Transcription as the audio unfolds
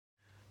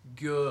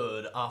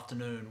Good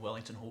afternoon,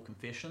 Wellington Hall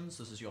Confessions.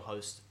 This is your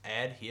host,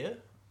 Ad here.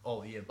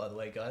 Oh yeah, by the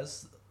way,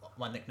 guys,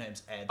 my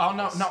nickname's Ad. Oh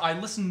no, I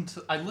listened to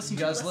You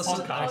guys the listen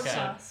to the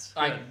podcast.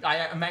 podcast. I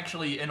am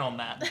actually in on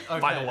that. Okay,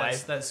 by the way,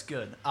 that's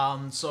good.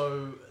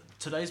 So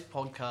today's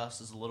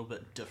podcast is a little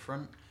bit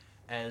different,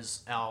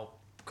 as our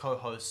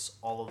co-hosts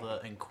Oliver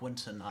and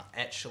Quinton are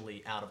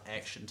actually out of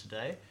action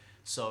today.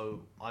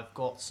 So I've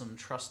got some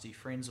trusty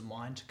friends of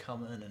mine to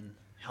come in and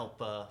help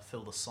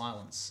fill the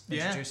silence.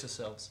 Introduce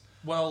yourselves.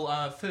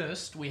 Well,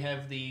 first we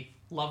have the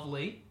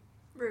lovely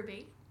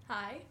Ruby.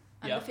 Hi.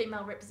 I'm Yep. the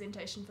female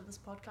representation for this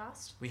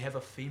podcast. We have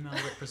a female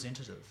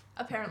representative.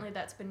 Apparently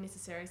that's been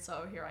necessary,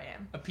 so here I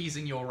am.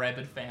 appeasing your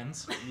rabid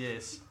fans.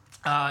 Yes.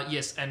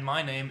 Yes, and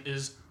my name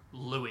is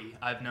Louis.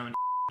 I've known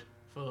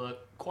for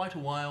quite a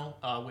while.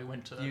 We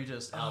went to. You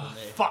just outed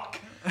me. Fuck.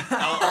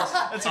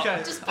 It's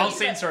okay. Just I'll bleep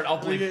censor it. I'll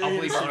bleep. Yeah, I'll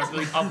yeah,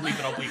 bleep it.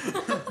 I'll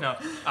bleep it.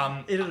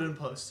 No. Edit in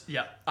post.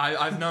 Yeah.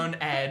 I've known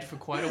Ad for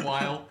quite a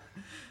while.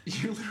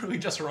 You literally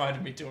just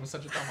reminded me too. I'm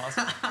such a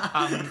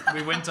dumbass.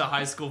 We went to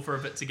high school for a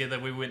bit together.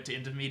 We went to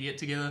intermediate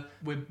together.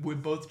 We're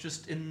both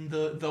just in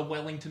the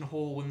Wellington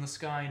Hall in the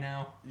sky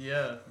now.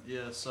 Yeah.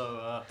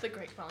 So The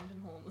Great Wellington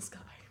Hall in the sky.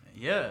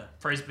 yeah.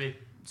 Praise be.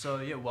 So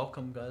yeah,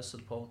 welcome guys to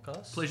the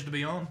podcast. Pleasure to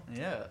be on.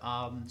 Yeah.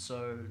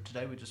 So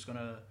today we're just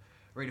gonna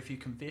read a few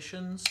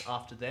confessions.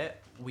 After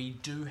that, we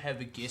do have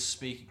a guest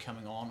speaker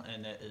coming on,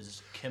 and that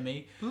is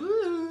Kimi.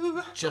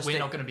 Ooh. Just We're that-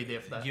 not going to be there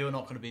for that. You're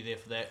not going to be there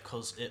for that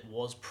because it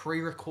was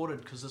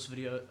pre-recorded. Because this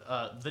video,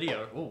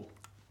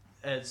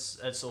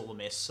 it's all a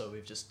mess. So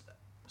we've just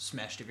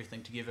smashed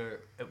everything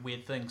together. A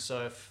weird thing.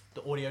 So if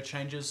the audio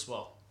changes,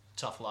 well,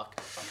 tough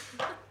luck.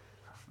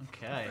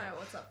 Okay. Alright,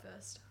 what's up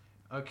first?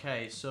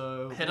 Okay.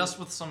 So Hit us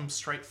with some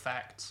straight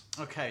facts.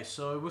 Okay,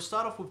 so we'll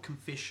start off with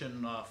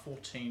confession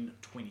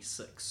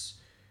 1426.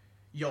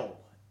 Yo,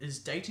 is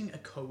dating a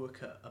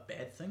coworker a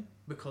bad thing?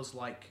 Because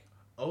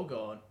oh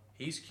god,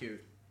 he's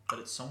cute, but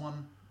it's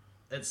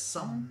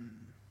some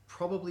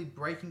probably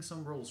breaking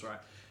some rules, right?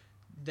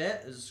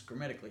 That is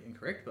grammatically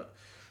incorrect, but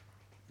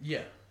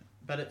yeah,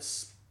 but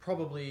it's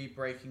probably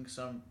breaking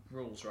some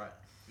rules, right?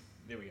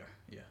 There we go.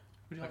 Yeah.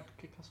 Would you like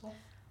to kick us off?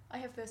 I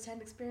have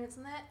first-hand experience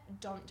in that.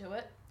 Don't do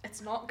it.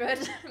 It's not good.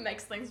 It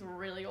makes things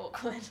really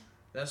awkward.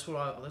 That's what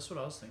I was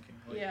thinking.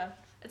 Yeah,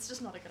 it's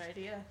just not a good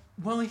idea.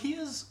 Well,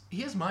 here's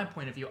my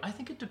point of view. I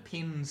think it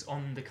depends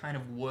on the kind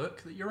of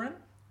work that you're in,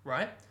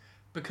 right?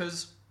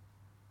 Because,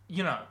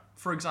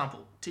 for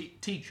example,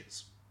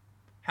 teachers.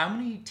 How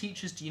many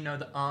teachers do you know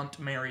that aren't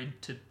married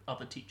to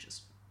other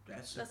teachers?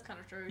 That's kind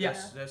of true.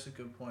 Yes. Yeah. That's a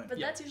good point. But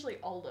Yeah. that's usually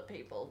older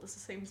people. This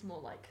seems more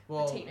like a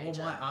Well,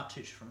 teenager. my art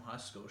teacher from high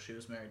school, she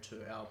was married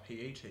to our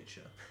PE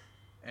teacher,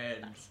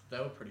 and Nice. they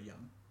were pretty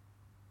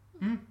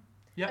young.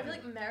 Yeah. I feel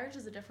like marriage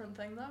is a different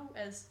thing though,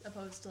 as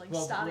opposed to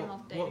starting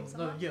off dating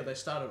someone. Yeah, they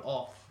started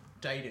off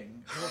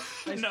dating.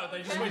 No,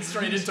 they just went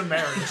straight into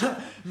marriage.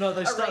 No,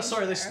 they Arranged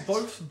Sorry, they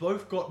marriage.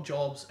 both got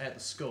jobs at the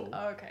school,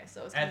 Oh, okay,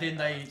 so it's and kind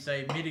then of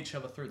they met each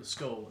other through the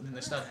school, and then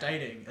they started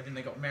dating, and then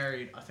they got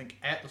married. I think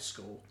at the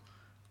school.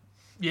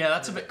 Yeah,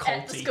 that's a bit culty.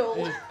 at the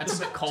school. That's a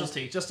bit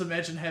culty. Just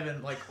imagine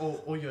having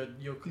all your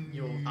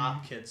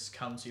art kids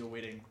come to your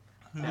wedding.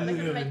 Yeah, they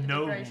can make the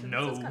No, decorations.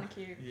 no. It's kind of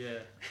cute. Yeah.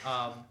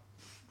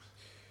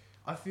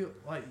 I feel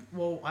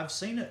I've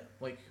seen it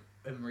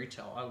in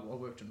retail. I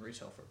worked in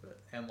retail for a bit,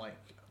 and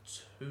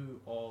two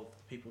of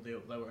the people there,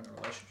 they were in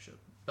a relationship,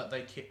 but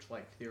they kept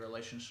their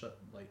relationship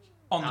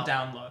On the out-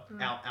 down low.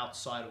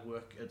 outside of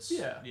work. It's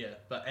Yeah.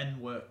 but in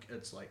work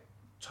it's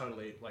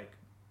totally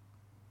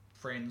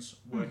friends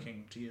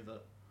working together,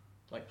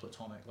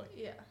 platonic.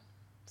 Yeah.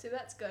 See,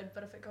 that's good,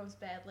 but if it goes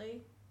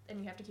badly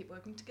and you have to keep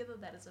working together,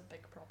 that is a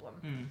big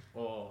problem.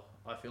 Or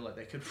I feel like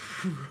they could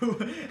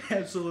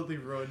absolutely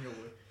ruin your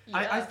work.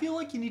 Yeah. I feel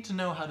like you need to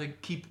know how to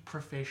keep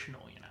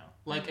professional,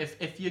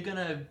 if you're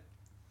gonna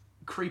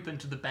creep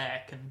into the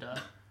back and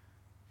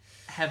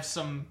have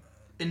some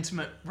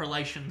intimate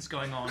relations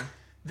going on,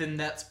 then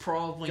that's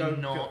probably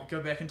not... Go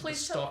back into Please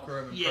the stock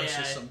room and Yeah.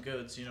 process some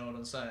goods, you know what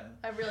I'm saying?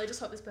 I really just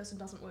hope this person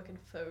doesn't work in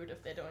food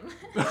if they're doing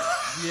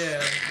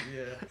that.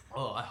 Yeah.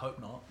 Oh, I hope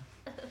not.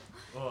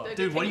 Oh, Burger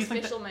Dude, what do King you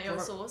think special that- mayo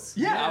sauce.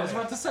 Yeah, I was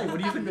about to say, what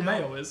do you think the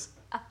mayo is?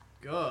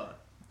 God.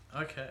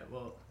 Okay,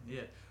 well,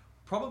 yeah.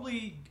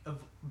 Probably,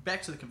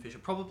 back to the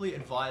confession, probably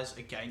advise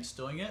against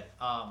doing it.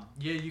 Yeah,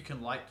 you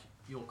can like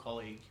your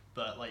colleague,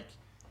 but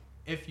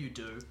if you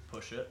do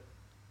push it,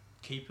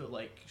 keep it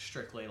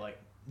strictly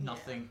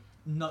nothing.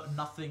 No,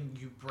 nothing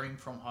you bring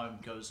from home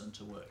goes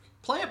into work.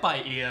 Play it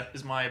by ear,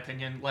 is my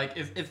opinion.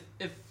 If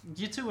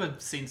you two are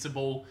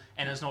sensible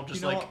and it's not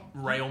just You know what?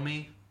 rail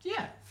me,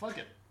 yeah, fuck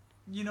it.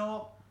 You know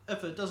what?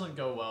 If it doesn't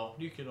go well,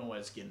 you can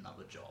always get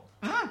another job.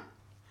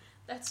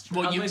 That's true.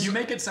 Well, Unless- you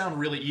make it sound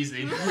really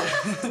easy.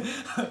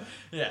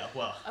 Yeah,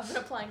 well, I've been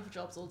applying for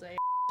jobs all day.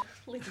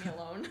 Leave me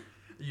alone.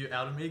 you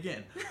outed me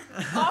again.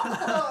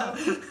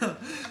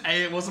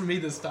 Hey, it wasn't me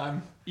this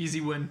time.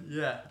 Easy win.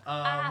 Yeah,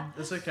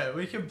 it's okay.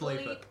 We can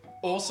bleep it.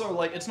 Also,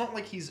 like, it's not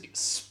like he's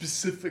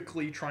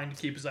specifically trying to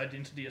keep his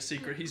identity a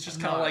secret. He's just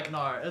kind of like,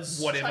 no, it's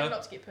whatever. Trying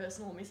not to get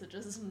personal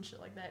messages and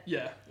shit like that.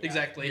 Yeah, Yeah.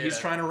 exactly. Yeah. He's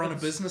trying to run a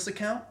business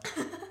account.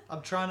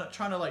 I'm trying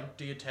to like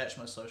detach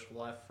my social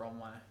life from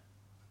my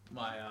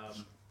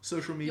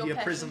Social Your media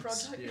passion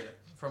presence. project. yeah,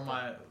 from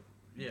my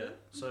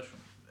social.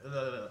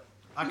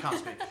 I can't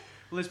speak.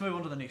 Let's move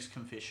on to the next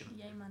confession.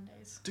 Yay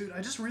Mondays. Dude,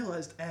 I just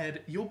realized,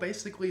 Ad, you're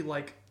basically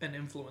like an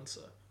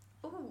influencer.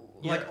 Ooh.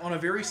 Like, on a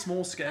very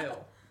small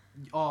scale.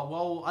 Oh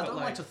well, I But, don't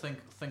like- like to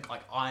think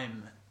like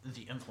I'm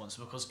the influencer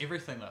because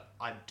everything that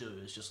I do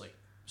is just like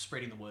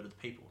spreading the word of the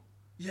people.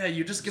 Yeah,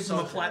 you just give them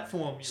a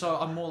platform. You So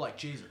I'm more like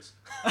Jesus.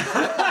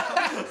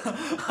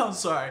 I'm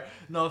sorry.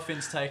 No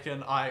offense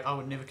taken. I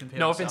would never compare.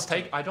 no myself offense to-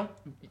 taken. I don't...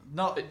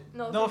 No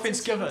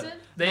offense given. intended.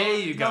 There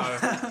you go.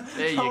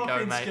 There you No go,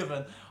 offense mate.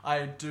 given.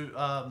 I do.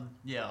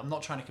 Yeah, I'm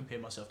not trying to compare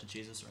myself to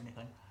Jesus or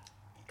anything.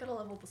 Gotta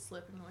love all the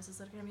slurping noises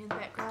that are gonna be in the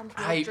background.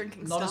 Hey, While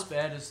drinking Not stuff. as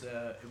bad as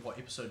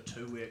episode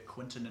 2 where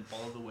Quentin and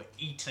Oliver were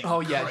eating.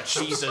 Oh, yeah, crisps.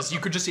 Jesus. You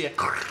could just see it.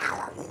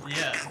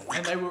 Yeah,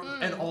 and they were,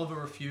 and Oliver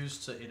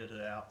refused to edit it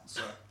out.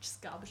 So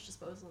Just garbage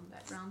disposal in the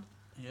background.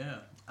 yeah.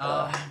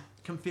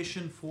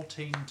 Confession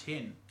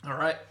 1410. All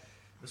right.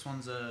 This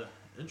one's a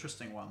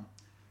interesting one.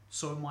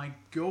 So my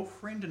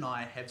girlfriend and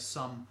I have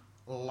some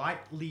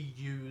lightly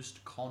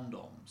used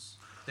condoms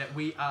that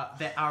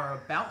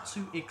are about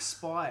to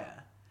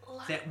expire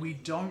that we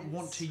don't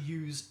want to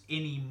use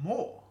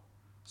anymore.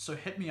 So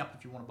hit me up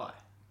if you want to buy.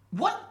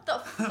 What? The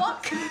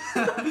fuck?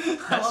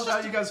 I love how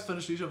you guys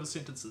finish each other's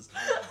sentences.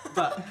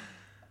 But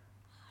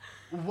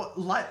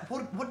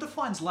what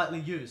defines lightly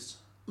used?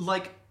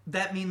 Like,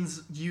 that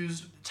means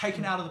used...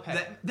 Taken out of the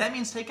packet. That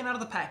means taken out of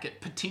the packet,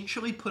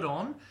 potentially put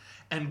on,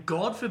 and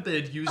God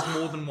forbid used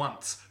more than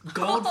once.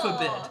 God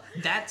forbid.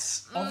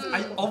 That's...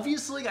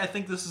 obviously, I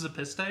think this is a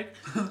piss take,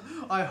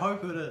 I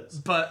hope it is.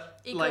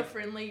 but, like...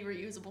 Eco-friendly,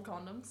 reusable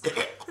condoms.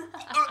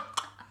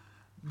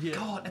 Yeah.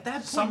 God, at that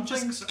point, Some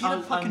just things get a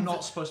are fucking...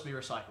 not supposed to be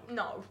recycled.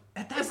 No.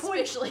 At that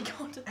point... Especially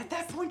condoms. At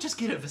that point, just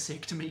get a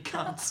vasectomy,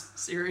 cunts.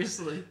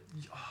 Seriously.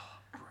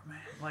 Man,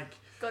 like...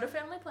 Go to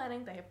family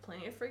planning. They have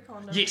plenty of free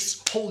condoms.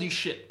 Yes, holy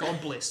shit, God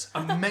bless.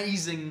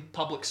 Amazing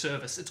public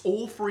service. It's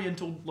all free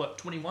until, what,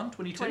 21,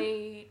 22?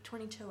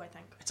 2022, I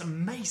think. It's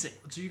amazing.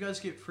 Do you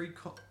guys get free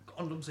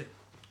condoms at...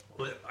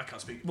 I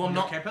can't speak. Well, on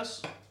your not-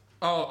 campus?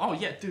 Oh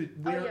yeah, dude.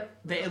 yeah.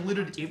 They're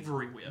littered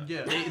everywhere.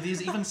 Yeah.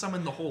 There's even some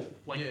in the hall.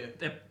 Like, Yeah.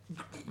 they're-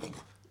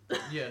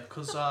 Yeah,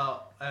 because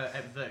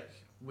at Vic,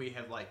 we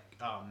have like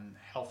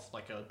health,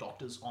 like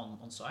doctors on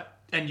site.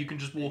 and you can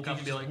just walk in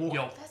and be like, Walk-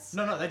 yo. That's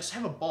No, they just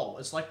have a bowl.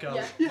 It's like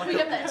a, Yeah, like, we a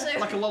have that too.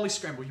 like a lolly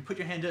scramble. You put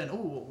your hand in.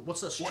 Ooh, what's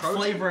this? What Trojan?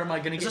 flavor am I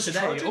going to Is get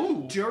this today? Trojan?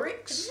 Ooh. Have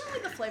Durex? you done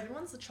like the flavored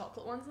ones, the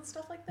chocolate ones and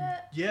stuff like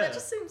that? Yeah. That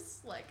just seems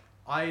like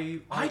I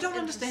don't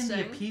understand the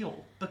Interesting.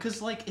 appeal.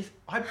 Because, like, if...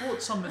 I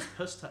bought some as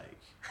piss take.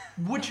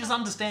 Which is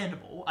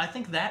understandable. I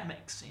think that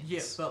makes sense.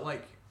 Yeah, but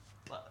like,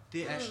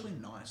 they're actually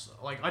nice.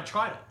 Like, I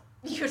tried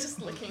it. you're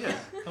just licking Yeah,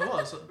 it. it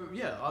was.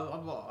 Yeah,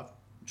 I've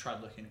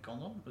tried licking a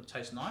condom. It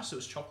tastes nice. It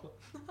was chocolate.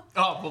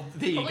 Oh, well,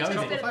 there you Probably go.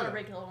 tastes then. better than a Flavor.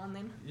 regular one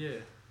then. Yeah.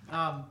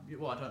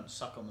 Well, I don't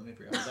suck on them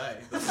every other day.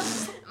 But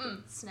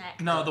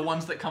Snack. No, the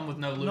ones that come with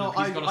no lube. No,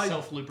 He's got a I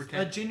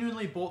self-lubricate.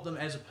 genuinely bought them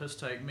as a piss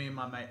take. Me and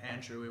my mate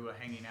Andrew, we were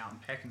hanging out in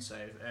Pack and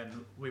Save,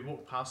 and we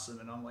walked past them,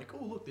 and I'm like,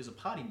 "Oh, look, there's a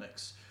party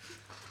mix."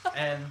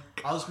 And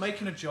I was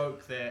making a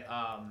joke that,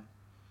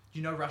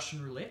 you know,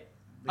 Russian roulette.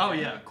 The Oh,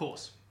 game? yeah, of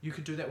course. You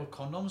could do that with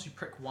condoms. You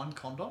prick one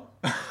condom,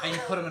 and you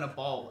put them in a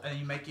bowl, and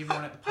you make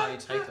everyone at the party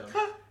take them,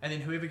 and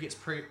then whoever gets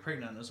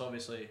pregnant is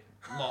obviously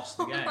lost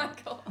the Oh game. my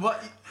god.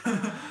 What?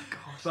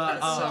 But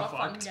That's so not a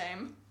fun fucked.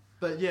 game.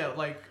 But yeah,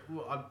 like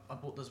I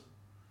bought this.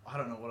 I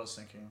don't know what I was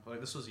thinking. Like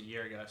this was a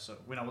year ago, so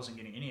when I wasn't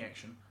getting any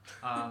action,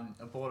 I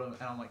bought them,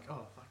 and I'm like,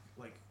 oh fuck,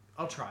 like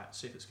I'll try it,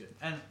 see if it's good,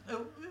 and it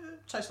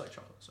tastes like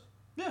chocolate. So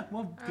Yeah,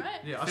 well,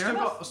 Alright. yeah, Fair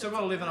enough. I still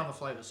got 11 other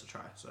flavors to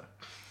try. So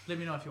let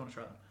me know if you want to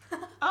try them.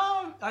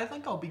 I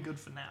think I'll be good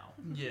for now.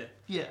 Yeah,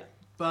 Yeah,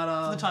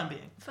 but for the time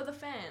being. For the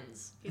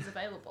fans, he's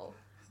available.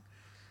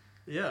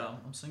 yeah,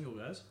 I'm single,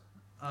 guys.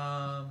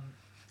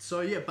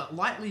 So yeah, but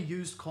lightly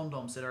used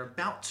condoms that are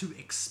about to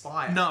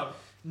expire. No,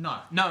 no.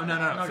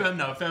 no.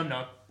 Firm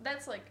no.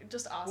 That's like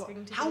just Well,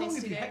 asking to how be long next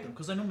have you to had them?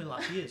 Because they normally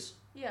last years.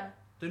 Yeah.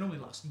 They normally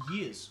last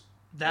years.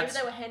 That's... Maybe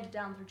they were handed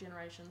down through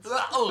generations.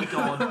 Oh,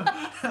 God.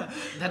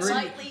 That's Re- some,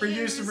 Lightly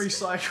Reused and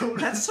used.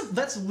 recycled.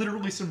 that's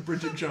literally some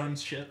Bridget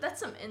Jones shit. That's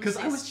some 'Cause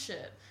I incest was-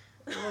 shit.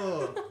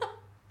 Oh.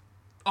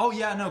 Oh,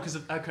 yeah, no, because...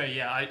 Okay,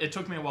 yeah, it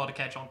took me a while to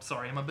catch on.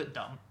 Sorry, I'm a bit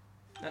dumb.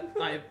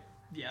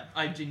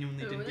 I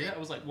genuinely didn't get it. I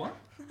was like, what?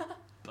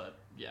 But,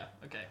 yeah,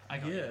 okay, I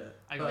got Yeah. it.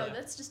 I No, got it.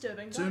 that's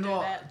disturbing. Do Don't do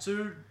not, that.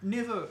 do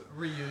never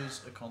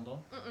reuse a condom.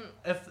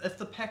 If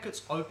the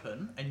packet's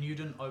open and you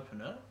didn't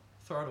open it,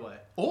 throw it away.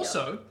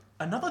 Also,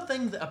 another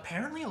thing that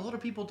apparently a lot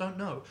of people don't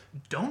know,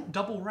 don't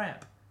double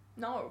wrap.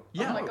 No.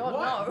 Yeah, Oh my god,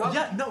 why? no. Why?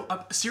 Yeah,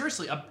 no,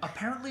 seriously,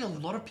 apparently a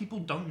lot of people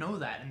don't know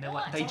that, and they're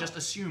like, What? they just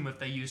assume if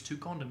they use 2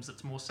 condoms,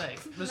 it's more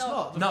safe. It's No.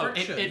 not. The No,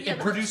 friction. it Yeah,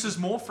 but- produces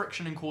more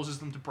friction and causes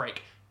them to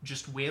break.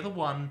 Just wear the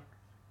one,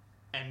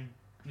 and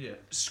Yeah.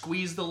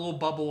 squeeze the little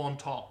bubble on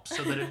top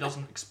so that it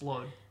doesn't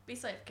explode. Be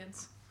safe,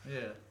 kids. Yeah.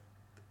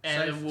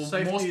 And Safe- more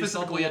safety is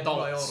specifically, number one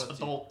adults.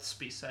 priority. Adults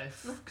be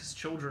safe because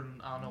children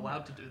aren't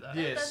allowed to do that.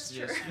 Yes. That's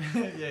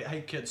yes. Yeah.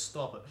 Hey kids,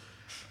 stop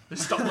it.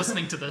 Stop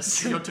listening to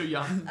this. You're too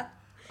young.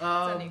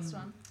 What's the next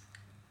one?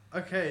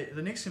 Okay,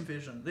 the next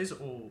confession. These are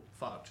all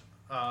fucked.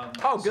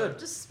 Oh, good.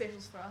 Just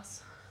specials for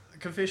us.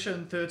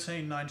 Confession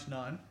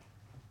 1399.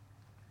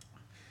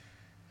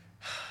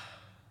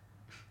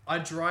 I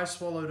dry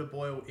swallowed a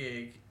boiled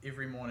egg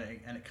every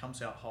morning and it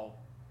comes out whole.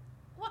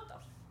 What the?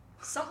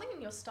 Something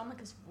in your stomach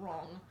is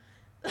wrong.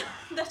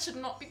 That should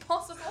not be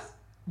possible.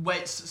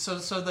 Wait,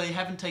 so they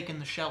haven't taken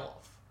the shell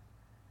off?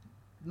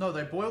 No,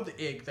 they boiled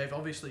the egg. They've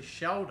obviously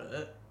shelled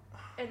it.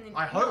 And then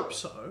I hope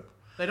so.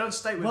 They don't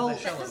state whether Well, they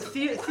shell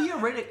it.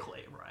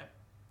 theoretically, right?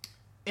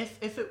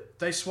 If it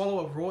They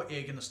swallow a raw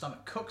egg and the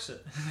stomach cooks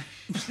it.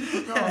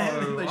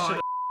 no, They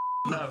should-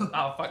 no,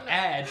 oh fuck,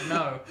 Ad,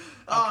 no.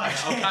 Oh,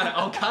 Okay,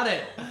 I'll cut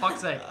it. For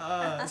fuck's sake.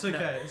 it's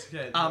okay. It's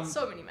okay.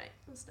 so many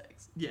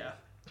mistakes. Yeah,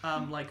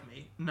 like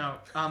me. No,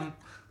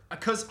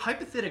 because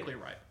hypothetically,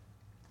 right?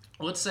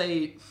 Let's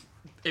say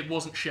it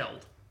wasn't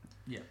shelled.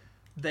 Yeah.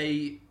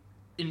 They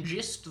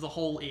ingest the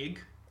whole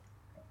egg.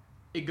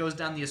 It goes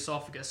down the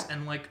esophagus,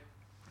 and like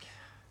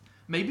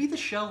maybe the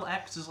shell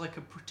acts as like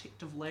a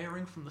protective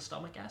layering from the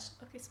stomach acid.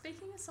 Okay,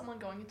 speaking as someone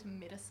going into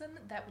medicine,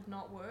 that would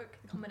not work.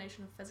 The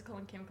combination of physical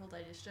and chemical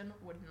digestion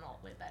would not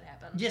let that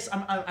happen. Yes,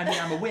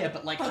 I'm aware,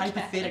 but like Okay.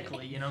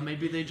 hypothetically, you know,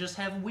 maybe they just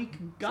have weak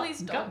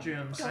Please gut don't.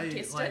 germs. Don't Hey,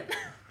 test like- it.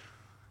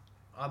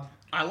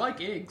 I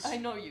like eggs. I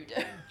know you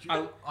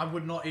do. I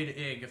would not eat an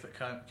egg if it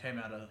came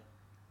out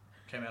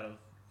of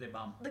their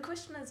bum. The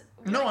question is,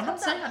 No, when it I'm not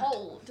comes out saying-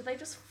 whole, do they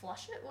just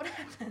flush it? What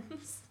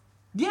happens?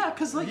 Yeah,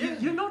 because like Yeah.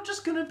 you're not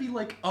just gonna be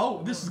like,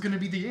 oh, this is gonna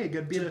be the egg.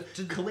 I'd better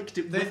collect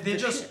it with They're the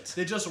just shit.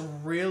 they're just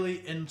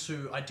really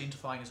into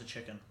identifying as a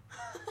chicken.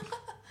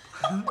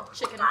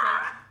 Chicken cake,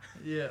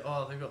 Yeah.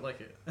 Oh, they've got like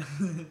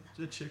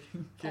a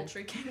chicken.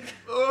 poultry cake.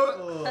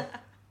 Oh.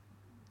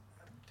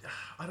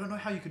 I don't know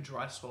how you could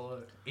dry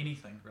swallow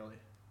anything really.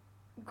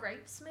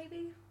 Grapes,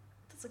 maybe?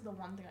 That's like the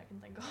one thing I can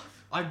think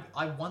of.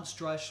 I once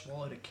dry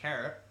swallowed a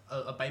carrot,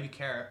 a baby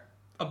carrot.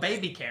 A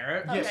baby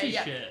carrot? Okay, Pussy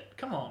yeah. shit.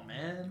 Come on,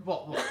 man.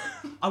 What?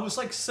 I was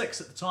like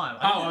 6 at the time.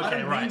 Oh, I okay,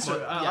 didn't right. mean to.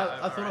 Well, I yeah,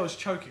 thought I alright. was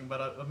choking, but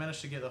I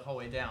managed to get the whole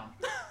way down.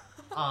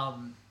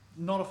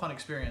 Not a fun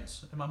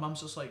experience. And my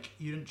mum's just like,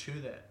 you didn't chew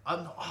that.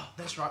 Oh,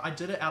 that's right. I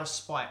did it out of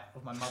spite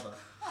of my mother.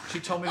 She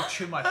told me to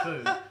chew my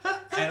food.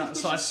 And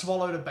so I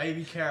swallowed a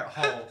baby carrot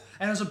whole.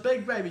 And it was a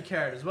big baby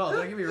carrot as well,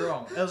 don't get me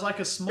wrong. It was like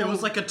a small... It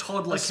was like a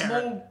toddler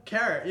carrot. small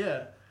carrot,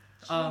 yeah.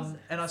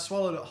 And I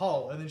swallowed it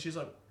whole. And then she's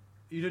like,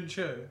 you didn't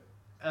chew.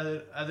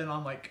 And then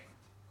I'm like...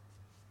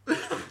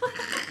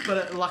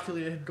 But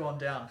luckily it had gone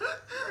down.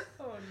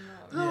 Oh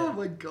no. Oh Yeah.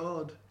 my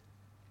god.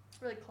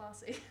 Really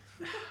classy.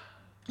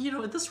 You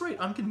know, at this rate,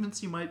 I'm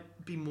convinced you might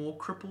be more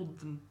crippled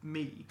than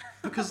me.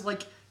 Because,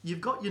 like,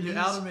 you've got your You're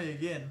knees... out of me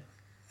again.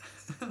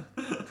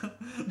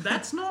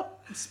 That's not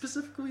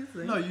specifically a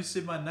thing. No, you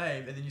said my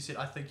name, and then you said,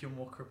 I think you're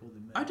more crippled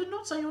than me. I did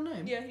not say your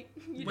name. Yeah,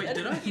 you Wait, did.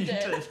 did I? You You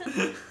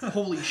did.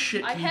 Holy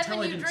shit, I can you have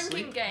tell a I new didn't drinking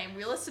sleep? game.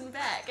 We listen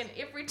back, and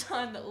every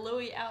time that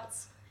Louis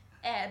outs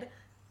Ed,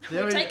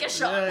 There we we- take a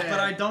shot. yeah. But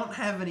I don't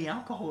have any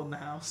alcohol in the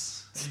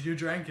house. You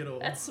drank it all.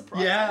 That's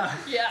surprising. Yeah.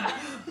 Yeah.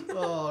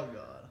 Oh,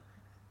 God.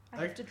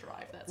 I have to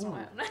drive, that's Ooh.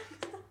 why.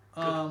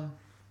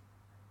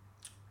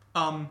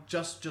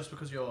 Just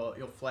because your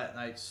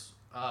flatmates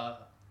are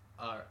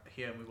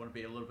here and we want to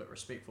be a little bit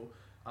respectful,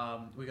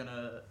 we're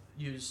gonna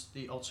use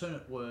the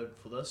alternate word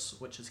for this,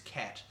 which is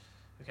cat.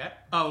 Okay.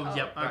 Oh, Oh.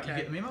 yep, Right, okay. you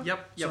get the memo?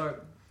 Yep. So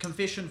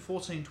confession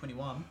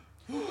 1421.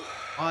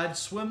 I'd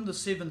swim the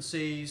 7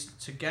 seas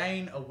to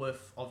gain a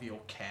whiff of your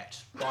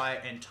cat by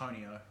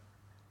Antonio.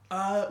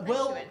 Thank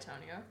well, you,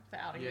 Antonio, for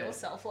outing Yeah.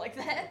 yourself like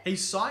that. He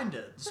signed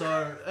it,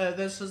 so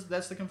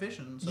that's the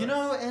confession. So. you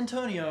know,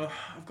 Antonio,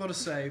 I've got to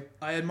say,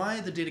 I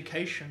admire the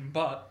dedication,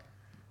 but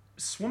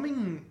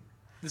swimming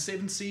the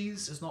 7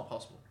 seas, it's not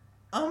possible.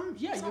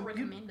 yeah, It's not you,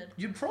 recommended.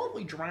 you'd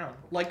probably drown.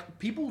 Like,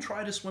 people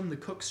try to swim the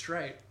Cook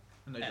Strait,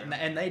 And they and, drown.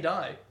 and they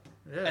die.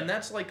 Yeah. And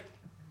that's like,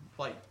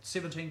 like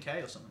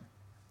 17k or something.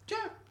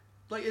 yeah,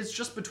 like, it's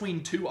just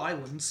between 2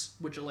 islands,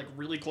 which are, like,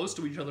 really close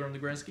to each other in the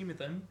grand scheme of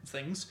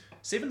things.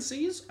 7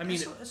 seas? I mean,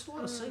 It's a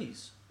lot of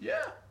seas.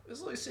 yeah,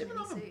 there's like 7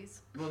 of them.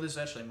 Seas. Well, there's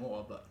actually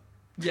more, but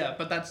Yeah,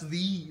 but that's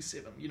the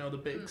 7, you know, the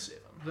big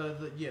 7.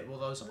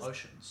 those are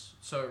oceans.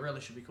 So it really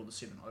should be called the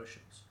 7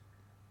 oceans.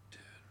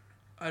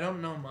 I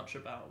don't know much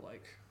about,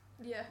 like,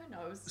 Yeah, who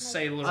knows? Like,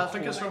 sailor. I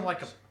think it's or- from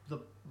like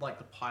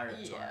the pirate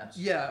Yeah. times.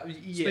 Yeah,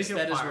 yes, Speaking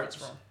that of is where it's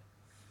pirates.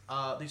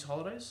 from. These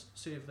holidays,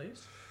 Sea of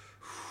Thieves.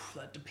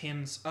 That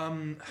depends.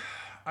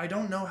 I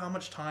don't know how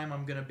much time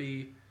I'm gonna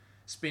be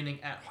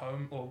spending at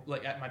home or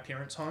like at my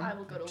parents' home. I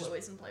will go to Just-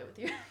 Louis and play with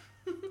you.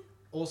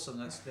 Awesome,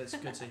 that's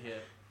good to hear.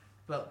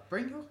 But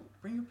bring your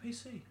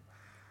PC.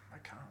 I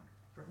can't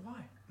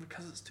Why?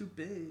 because it's too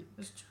big.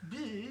 It's too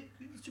big.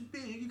 It's too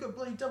big. You got a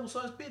bloody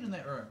double-sized bed in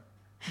that room.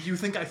 You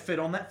think I fit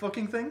on that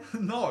fucking thing?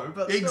 No,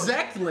 but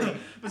Exactly.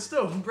 but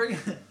still, bring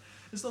it.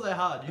 It's not that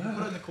hard. You can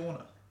put it in the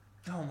corner.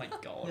 Oh my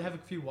god. You have a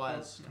few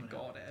wires. Oh my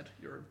god, Ed,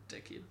 you're a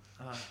dickhead.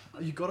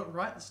 You got it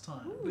right this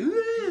time.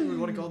 Ooh. We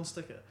got a golden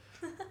sticker.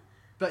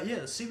 But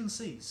yeah, 7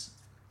 Cs.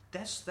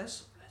 That's a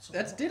That's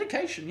lot.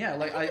 dedication, yeah.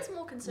 Like I think it's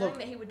more concerning look,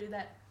 that he would do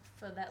that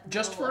for that.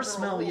 just little for a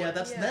smell, overall yeah.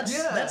 look.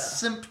 That's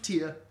simp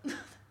tier.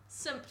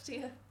 Simp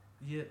tier.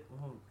 Yeah,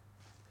 well,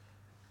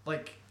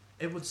 like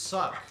it would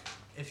suck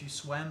if you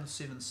swam the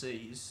 7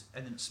 Seas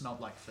and then it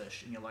smelled like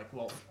fish, and you're like,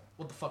 well,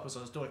 what the fuck was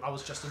I doing? I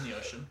was just in the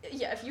ocean.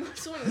 Yeah, if you were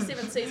swimming the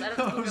 7 Seas, I don't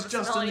think I you was would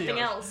just smell in the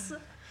anything ocean. else.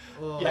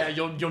 Oh, Yeah,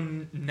 your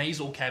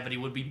nasal cavity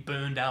would be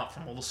burned out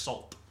from all the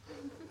salt.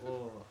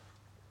 oh.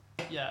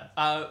 Yeah.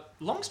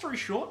 Long story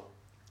short,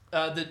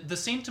 the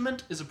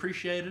sentiment is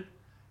appreciated,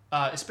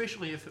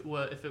 especially if it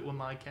were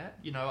my cat.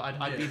 You know,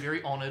 I'd be Yeah.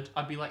 very honoured.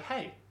 I'd be like,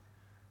 hey,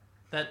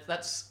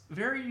 that's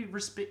very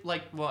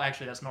well,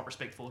 actually, that's not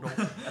respectful at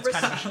all.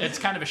 It's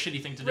kind of a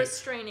shitty thing to do.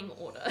 Restraining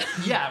order.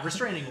 Yeah,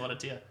 restraining order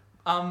tier.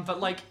 But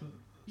like,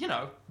 you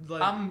know,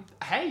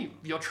 Like, hey,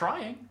 you're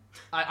trying.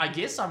 I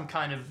guess I'm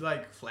kind of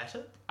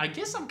flattered.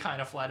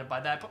 flattered by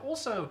that, but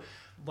also,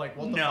 Like,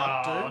 what the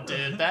no, fuck,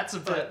 dude, that's a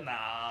bit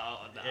nah.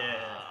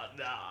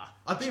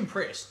 I'd be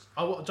impressed.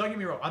 Don't get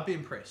me wrong. I'd be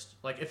impressed.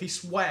 Like, if he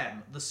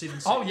swam the 7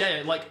 Seas. Oh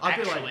yeah, like I'd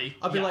actually,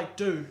 be yeah. like,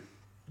 dude,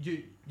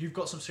 you've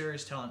got some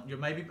serious talent. You're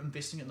maybe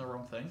investing it in the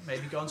wrong thing.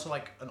 Maybe go into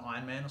like an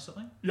Ironman or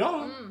something.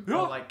 Yeah, yeah.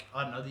 Or like,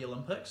 I don't know, the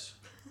Olympics.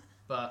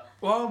 But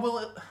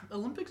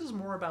Olympics is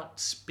more about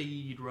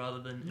speed rather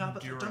than no,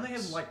 but endurance. don't they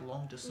have like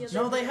long distance?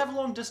 Yeah, No, they have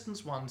long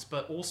distance ones,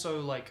 but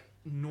also like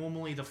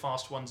normally the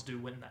fast ones do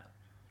win that,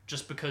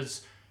 just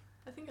because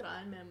I think an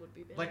Ironman would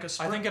be better. Like a I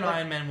sprint, think an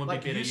like, Ironman would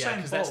like be better, Usain yeah,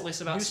 because that's Bolt- less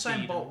about Usain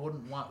speed. Bolt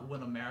wouldn't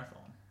win a marathon.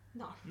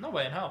 No. No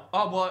way in hell.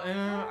 Oh well,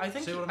 I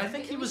think See what I I mean?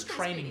 think he He's was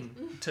pretty training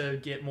to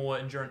get more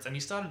endurance, and he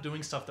started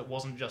doing stuff that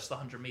wasn't just the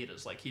 100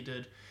 meters. Like he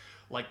did,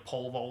 like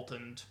pole vault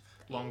and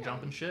long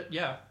jump and shit.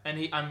 Yeah,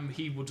 and I'm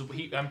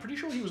pretty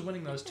sure he was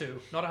winning those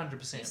too. Not 100%.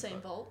 Usain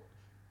but- Bolt.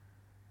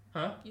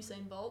 Huh?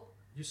 Usain Bolt.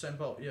 Usain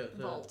Bolt, yeah.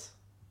 Bolt.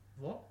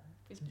 What?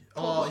 He's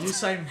Oh, pole vault.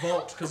 Usain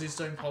Bolt because he's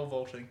doing pole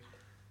vaulting.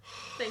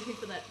 Thank you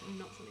for that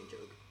not funny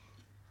joke.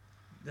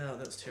 No,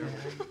 that's terrible.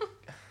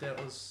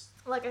 that was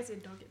Like I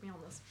said, don't get me on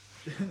this.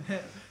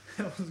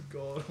 that was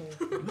god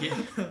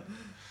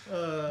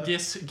awful.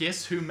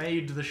 Guess who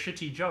made the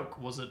shitty joke?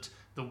 Was it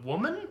the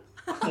woman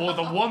or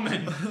the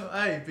woman?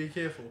 Hey, be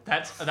careful.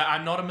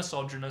 I'm not a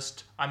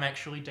misogynist. I'm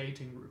actually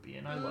dating Ruby,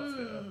 and I love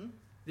her.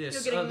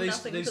 Yes, You're getting these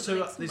nothing these for the two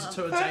next these month.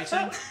 two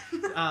are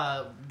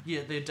dating.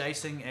 Yeah, they're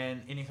dating,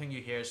 and anything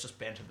you hear is just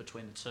banter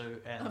between the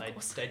two, and Of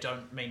course. they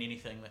don't mean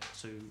anything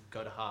to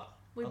go to heart.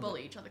 We Um,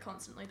 bully each other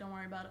constantly. Don't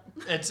worry about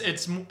it.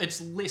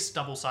 It's less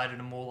double-sided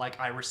and more like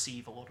I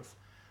receive a lot of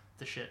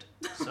the shit.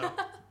 So,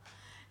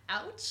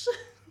 Ouch.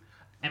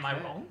 am I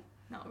Okay. wrong?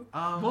 No.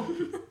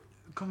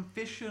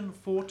 Confession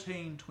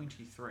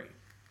 1423.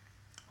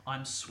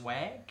 I'm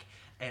swag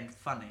and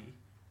funny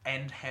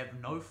and have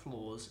no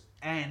flaws,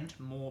 and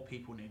more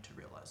people need to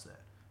realize that.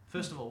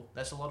 First of all,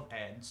 that's a lot of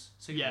ads.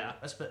 So Yeah.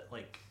 that's a bit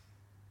like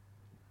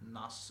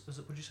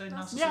would you say Narcissistic.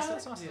 narcissistic? Yeah,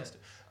 that's narcissistic.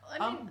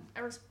 I mean, I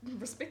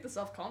respect the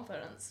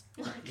self-confidence.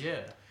 Like,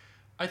 Yeah.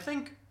 I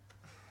think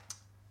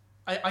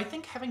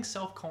having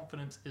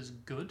self-confidence is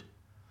good.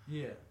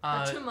 Yeah.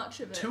 but too much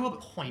of it. To a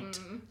point.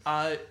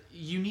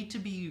 You need to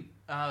be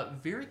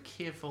very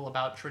careful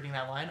about treading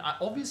that line.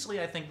 Obviously,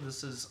 I think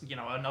this is,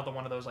 another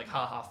one of those, like,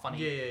 ha-ha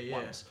funny Yeah.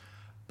 ones.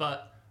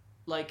 But,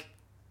 like,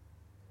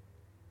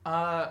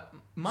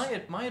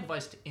 my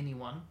advice to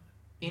anyone,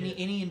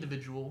 any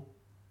individual,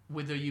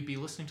 whether you be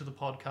listening to the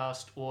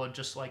podcast or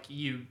just, like,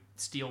 you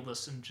steal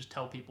this and just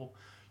tell people,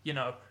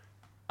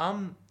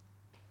 oh,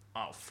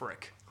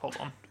 frick. Hold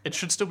on. It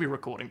should still be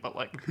recording, but,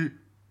 like,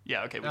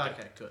 yeah, okay, we good.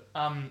 Okay, good.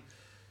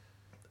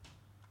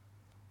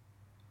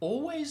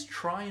 Always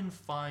try and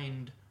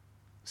find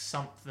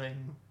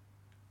something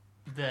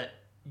that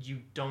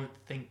you don't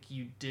think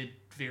you did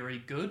very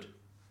good.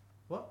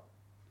 What?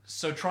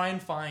 So try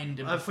and find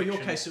For your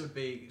imperfections. case, it would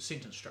be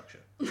sentence structure.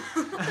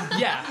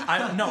 Yeah,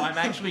 I'm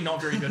actually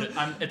not very good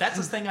at. That's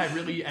the thing I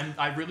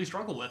really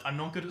struggle with. I'm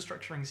not good at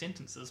structuring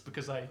sentences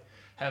because I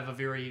have a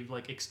very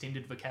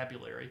extended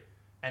vocabulary,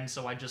 and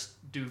so I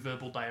just do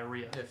verbal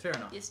diarrhea. Yeah, fair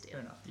enough. Yes, dear.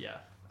 Fair enough. Yeah.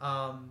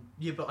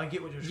 Yeah, but I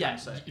get what you're Yeah.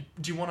 trying to say.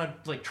 Do you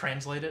want to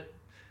translate it?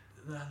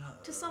 No.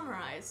 To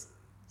summarize,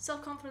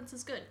 self-confidence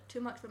is good.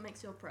 Too much of it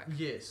makes you a prick.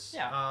 Yes.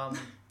 Yeah.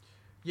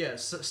 Yeah,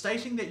 so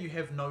stating that you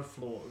have no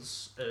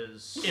flaws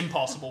is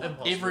Impossible.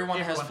 impossible. Everyone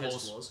has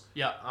flaws.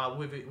 Yeah.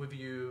 Whether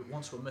you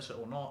want to admit it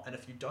or not, and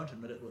if you don't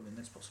admit it, well, then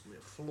that's possibly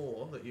a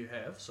flaw that you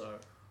have. So,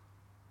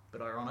 a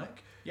bit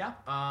ironic. Yeah.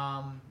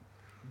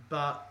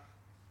 But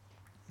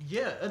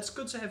yeah, it's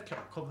good to have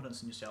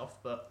confidence in yourself,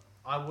 but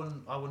I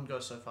wouldn't go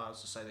so far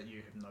as to say that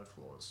you have no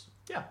flaws.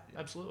 Yeah.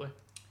 Absolutely.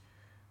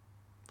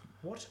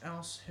 What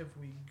else have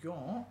we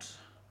got?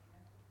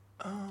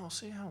 Oh, I'll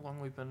see how long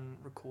we've been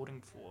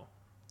recording for.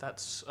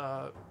 That's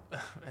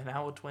an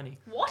hour 20.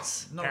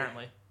 What? No,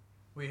 Apparently.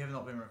 We have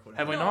not been recording.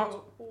 Have we not?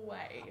 No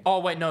way. Oh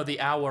wait, no. The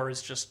hour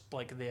is just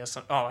like there.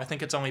 I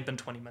think it's only been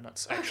 20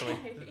 minutes actually.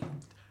 Okay.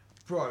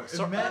 Bro,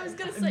 So- I was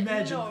gonna say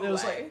imagine no there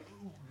was way.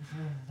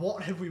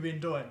 what have we been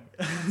doing?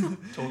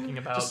 Talking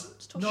about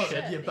Just talk No,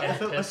 shit. yeah, but Yeah. if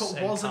Piss it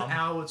and was an cum.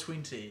 hour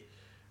 20,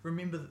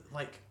 remember,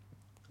 like,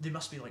 there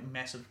must be, like,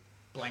 massive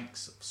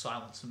blanks of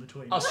silence in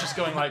between. I was just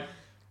going like,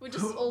 We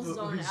just all We zone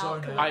zone out. out.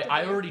 I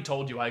collectively. already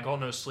told you I got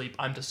no sleep.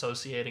 I'm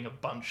dissociating a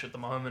bunch at the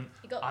moment.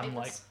 You got I'm famous.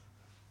 like,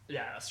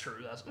 yeah, that's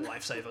true. That's a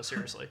lifesaver.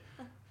 Seriously.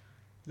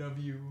 Love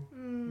you.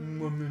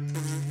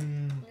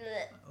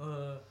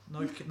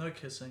 Blech. No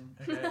kissing.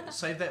 Okay,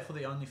 save that for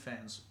the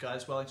OnlyFans.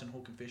 Guys, Wellington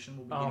Hall Confession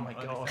will be Oh getting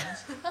my God.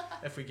 OnlyFans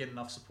if we get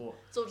enough support.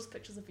 It's all just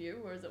pictures of you,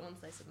 or is it once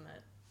they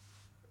submit?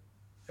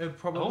 It'd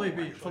probably Oh,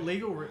 be actually. for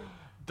legal.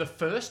 The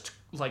first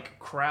like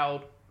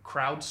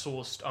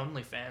crowdsourced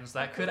OnlyFans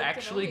that could Look at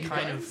actually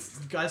kind of.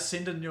 OnlyFans. Guys,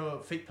 send in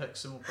your feet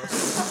pics and we'll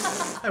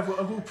profit. and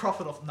we'll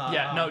profit off. Nah,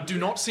 Yeah, no, do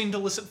not send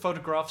illicit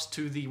photographs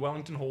to the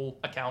Wellington Hall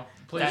account.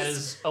 Please. That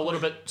is a little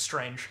bit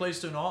strange. Please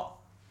do not.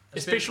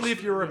 Especially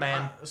if you're a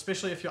man.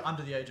 Especially if you're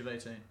under the age of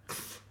 18.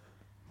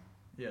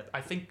 Yeah. I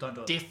think Don't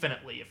do it.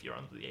 definitely if you're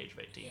under the age of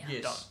 18, Yeah.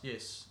 Yes. don't.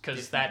 Yes. Because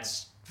definitely.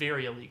 that's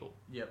very illegal.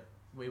 Yep.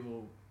 We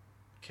will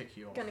kick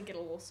you off. Gonna get a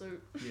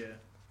lawsuit. Yeah.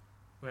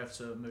 We have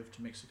to move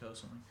to Mexico or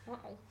something. Wow.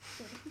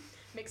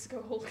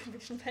 Mexico Hall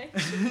Conviction page.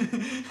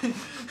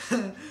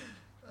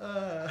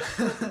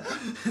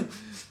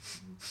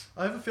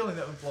 I have a feeling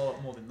that would blow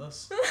up more than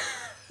this.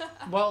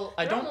 Well,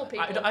 I There are more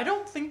don't. people. I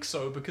don't think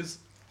so because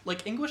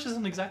like English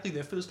isn't exactly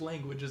their first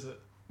language, is it?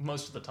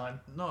 Most of the time.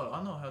 No,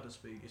 I know how to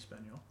speak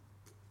Espanol.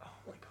 Oh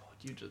my god,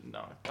 you just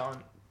no, don't,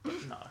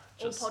 no. All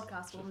Just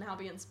podcasts will now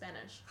be in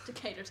Spanish to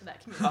cater to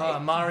that community.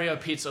 Mario,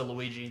 pizza,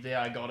 Luigi. There,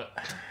 I got it.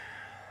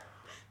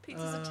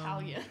 Pizza's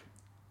Italian.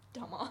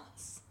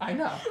 Dumbass. I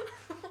know.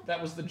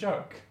 That was the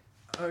joke.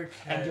 Okay.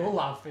 And you're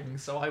laughing,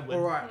 so I win.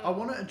 Alright, I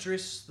want to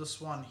address this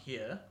one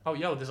here. Oh,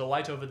 yo, there's a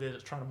light over there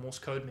that's trying to Morse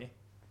code me.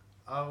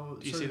 Oh,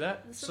 Do you see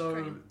that? The So,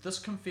 Supreme. this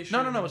confession...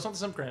 No, it's not the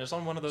Simp Grant. It's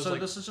on one of those So like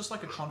this is just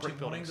like a content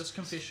brick warning. buildings. This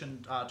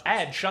confession...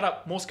 ad. Shut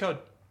up, Morse code.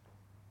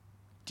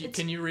 It's-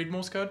 Can you read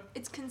Morse code?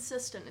 It's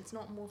consistent. It's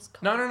not Morse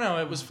code. No.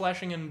 It was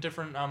flashing in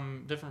different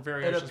It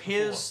variations.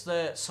 appears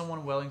that someone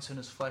in Wellington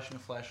is flashing a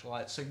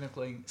flashlight,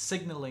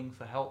 signaling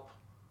for help.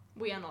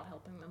 We are not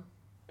helping them.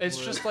 It's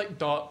Word. just like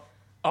dot.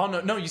 Oh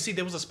no! You see,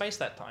 there was a space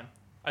that time.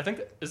 I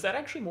think is that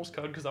actually Morse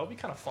code because that would be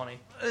kind of funny.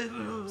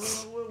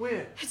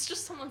 Where? It's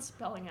just someone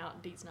spelling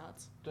out these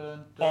nuts.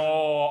 Dun, dun,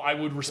 Oh, I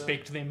would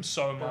respect them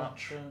so dun,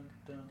 much. dun,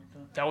 dun,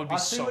 dun. That would be I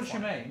see so what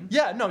funny. you mean.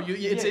 Yeah, no, it's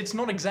Yeah. it's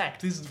not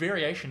exact. There's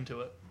variation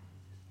to it.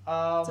 It's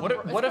a What if-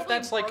 bro- it's what if probably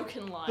that's like-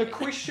 broken line. The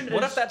question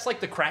What is... if that's like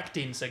the crack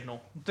den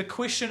signal? The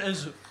question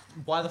is,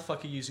 why the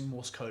fuck are you using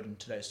Morse code in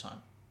today's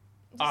time?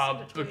 Just Uh,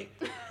 send a tweet.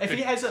 If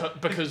he has a...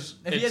 because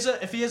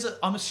If he has a...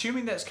 I'm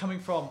assuming that's coming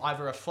from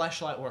either a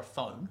flashlight or a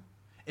phone.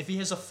 If he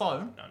has a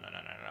phone...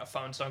 no.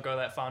 Phones don't go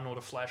that far, nor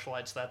do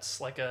flashlights.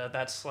 That's like a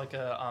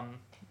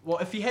Well,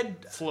 if he had...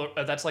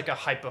 that's like a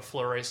hyper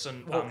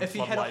fluorescent Well, if he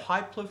had a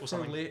floodlight or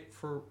something.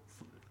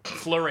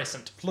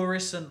 Fluorescent.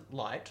 fluorescent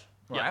light,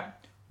 right? Yeah.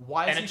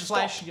 Why And is it he just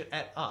flashing it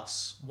at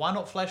us? Why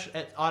not flash it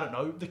at, I don't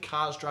know, the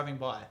cars driving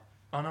by?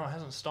 Oh no, it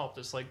hasn't stopped.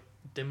 It's like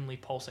dimly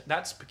pulsing.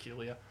 That's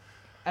peculiar.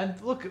 And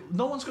look,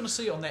 no one's going to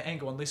see it on that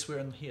angle unless we're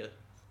in here.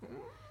 They're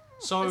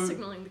So,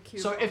 signaling the cue.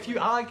 so if you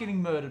are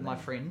getting murdered, my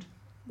friend,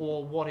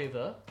 or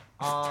whatever,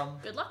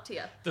 Good luck to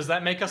you. Does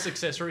that make us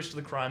accessories to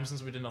the crime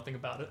since we did nothing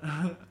about it?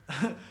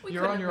 We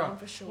you're couldn't on your have own. known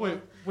for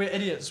sure. We're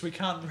idiots. We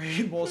can't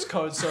read Morse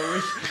code, so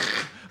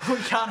we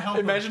can't help it.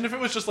 Imagine if it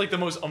was just like the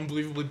most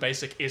unbelievably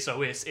basic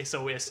SOS,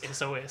 SOS,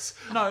 SOS.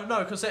 No,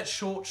 because that's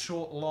short,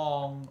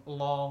 long,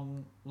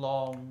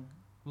 short.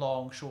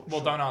 Well, short,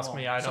 don't ask long,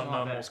 me. I don't something know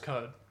like that. Morse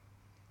code.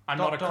 I'm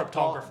Dot, not a dot,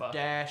 cryptographer. Dot,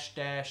 dash,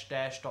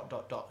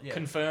 dot. Yeah.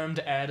 Confirmed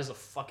ad is a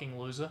fucking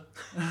loser.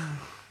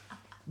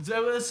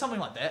 It's something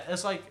like that.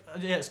 It's like,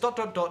 yeah, it's dot,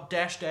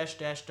 dash,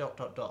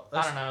 dot.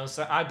 I don't know.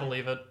 So I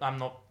believe it. I'm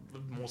not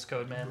a Morse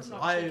code man. So.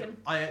 Not I chicken.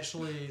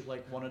 actually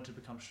wanted to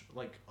become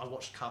I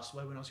watched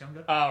Castaway when I was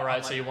younger. Oh right,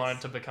 I'm so like- you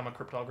wanted to become a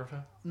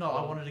cryptographer? No,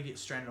 I wanted to get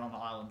stranded on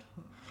an island.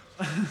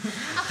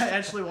 I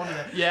actually wanted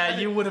it. Yeah,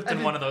 And you then- would have been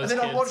and one of then- those And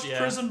then kids. I watched yeah.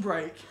 Prison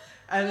Break,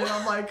 and then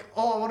I'm like,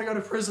 oh, I want to go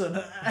to prison.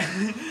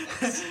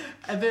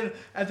 and then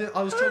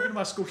I was talking to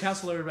my school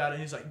counselor about it,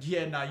 and he's like,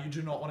 yeah, no, you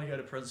do not want to go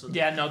to prison.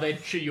 Yeah, no, they'd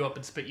shoot you up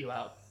and spit you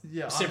out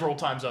Yeah. several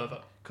times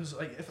over. Because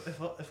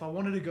if I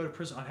wanted to go to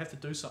prison, I'd have to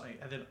do something,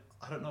 and then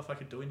I don't know if I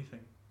could do anything.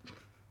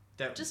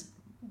 That Just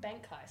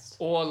bank heist.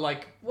 Or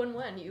like,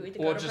 Win-win. You either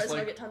or go to just prison or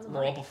like get tons of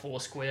money. rob a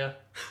Foursquare,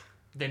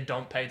 then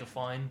don't pay the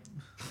fine.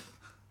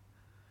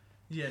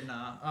 yeah,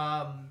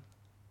 nah.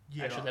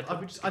 Yeah, Actually, that'd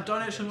probably just I be don't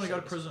better actually want to go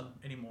to service. prison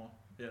anymore.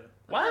 Yeah.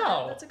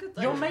 Wow, That's a good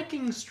thing. you're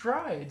making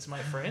strides, my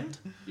friend.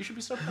 You should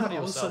be so proud of I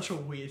was yourself. such a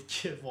weird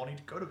kid wanting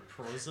to go to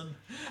prison,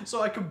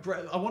 so I could.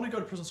 I want to go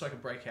to prison so I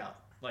could break out.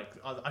 Like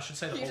I should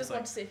say the You whole just thing.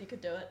 want to see if you could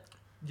do it.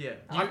 Yeah, You-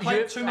 I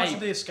played you- too much hey, of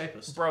The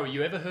Escapist. Bro,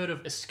 you ever heard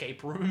of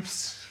escape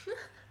rooms?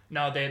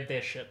 No,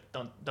 they're shit.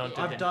 Don't do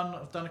I've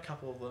them. done a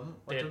couple of them.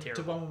 I They're did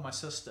terrible. one with my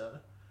sister.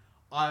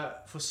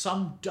 For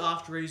some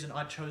daft reason,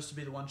 I chose to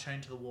be the one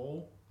chained to the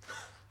wall.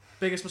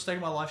 Biggest mistake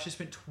of my life. She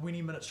spent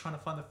 20 minutes trying to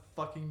find the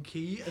fucking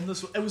key. It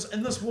was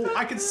in this wall.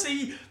 I could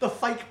see the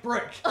fake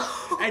brick,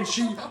 and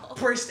she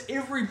pressed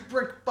every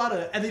brick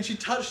button, and then she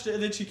touched it,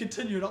 and then she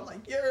continued. I'm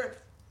like, you're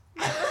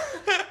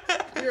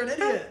an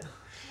idiot.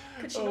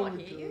 Could she not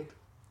hear you?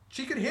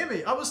 She could hear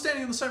me. I was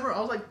standing in the same room.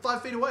 I was like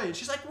 5 feet away, and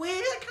she's like, "Where?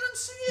 I can't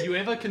see it." You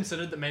ever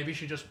considered that maybe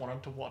she just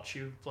wanted to watch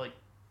you like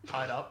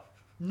tied up?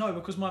 No,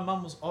 because my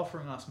mum was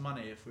offering us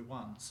money if we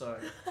won,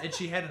 and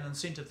she had an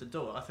incentive to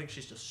do it. I think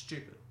she's just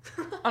stupid.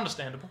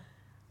 Understandable.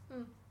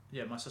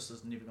 Yeah, my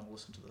sister's never going to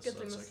listen to this, Good so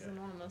thing it's this is okay.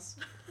 anonymous.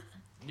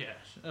 Yeah,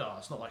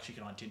 it's not like she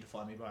can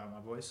identify me by my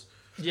voice.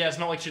 Yeah, it's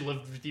not like she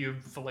lived with you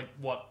for like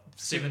what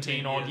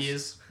 17 odd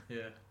years.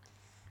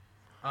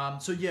 Yeah.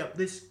 So yeah,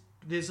 there's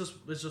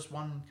just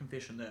one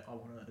confession that I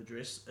want to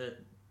address.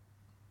 It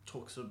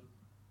talks a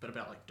bit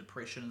about like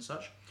depression and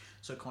such.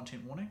 So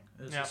content warning.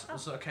 Is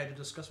it okay to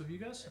discuss with you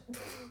guys?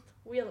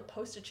 We are the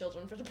poster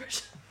children for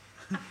depression.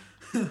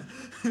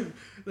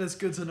 That's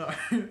good to know.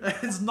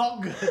 It's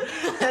not good.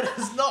 That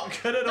is not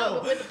good at No, all.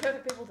 but we're the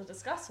perfect people to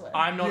discuss with.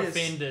 I'm not Yes.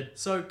 offended.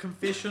 So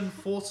confession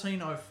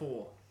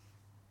 1404.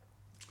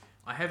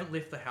 I haven't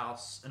left the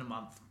house in a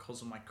month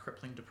because of my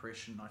crippling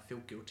depression. I feel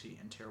guilty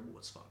and terrible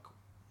as fuck.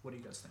 What do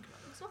you guys think about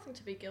There's nothing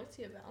to be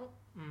guilty about.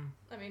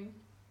 I mean,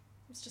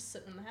 it's just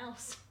sitting in the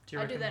house.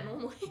 I do that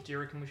normally. Do you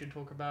reckon we should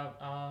talk about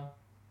our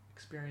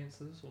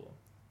experiences or?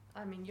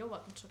 I mean, you're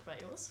welcome to talk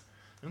about yours.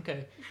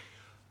 Okay.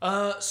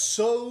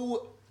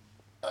 So,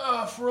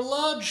 for a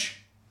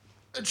large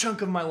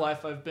chunk of my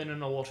life, I've been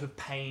in a lot of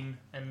pain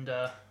and,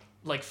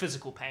 like,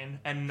 physical pain,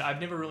 and I've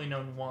never really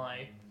known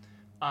why.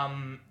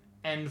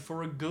 And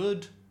for a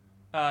good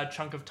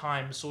chunk of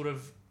time, sort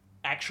of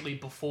actually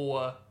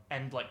before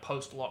and, like,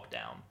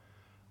 post-lockdown,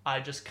 I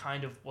just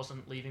kind of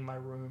wasn't leaving my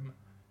room,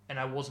 and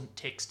I wasn't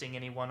texting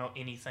anyone or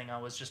anything. I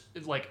was just,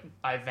 like,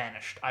 I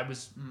vanished. I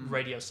was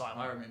radio silent.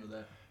 I remember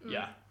that.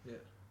 Yeah.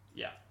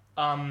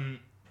 Yeah.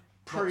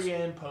 Pre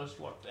and post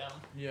lockdown.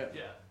 Yeah.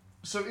 Yeah.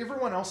 So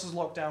everyone else's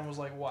lockdown was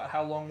like what?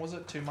 How long was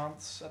it? 2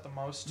 months at the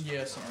most.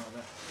 Yeah, something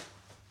like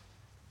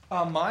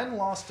that. Mine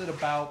lasted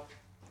about,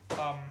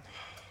 I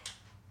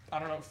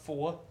don't know,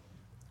 4.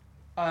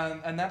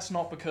 And that's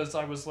not because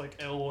I was like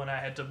ill and I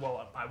had to.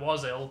 Well, I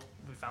was ill.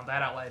 We found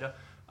that out later.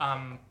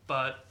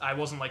 But I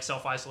wasn't like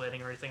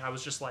self-isolating or anything. I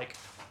was just like,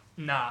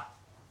 nah,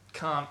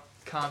 can't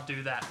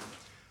do that.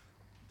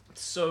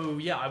 So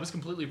yeah, I was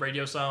completely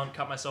radio silent,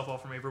 cut myself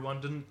off from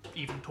everyone, didn't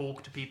even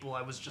talk to people.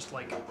 I was just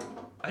like,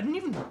 I didn't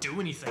even do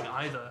anything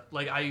either.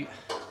 Like I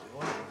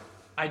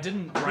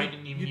didn't write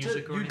any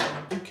music or anything.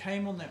 You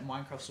came on that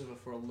Minecraft server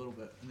for a little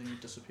bit and then you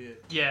disappeared.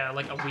 Yeah,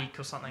 like a week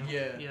or something.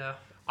 Yeah. Yeah.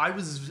 I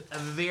was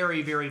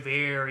very, very,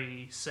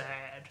 very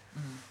sad.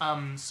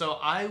 So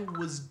I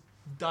was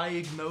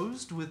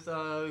diagnosed with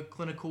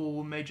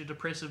clinical major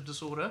depressive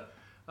disorder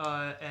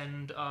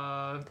and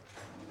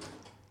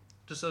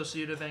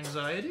dissociative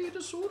anxiety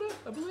disorder,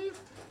 I believe.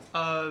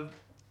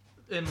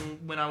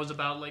 When I was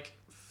about like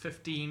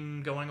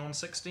 15 going on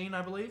 16,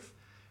 I believe.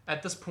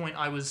 At this point,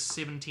 I was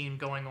 17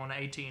 going on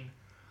 18.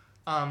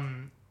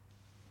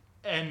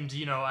 And,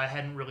 you know, I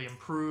hadn't really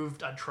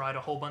improved. I'd tried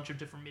a whole bunch of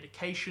different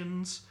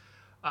medications.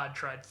 I'd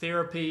tried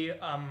therapy.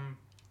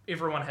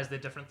 Everyone has their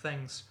different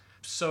things.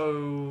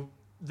 So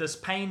this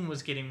pain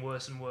was getting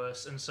worse and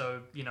worse. And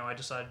so, you know, I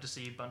decided to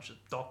see a bunch of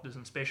doctors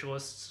and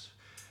specialists,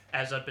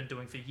 as I'd been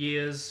doing for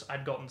years.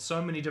 I'd gotten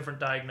so many different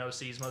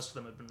diagnoses. Most of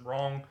them had been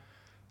wrong.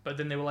 But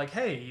then they were like,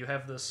 hey, you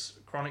have this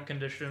chronic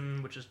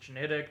condition, which is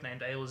genetic,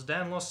 named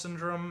Ehlers-Danlos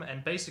syndrome,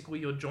 and basically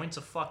your joints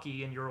are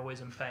fucky and you're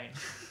always in pain.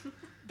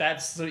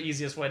 That's the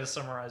easiest way to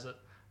summarize it.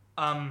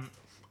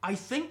 I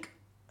think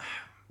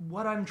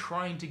what I'm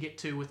trying to get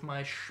to with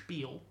my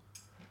spiel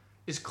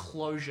is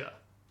closure.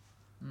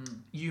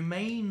 You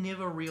may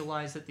never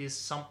realize that there's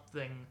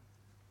something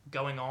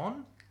going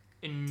on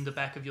in the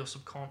back of your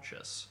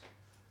subconscious.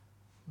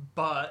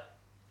 But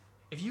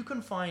if you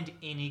can find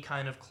any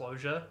kind of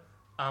closure,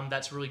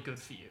 that's really good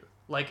for you.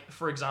 Like,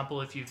 for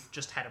example, if you've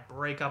just had a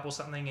breakup or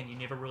something and you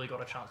never really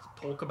got a chance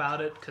to talk about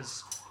it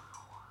because,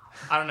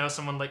 I don't know,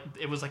 someone like,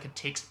 it was like a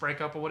text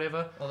breakup or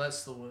whatever. Oh,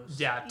 that's the worst.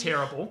 Yeah,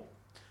 terrible.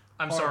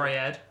 I'm Horrible. sorry,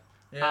 Ed.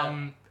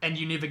 Yeah. And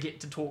you never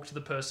get to talk to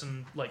the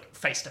person, like,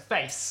 face to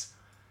face,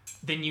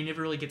 then you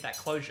never really get that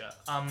closure.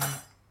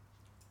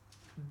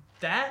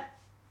 That,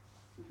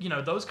 you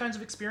know, those kinds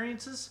of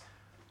experiences,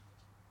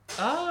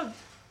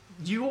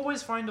 you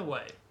always find a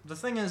way. The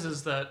thing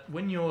is that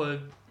when you're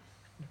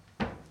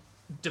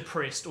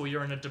depressed or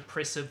you're in a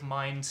depressive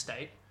mind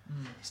state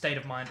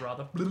of mind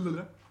rather,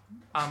 the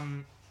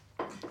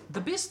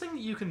best thing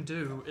that you can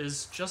do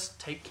is just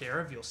take care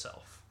of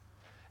yourself.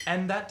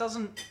 And that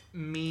doesn't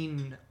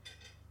mean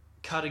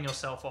cutting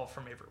yourself off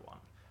from everyone.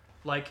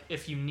 Like,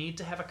 if you need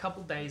to have a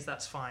couple days,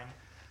 that's fine.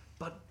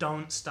 But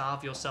don't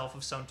starve yourself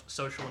of some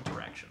social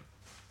interaction.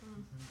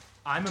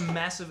 I'm a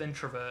massive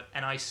introvert,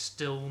 and I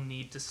still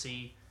need to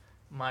see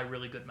my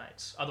really good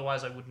mates.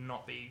 Otherwise, I would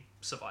not be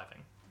surviving.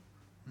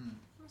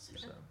 So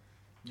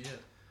Yeah.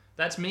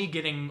 that's me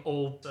getting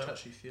all the,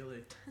 Touchy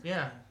feely.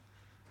 yeah.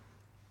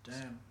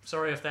 Damn.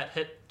 Sorry if that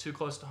hit too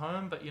close to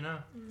home, but you know.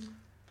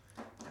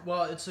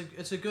 Well, it's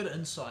a good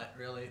insight,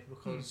 really,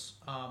 because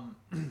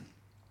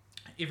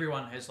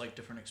everyone has like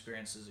different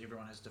experiences.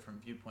 Everyone has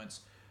different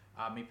viewpoints.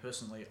 Me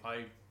personally,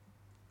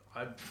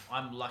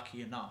 I'm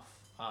lucky enough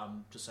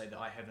to say that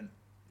I haven't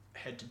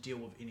had to deal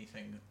with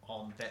anything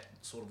on that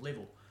sort of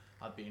level.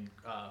 I've been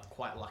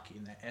quite lucky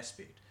in that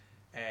aspect,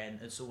 and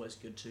it's always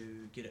good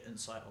to get an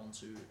insight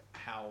onto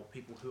how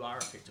people who are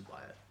affected by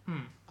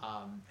it,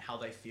 how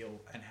they feel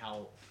and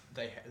how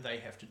they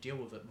have to deal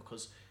with it,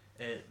 because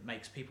it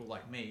makes people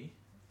like me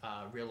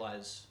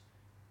realize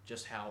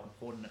just how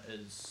important it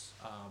is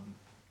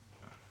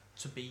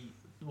to be,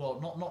 well,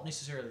 not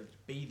necessarily to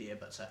be there,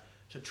 but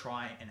to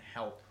try and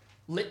help.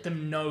 Let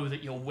them know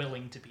that you're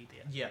willing to be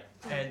there. Yeah,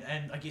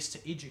 and I guess to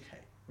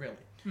educate, really,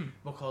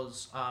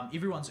 because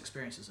everyone's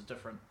experiences are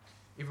different.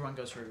 Everyone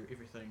goes through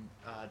everything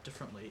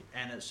differently,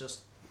 and it's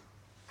just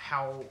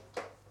how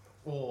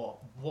or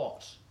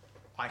what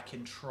I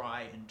can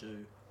try and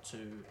do to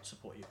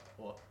support you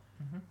or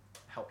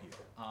help you.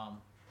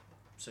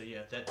 So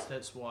yeah,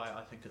 that's why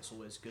I think it's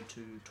always good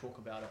to talk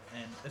about it.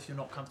 And if you're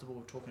not comfortable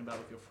with talking about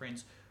it with your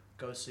friends,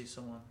 go see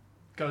someone.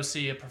 Go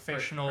see a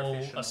professional,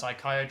 a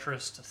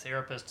psychiatrist, a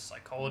therapist, a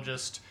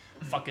psychologist,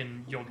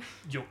 fucking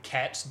your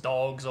cat's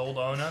dog's old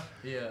owner.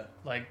 Yeah.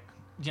 Like,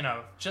 you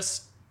know,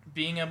 just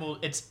being able,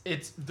 it's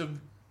the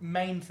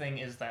main thing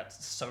is that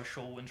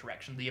social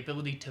interaction, the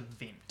ability to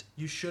vent.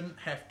 You shouldn't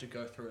have to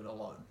go through it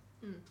alone.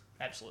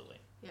 Absolutely.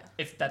 Yeah.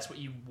 If that's what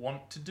you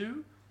want to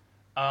do,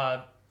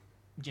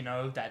 you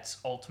know, that's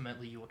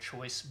ultimately your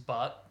choice,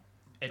 but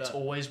it's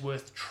always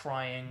worth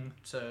trying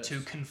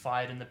to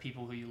confide in the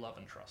people who you love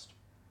and trust.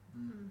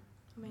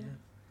 I mean,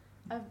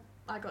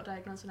 I got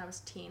diagnosed when I was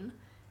 10. And,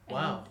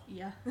 Wow.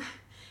 Yeah.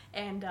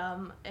 And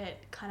it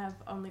kind of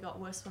only got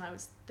worse when I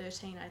was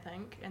 13, I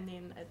think, and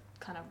then it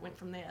kind of went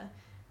from there.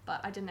 But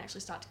I didn't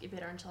actually start to get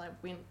better until I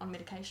went on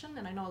medication,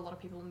 and I know a lot of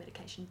people,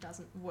 medication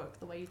doesn't work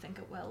the way you think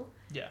it will.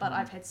 Yeah. But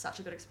I've had such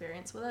a good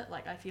experience with it.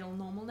 Like, I feel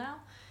normal now,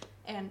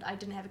 and I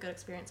didn't have a good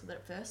experience with it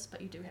at first,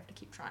 but you do have to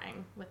keep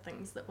trying with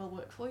things that will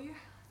work for you.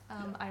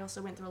 I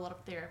also went through a lot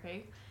of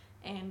therapy,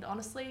 and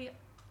honestly,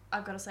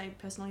 I've got to say,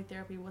 personally,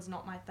 therapy was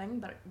not my thing,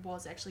 but it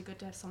was actually good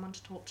to have someone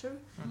to talk to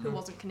who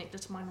wasn't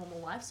connected to my normal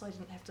life, so I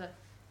didn't have to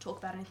talk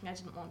about anything I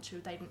didn't want to.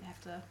 They didn't have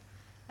to,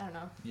 I don't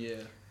know. Yeah.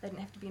 They didn't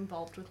have to be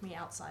involved with me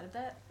outside of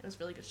that. It was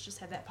really good to just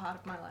have that part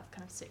of my life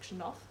kind of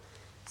sectioned off.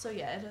 So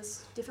yeah, it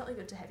is definitely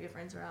good to have your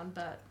friends around,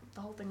 but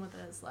the whole thing with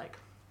it is, like,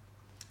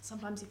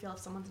 sometimes you feel if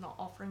someone's not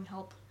offering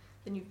help,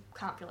 then you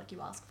can't feel like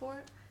you ask for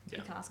it. Yeah.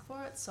 You can ask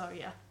for it, so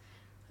yeah.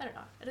 I don't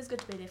know. It is good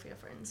to be there for your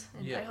friends,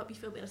 and Yeah. I hope you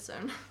feel better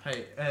soon.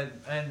 Hey,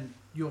 and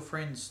your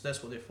friends,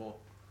 that's what they're for.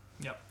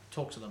 Yep.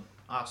 Talk to them,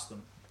 ask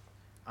them.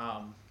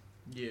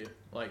 Yeah,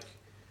 like,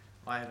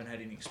 I haven't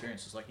had any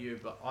experiences like you,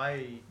 but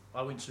I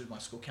went to my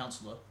school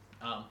counsellor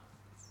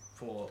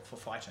for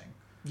fighting.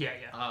 Yeah,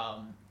 yeah.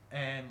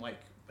 And like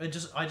I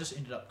just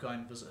ended up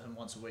going to visit him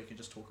once a week and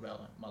just talk about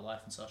like, my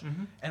life and such.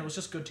 Mm-hmm. And it was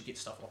just good to get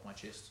stuff off my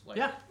chest. Like,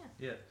 Yeah.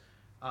 Yeah.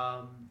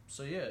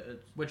 So yeah,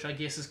 Which I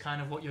guess is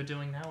kind of what you're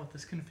doing now with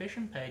this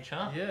confession page,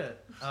 huh? yeah.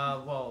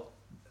 Well,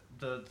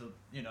 the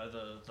you know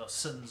the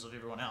sins of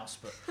everyone else,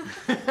 but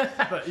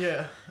but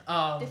yeah.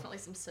 Definitely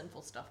some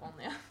sinful stuff on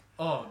there.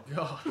 Oh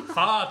god.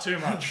 Far too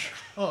much.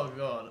 Oh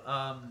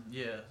god.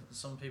 Yeah.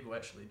 Some people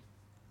actually.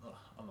 Oh,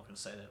 I'm not gonna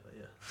say that, but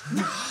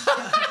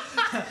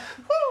yeah.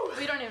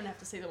 We don't even have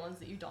to see the ones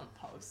that you don't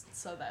post,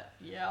 so that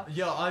yeah.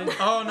 Yeah.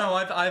 Oh no,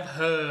 I've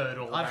heard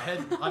all I've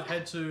that.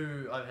 had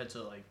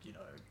to like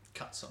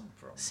cut some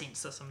from.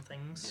 Censor some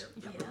things.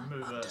 Yeah. Yeah.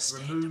 Remove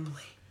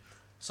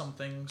some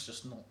things.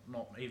 Just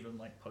not even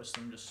like post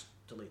them. Just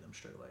delete them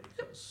straight away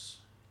because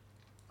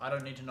I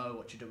don't need to know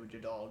what you do with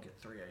your dog at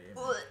 3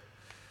 a.m.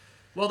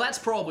 Well, that's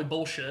probably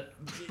bullshit,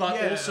 but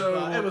yeah, also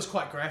but it was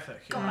quite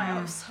graphic. God,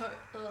 I was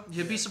so.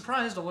 you'd be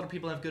surprised. A lot of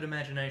people have good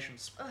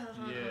imaginations.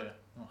 Yeah.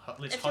 Well,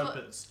 let's If hope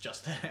you're- it's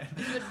just that.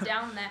 If you're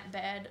down that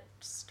bad,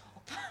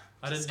 stop.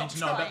 I didn't Stop need to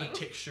know about trying. the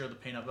texture of the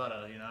peanut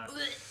butter. You know,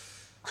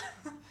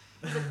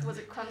 Was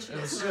it crunchy?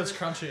 it was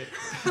crunchy.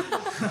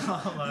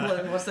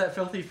 What's that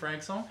Filthy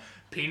Frank song?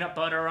 Peanut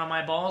butter on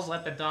my balls,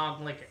 let the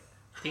dog lick it.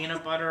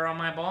 Peanut butter on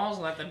my balls,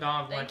 let the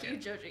dog Thank lick you,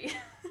 it. Joji.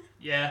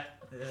 Yeah.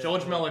 Yeah,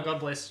 George well, Miller, God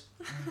bless.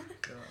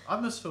 God. I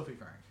miss Filthy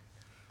Frank.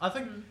 I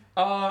think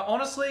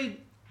Honestly,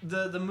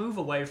 the move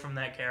away from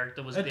that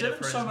character was it better didn't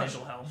for his so much.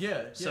 mental health.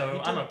 Yeah. So he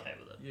I'm did- okay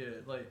with it.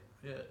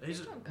 Yeah, He's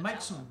he's doing good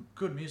makes now. some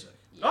good music.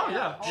 Oh,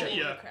 yeah, Holy shit,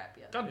 yeah. crap,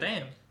 yeah. God Yeah.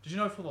 damn. Did you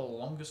know for the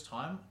longest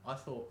time I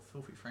thought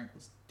Filthy Frank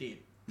was dead?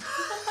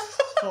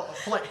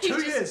 for like He 2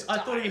 just years I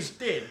thought he died. was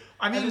dead.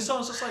 I And mean- then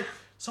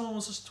someone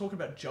was just talking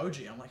about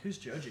Joji. I'm like, who's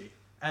Joji?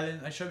 And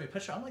then they showed me a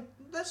picture. I'm like,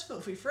 that's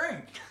Filthy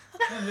Frank.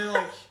 And they're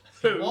like,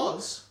 he Who?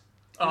 was.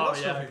 He Oh, was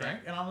yeah, Filthy okay. Frank.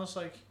 And I'm just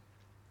like,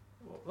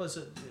 what is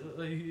it?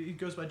 He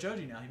goes by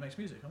Joji now. He makes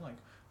music. I'm like,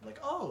 Like,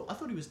 oh, I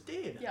thought he was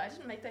dead. Yeah, I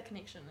didn't make that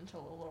connection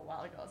until a little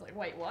while ago. I was like,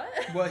 wait, what?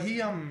 Well,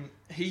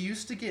 he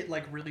used to get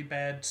like really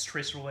bad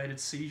stress-related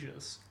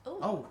seizures.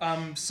 Oh,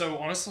 So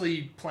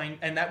honestly, playing,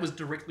 and that was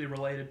directly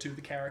related to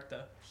the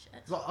character.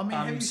 shit. Like, I mean,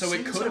 have you so it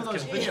seen could some of have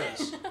those killed him.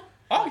 videos?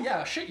 Oh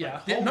yeah, shit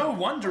yeah. Like, oh, No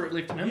wonder it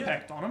left an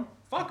impact on him.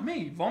 Fuck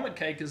me, vomit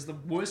cake is the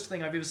worst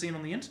thing I've ever seen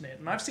on the internet,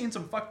 and I've seen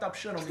some fucked up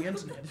shit on the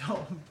internet.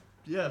 Oh,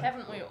 yeah.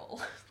 Haven't we all?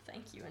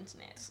 Thank you,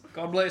 internet.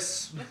 God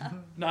bless.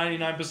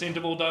 99%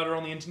 of all data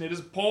on the internet is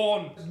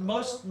porn.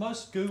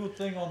 Most Google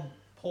thing on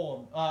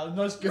porn.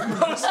 Most Google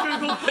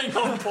Google thing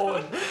on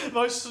porn.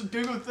 most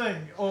Google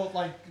thing or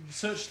like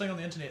search thing on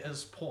the internet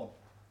is porn.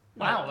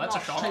 Wow, that's a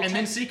Not shock. porn. And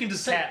then second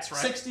is cats,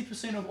 right?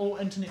 60% of all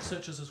internet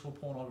searches is for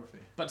pornography.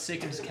 But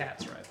second is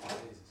cats, right?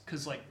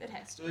 Because like, It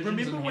has to.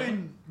 Remember in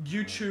when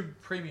YouTube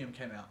Premium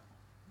came out?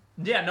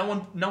 yeah, no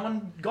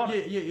one got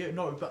it. Yeah,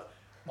 no, but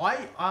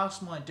I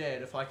asked my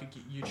dad if I could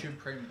get YouTube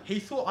Premium. He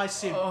thought I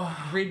said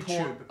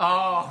RedTube.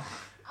 Oh,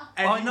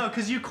 And I he- know,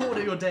 because you called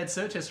it your dad's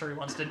search history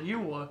once, didn't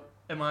you? Or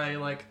am I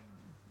like?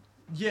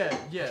 Yeah.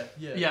 Yeah,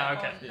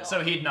 okay. Oh, no.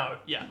 So he'd know.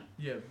 Yeah.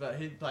 Yeah, but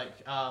he like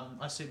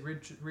I said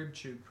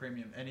RedTube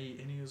Premium, and he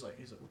was like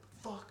what the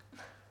fuck,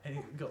 and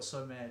he got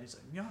so mad. He's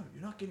like, no,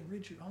 you're not getting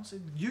RedTube. I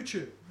said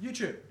YouTube,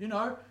 you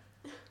know,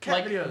 cat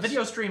Like videos,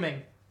 video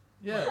streaming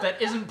yeah, that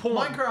isn't porn.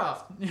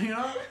 Minecraft, you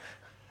know,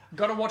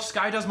 Gotta watch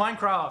Sky Does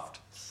Minecraft.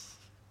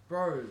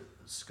 bro.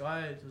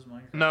 Sky does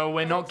Minecraft. No,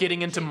 we're not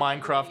getting into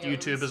Minecraft Videos.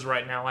 YouTubers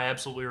right now. I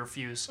absolutely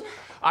refuse.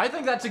 I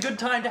think that's a good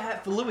time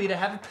for Louis to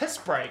have a piss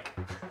break.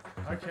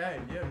 Okay,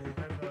 yeah, we'll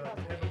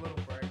have a little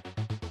break.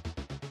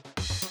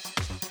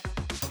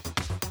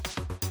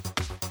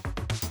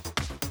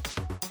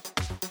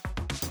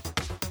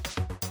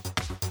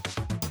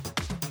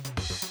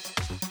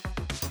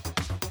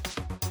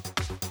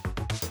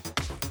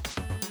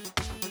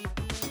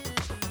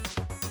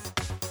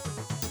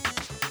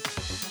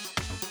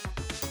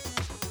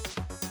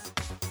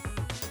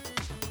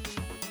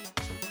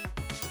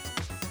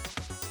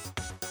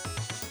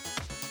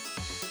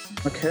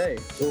 Okay,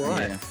 all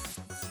right. Yeah.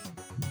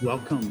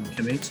 Welcome,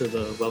 Kimi, to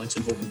the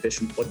Wellington Hall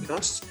Confession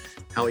podcast.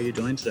 How are you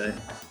doing today?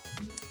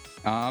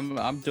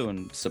 I'm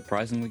doing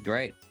surprisingly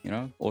great.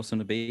 Awesome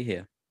to be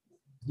here.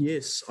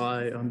 Yes,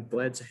 I'm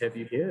glad to have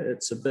you here.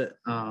 It's a bit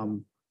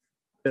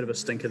of a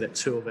stinker that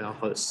two of our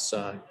hosts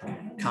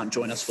can't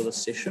join us for this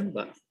session,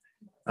 but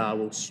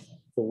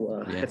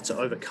we'll Yeah. have to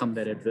overcome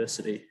that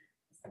adversity.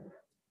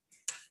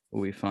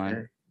 We'll be fine.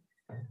 Okay.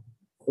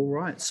 All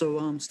right,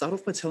 so start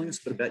off by telling us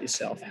a bit about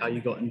yourself, how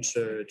you got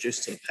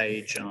introduced to the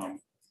page.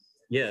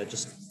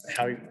 Just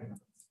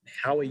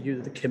how are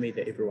you the Kimi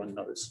that everyone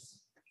knows?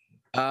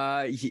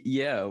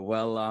 Yeah.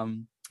 Well,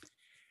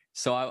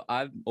 so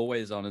I'm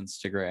always on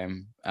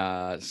Instagram.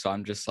 So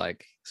I'm just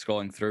like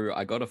scrolling through.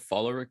 I got a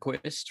follow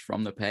request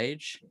from the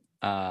page.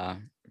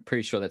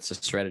 Pretty sure that's a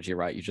strategy,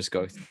 right? You just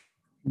go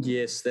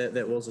Yes,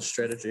 that was a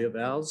strategy of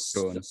ours.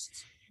 through and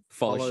Just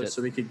follow shit.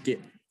 so we could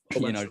get a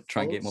bunch of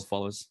Try and get more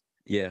followers.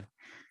 followers.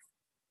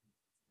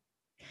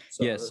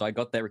 Yeah. So I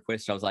got that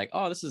request. I was like,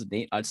 oh, this is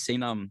neat. I'd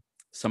seen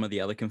some of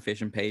the other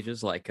confession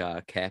pages like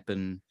Cap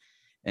and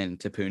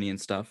Tapuni and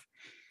stuff.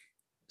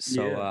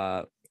 So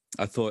Yeah.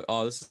 I thought,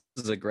 oh, this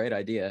is a great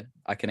idea.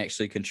 I can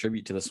actually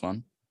contribute to this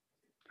one.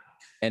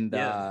 And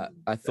Yeah,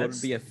 I thought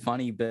it'd be a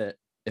funny bit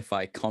if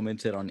I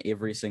commented on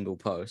every single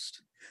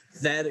post.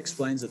 That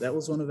explains it. That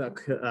was one of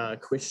our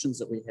questions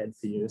that we had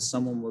for you.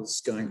 Someone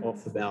was going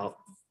off about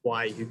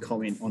why you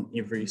comment on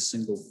every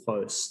single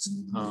post,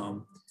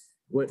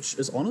 which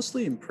is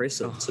honestly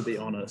impressive, to be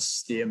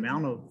honest. The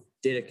amount of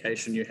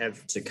dedication you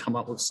have to come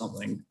up with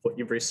something for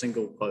every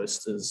single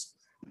post is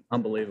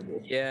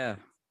unbelievable. Yeah.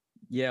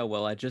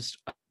 Well,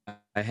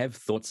 I have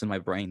thoughts in my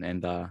brain,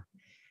 and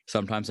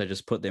sometimes I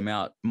just put them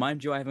out.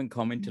 Mind you, I haven't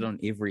commented on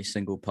every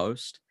single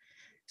post.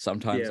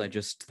 Sometimes Yeah. I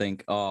just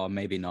think, oh,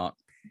 maybe not.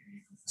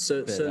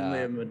 So But,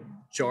 certainly a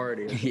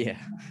majority. Of them. Yeah,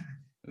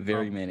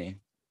 very Um, many.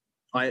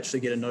 I actually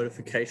get a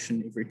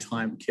notification every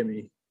time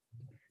Kimi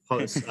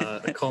posts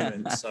a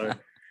comment.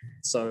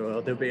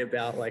 So there'll be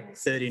about like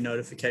 30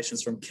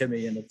 notifications from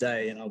Kimi in a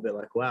day, and I'll be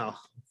like, wow,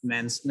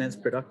 man's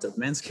productive,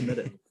 man's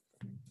committed.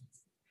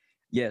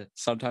 Yeah,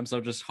 sometimes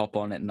I'll just hop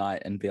on at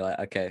night and be like,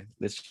 okay,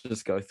 let's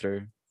just go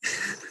through.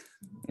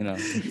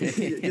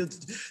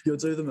 You'll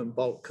do them in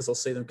bulk because I'll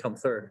see them come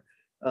through.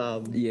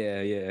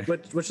 Yeah.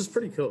 Which is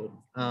pretty cool.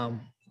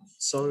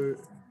 So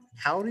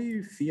how do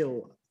you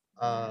feel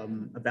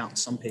about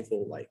some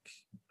people, like,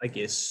 I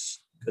guess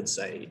could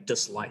say,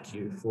 dislike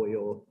you for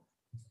your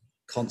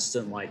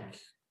constant, like,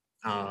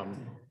 how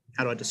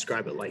do I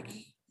describe it, like,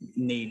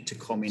 need to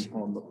comment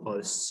on the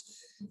posts?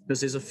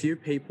 Because there's a few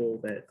people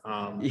that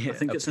I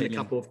think it's in a opinion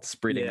couple of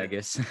spreading, yeah, I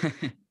guess.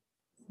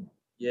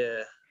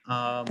 yeah.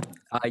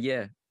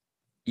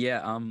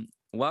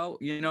 Well,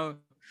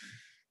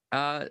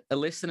 a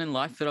lesson in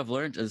life that I've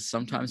learned is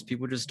sometimes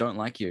people just don't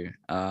like you.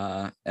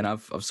 And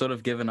I've sort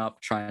of given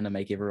up trying to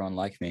make everyone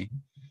like me.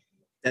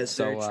 That's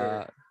very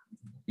true.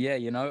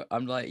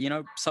 I'm like,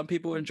 some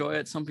people enjoy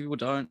it, some people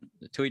don't.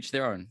 To each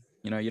their own.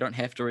 You don't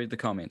have to read the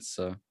comments.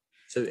 So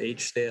To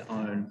each their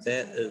own.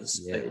 That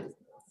is Yeah. a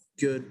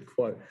good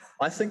quote.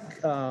 I think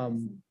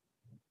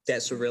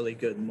that's a really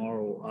good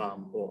moral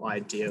or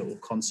idea or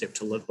concept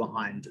to live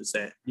behind, is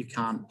that you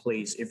can't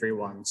please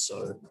everyone.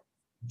 So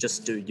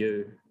just do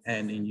you,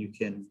 and then you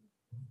can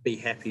be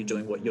happy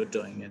doing what you're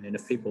doing. And then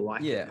if people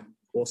like Yeah. it,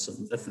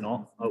 awesome. If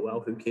not, oh well,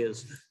 who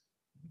cares?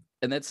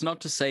 And that's not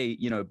to say,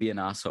 be an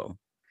asshole.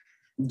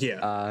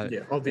 Yeah,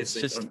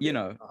 obviously. just, don't be an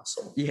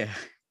asshole. Yeah.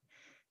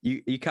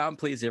 You can't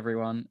please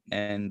everyone,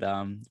 and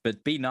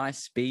but be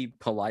nice, be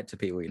polite to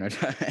people,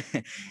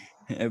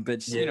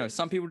 But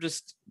some people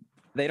just,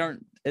 they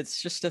don't.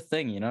 It's just a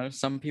thing,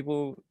 Some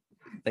people,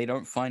 they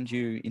don't find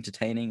you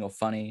entertaining or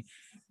funny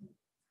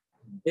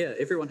Yeah,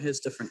 everyone has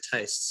different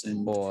tastes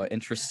and or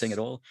interesting at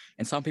all,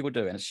 and some people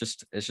do, and it's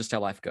just how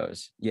life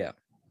goes. Yeah.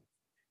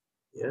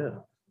 yeah.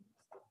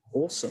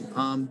 Awesome.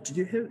 I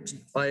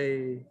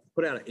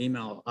put out an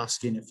email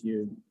asking if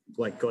you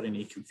got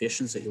any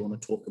confessions that you want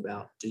to talk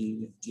about. Do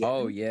you have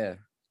Oh any? yeah.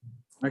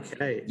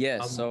 Okay.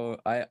 Yeah. So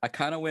I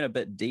kind of went a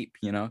bit deep,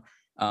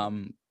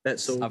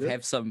 That's all I've good.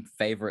 had some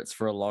favorites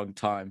for a long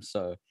time,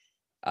 so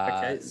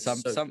Okay, some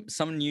so-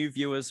 some new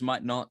viewers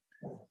might not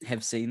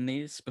have seen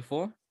these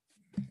before.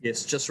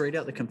 Yes, just read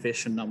out the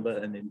confession number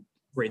and then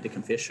read the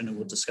confession and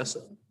we'll discuss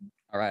it.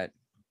 All right.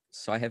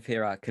 So I have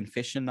here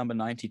confession number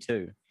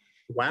 92.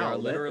 Wow. There are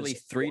that literally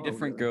is 3 wild.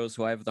 different girls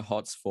who I have the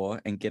hots for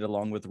and get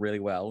along with really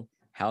well.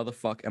 How the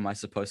fuck am I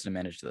supposed to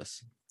manage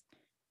this?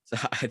 So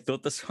I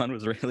thought this one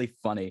was really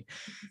funny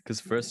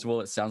because first of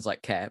all, it sounds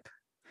like cap.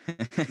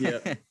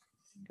 Yeah,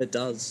 it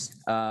does.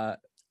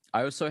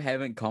 I also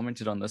haven't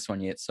commented on this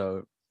one yet,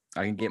 so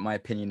I can get my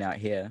opinion out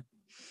here.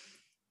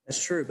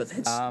 That's true, but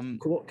that's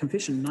what,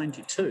 confession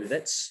 92.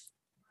 That's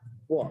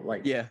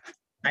what, Yeah.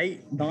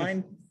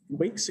 8-9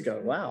 weeks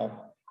ago.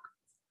 Wow.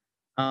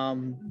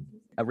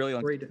 Really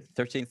on Read it.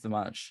 13th of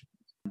March.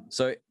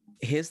 So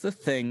here's the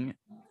thing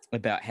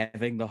about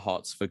having the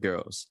hots for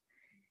girls.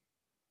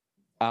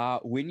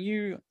 When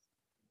you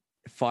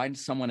find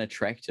someone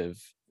attractive,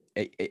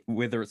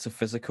 whether it's a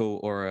physical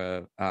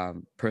or a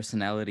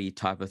personality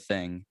type of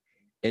thing,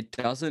 it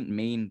doesn't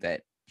mean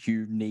that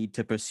you need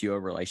to pursue a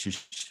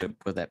relationship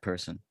with that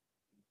person.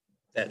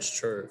 That's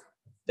true.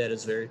 That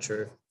is very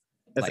true.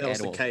 If that was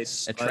the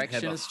case,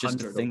 attraction is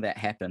just a thing that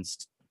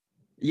happens.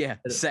 Yeah,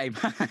 same.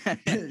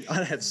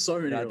 I'd have so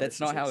many. No, that's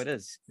not how it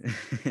is.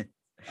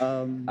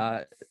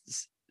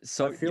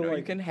 So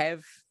you can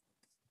have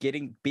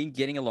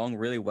getting along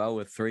really well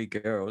with 3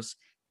 girls.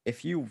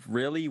 If you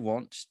really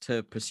want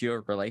to pursue a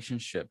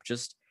relationship,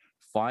 just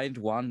find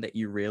one that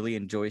you really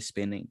enjoy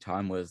spending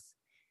time with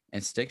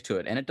and stick to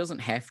it. And it doesn't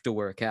have to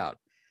work out.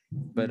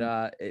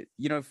 But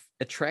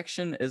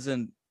attraction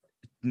isn't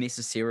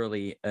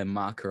necessarily a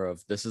marker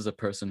of this is a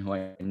person who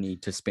I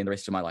need to spend the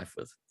rest of my life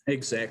with.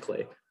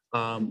 Exactly.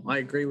 I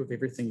agree with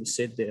everything you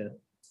said there.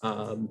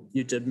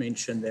 You did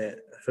mention that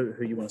who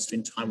you want to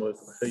spend time with,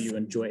 who you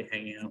enjoy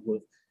hanging out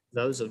with.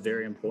 Those are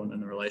very important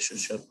in a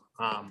relationship.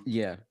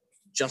 Yeah.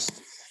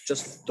 Just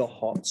the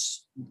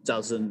hots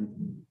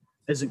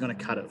isn't going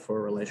to cut it for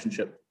a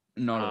relationship.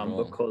 Not at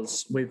all.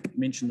 Because we've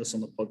mentioned this on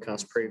the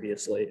podcast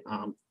previously.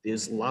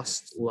 There's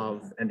lust,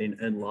 love, and then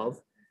in love.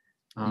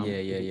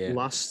 Yeah.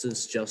 Lust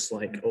is just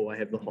like, oh, I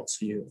have the hots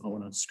for you, I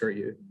want to screw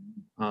you.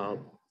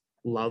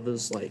 Love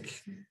is like,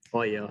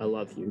 oh yeah, I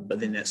love you, but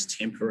then that's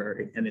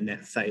temporary, and then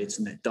that fades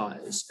and that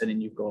dies, and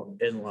then you've got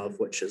in love,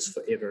 which is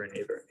forever and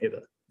ever and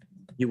ever.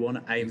 You want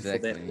to aim for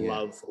that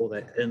love or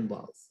that in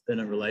love in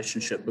a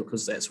relationship,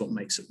 because that's what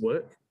makes it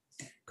work.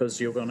 Because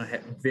you're going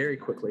to very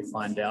quickly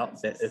find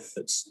out that if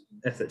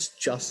it's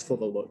just for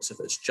the looks, if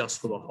it's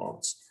just for the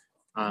hots,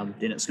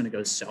 then it's going to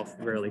go south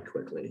really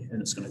quickly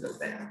and it's going to go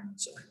bad.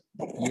 So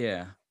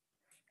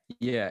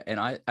yeah, and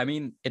I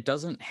mean, it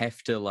doesn't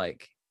have to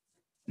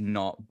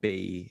not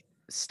be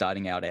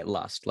starting out at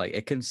lust.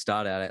 It can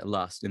start out at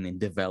lust and then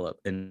develop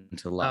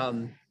into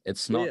love.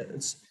 It's not. Yeah,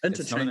 it's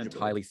interchangeable. It's not an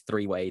entirely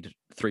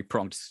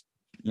three-pronged.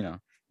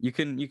 You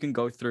can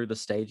go through the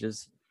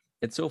stages.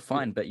 It's all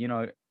fine, but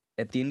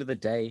at the end of the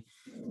day,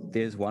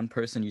 there's one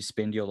person you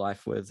spend your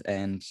life with,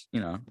 and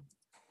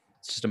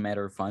it's just a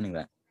matter of finding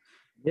that.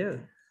 Yeah,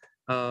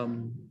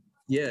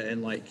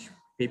 and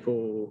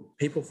people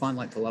find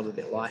the love of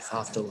their life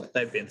after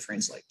they've been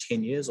friends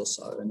 10 years or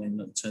so, and then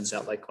it turns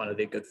out one of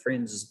their good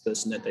friends is the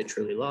person that they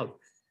truly love.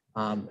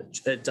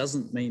 It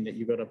doesn't mean that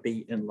you've got to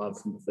be in love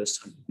from the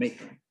first time you meet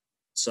them.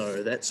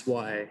 So that's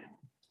why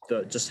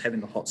just having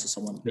the hots of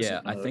someone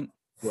I think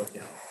work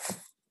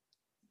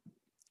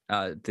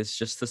out. There's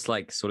just this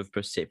sort of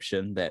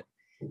perception that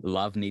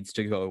love needs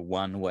to go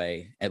one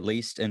way, at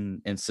least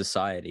in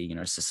society.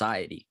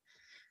 Society.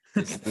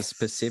 This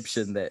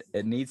perception that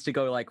it needs to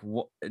go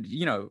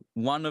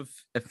one of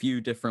a few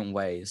different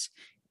ways,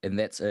 and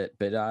that's it.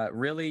 But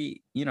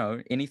really,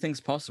 anything's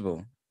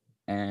possible.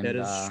 And that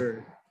is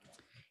true.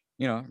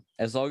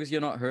 As long as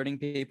you're not hurting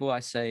people,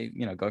 I say,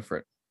 go for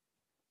it.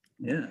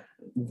 Yeah,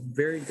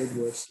 very good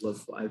words to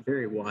live by.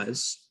 Very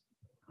wise.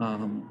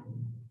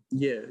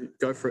 Yeah,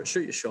 go for it.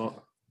 Shoot your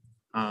shot.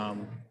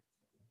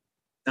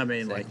 I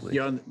mean, Exactly.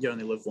 like you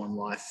only live one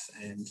life,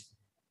 and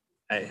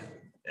hey,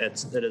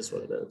 it is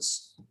what it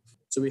is.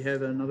 So we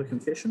have another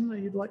confession that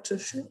you'd like to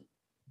share?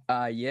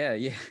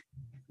 Yeah.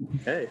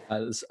 Okay.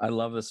 I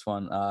love this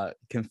one.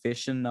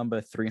 Confession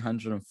number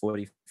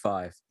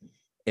 345.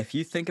 If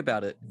you think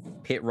about it,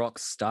 pet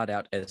rocks start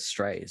out as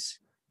strays.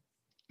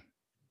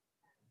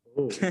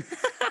 Ooh.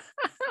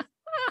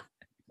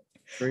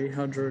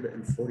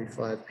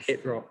 345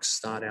 pet rocks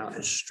start out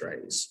as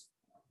strays.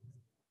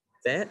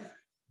 That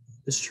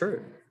is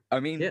true. I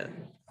mean, Yeah.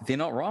 they're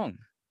not wrong.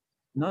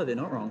 No, they're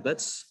not wrong.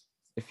 That's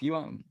If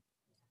you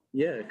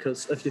yeah,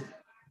 because if you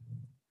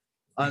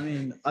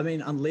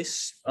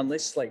unless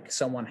like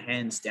someone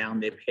hands down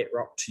their pet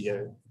rock to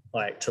you,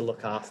 like to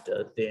look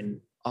after,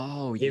 then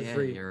oh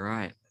every- you're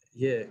right.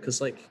 yeah,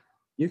 because like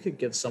you could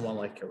give someone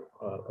like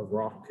a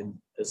rock, and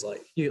it's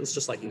like it's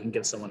just like you can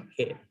give someone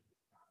a pet.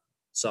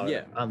 So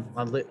Yeah.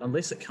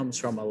 Unless it comes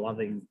from a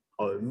loving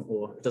home,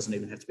 or it doesn't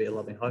even have to be a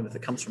loving home. If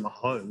it comes from a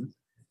home,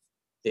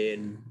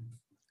 then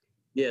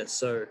yeah.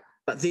 So,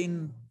 but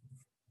then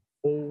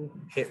all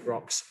pet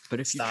rocks. But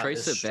if you start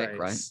trace as it back,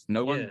 right? strays.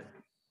 No Yeah. one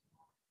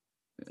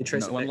You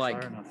trace no it one back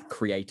like far enough.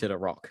 created a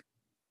rock,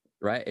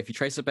 right? If you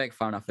trace it back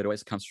far enough, it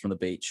always comes from the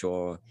beach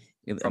or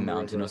a From the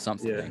mountain or river,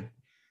 something.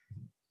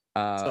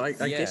 So I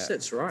Yeah, guess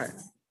that's right.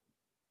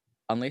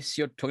 unless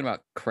you're talking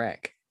about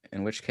crack,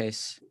 in which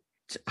case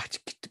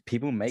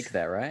people make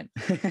that, right?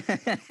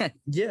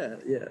 Yeah.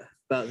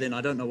 But then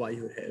I don't know why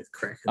you would have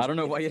crack. I don't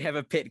know why you'd have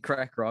a pet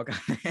crack rock.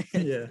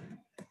 Yeah.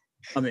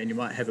 I mean, you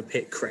might have a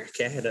pet crack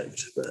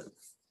addict, but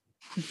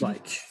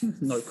like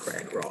no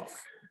crack rock.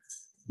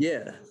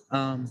 Yeah.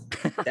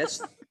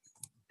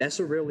 That's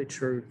a really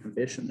true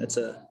confession. It's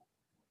a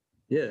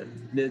you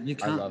I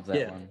can't. love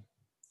that one.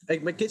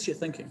 It gets you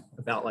thinking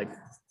about like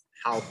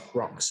how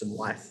rocks and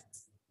life.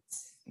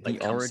 The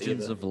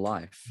origins of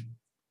life.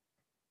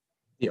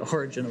 The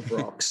origin of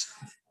rocks.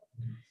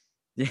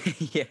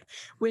 Yeah,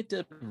 where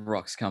did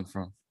rocks come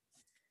from?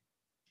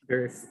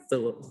 Very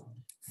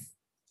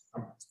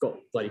I've got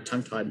bloody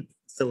tongue-tied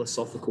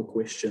philosophical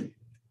question.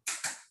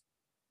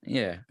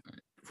 Yeah,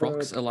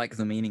 rocks are like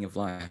the meaning of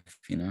life,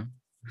 you know.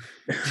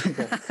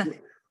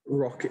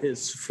 Rock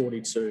is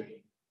 42.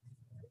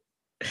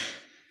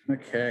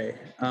 Okay.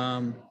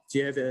 Do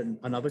you have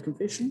another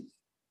confession?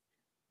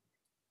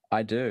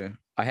 I do.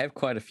 I have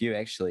quite a few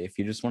actually. If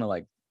you just want to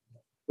like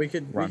We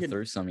could run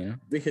through some, you know.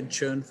 we could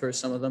churn through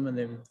some of them, and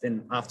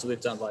then after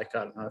we've done like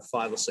I don't know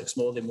 5 or 6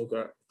 more, then we'll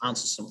go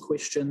answer some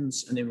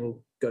questions, and then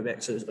we'll go back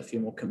to a few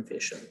more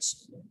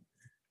confessions.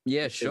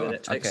 Yeah, See where sure.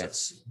 that takes Okay.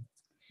 us.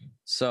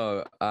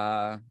 So,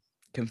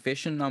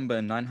 confession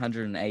number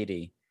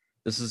 980.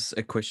 This is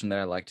a question that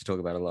I like to talk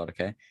about a lot,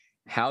 okay?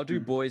 How do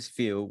boys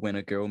feel when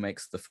a girl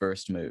makes the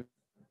first move?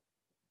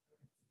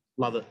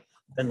 Love it.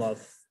 In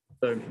love.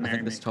 Boom. I Marry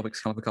think me. this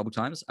topic's come up a couple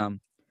times.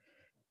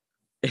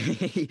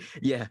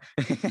 Yeah.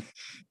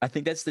 I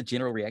think that's the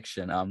general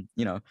reaction.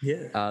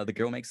 Yeah. The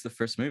girl makes the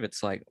first move.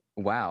 It's like,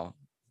 wow,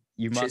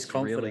 you She's must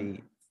confident.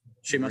 really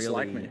She must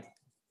like really me.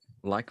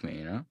 like me,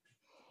 you know?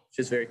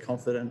 She's very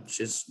confident.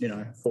 She's,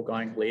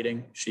 foregoing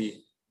leading.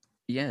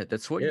 Yeah,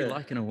 that's what you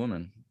like in a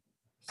woman.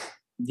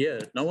 Yeah,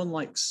 no one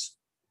likes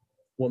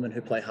women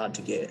who play hard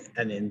to get,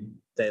 and then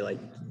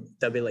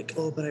they'll be like,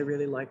 oh, but I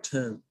really liked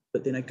him,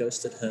 but then I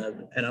ghosted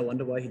him, and I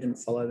wonder why he didn't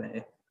follow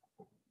me.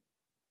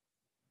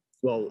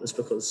 Well, it's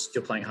because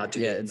you're playing hard to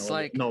Yeah, get. it's No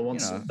like, one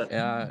wants you it.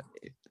 know,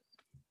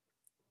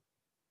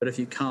 But if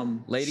you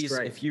come ladies,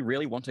 straight, if you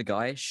really want a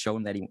guy, show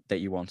him that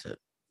you want it.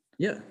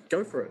 yeah,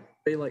 go for it.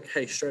 Be like,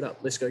 hey, straight up,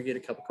 let's go get a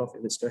cup of coffee.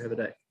 Let's go have a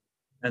date.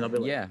 And they'll be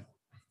like, Yeah.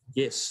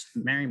 yes,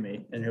 marry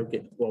me. And he'll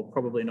get, well,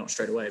 probably not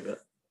straight away, but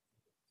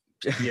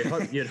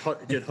you'd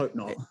hope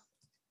not.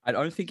 I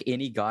don't think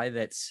any guy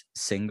that's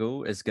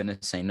single is gonna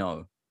say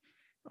no.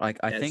 Like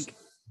I think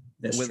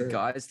That's with true.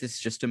 guys, there's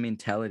just a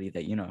mentality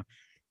that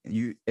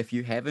if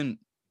you haven't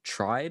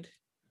tried,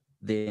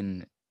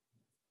 then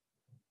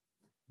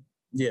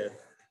Yeah,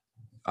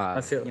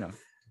 I feel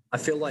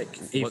like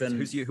even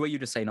who are you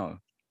to say no?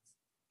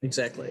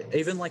 exactly.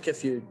 Even like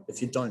if you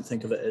don't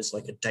think of it as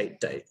like a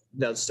date,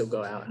 they'll still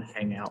go out and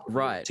hang out with you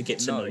Right. to get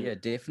to know you Yeah,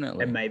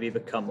 definitely. and maybe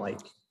become like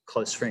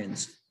close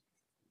friends.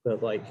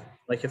 But like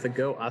if a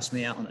girl asks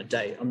me out on a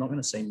date, I'm not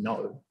going to say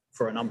no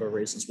for a number of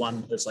reasons.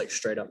 One is like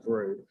straight up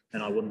rude,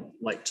 and I wouldn't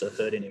like to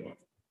hurt anyone.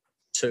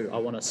 2, I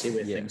want to see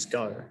where things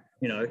go.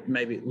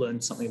 Maybe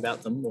learn something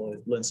about them, or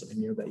learn something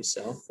new about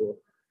yourself, or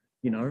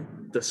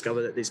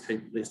discover that this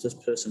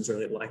person's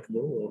really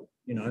likable,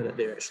 or that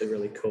they're actually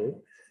really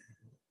cool.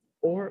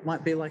 Or it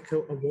might be like a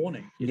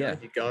warning. You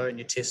go and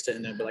you test it,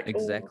 and they'll be like,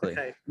 Exactly. oh,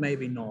 okay,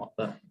 maybe not,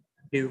 but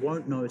you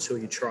won't know until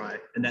you try,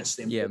 and that's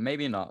the Yeah,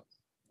 maybe not.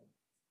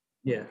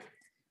 Yeah.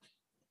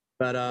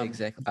 But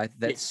Exactly.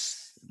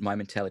 That's my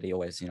mentality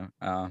always.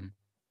 I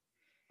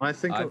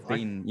think I've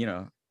been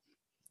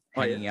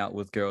hanging out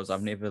with girls.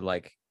 I've never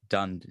like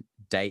done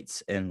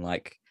dates in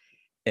like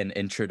an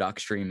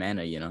introductory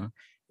manner.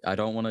 I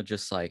don't want to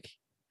just like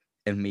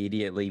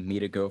immediately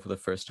meet a girl for the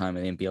first time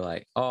and then be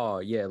like, oh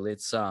yeah,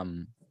 let's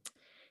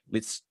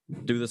let's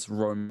do this That'd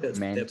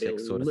romantic be a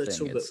sort of little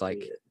thing. bit It's like,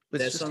 weird.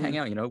 let's There's just hang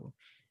some- out, you know.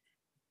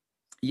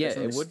 Yeah, there's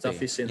some it would stuff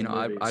be. you see in You the know,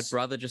 I'd movies.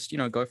 rather just, you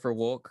know, go for a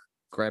walk,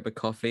 grab a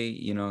coffee,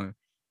 you know,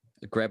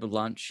 grab a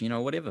lunch, you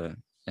know, whatever,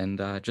 and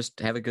just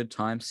have a good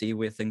time, see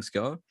where things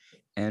go,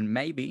 and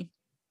maybe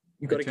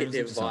You got to it get turns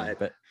their into something. vibe.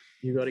 But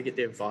You got to get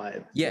their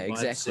vibe. yeah, The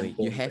vibe's the exactly. You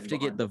important have thing to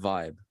get the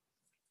behind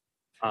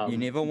vibe. it. You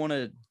never want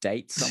to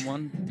date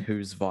someone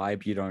whose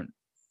vibe you don't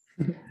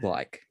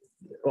like.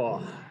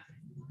 Oh,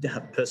 yeah,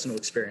 personal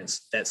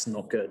experience. That's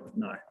not good.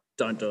 No,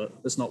 don't do it.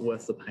 It's not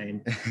worth the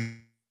pain.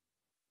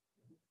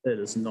 It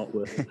is not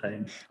worth the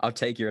pain. I'll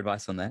take your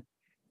advice on that.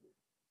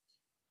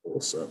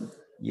 Awesome.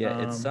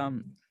 Yeah, it's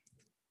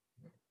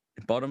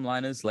bottom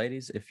line is,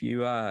 ladies, if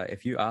you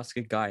ask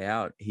a guy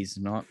out, he's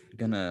not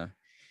gonna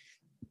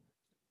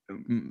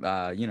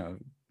you know,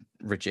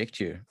 reject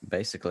you.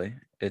 Basically,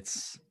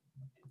 it's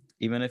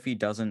even if he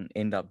doesn't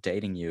end up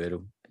dating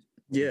you,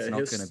 Yeah, it's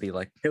not gonna be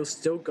like, he'll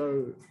still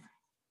go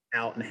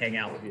out and hang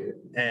out with you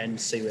and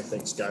see where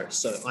things go.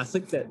 So I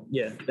think that,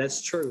 yeah,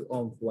 that's true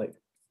of like,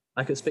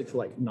 I could speak for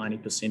like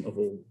 90% of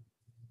all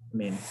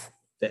men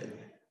that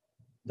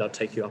they'll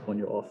take you up on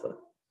your offer.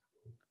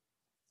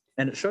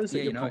 And it shows that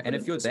yeah, you're you know. And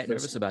if confident you're as a that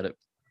nervous person. about it,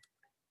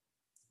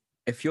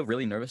 if you're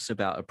really nervous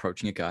about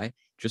approaching a guy,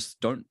 just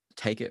don't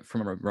take it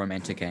from a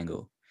romantic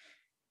angle.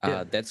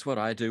 Yeah. That's what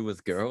I do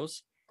with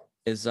girls.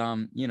 Is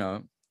you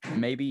know,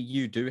 maybe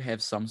you do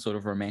have some sort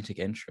of romantic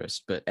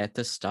interest, but at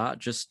the start,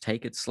 just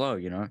take it slow.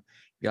 You know,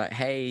 be like,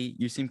 hey,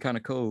 you seem kind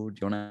of cool. Do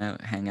you want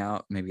to hang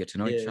out? Maybe get to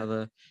know each Yeah.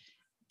 other.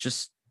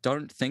 Just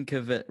don't think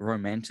of it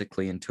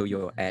romantically until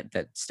you're at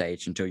that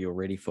stage, until you're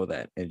ready for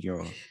that, and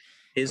you're.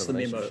 Here's the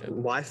memo. relationship.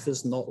 Life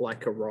is not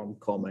like a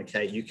rom-com,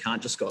 okay? You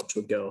can't just go up to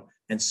a girl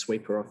and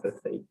sweep her off her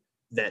feet.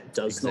 That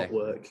does not Exactly.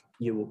 work.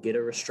 You will get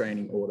a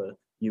restraining order.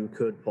 You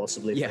could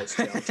possibly Yeah. face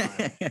jail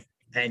time,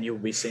 and you'll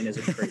be seen as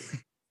a creep.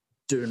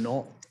 Do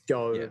not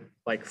go Yeah.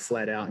 like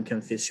flat out and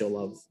confess your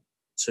love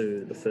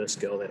to the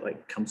first girl that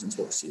like comes and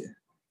talks to you.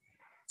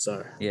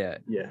 So Yeah,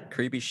 yeah,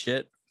 creepy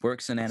shit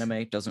works in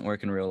anime, doesn't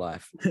work in real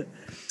life.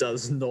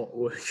 does not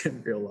work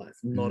in real life.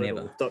 Not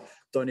Never. at all.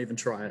 Don't even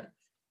try it.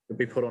 It'll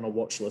be put on a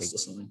watch list or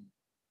something.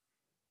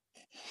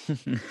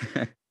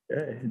 Okay.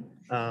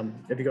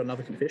 Have you got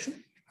another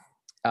confession?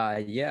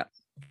 Yeah.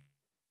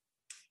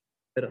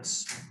 Hit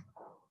us.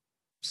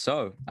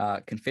 So,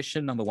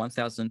 confession number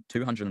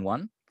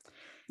 1201.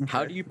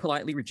 How Okay. do you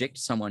politely reject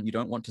someone you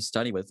don't want to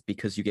study with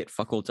because you get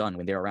fuck all done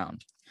when they're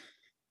around?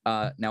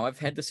 Now, I've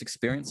had this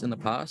experience in the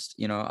past.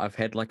 You know, I've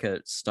had like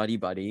a study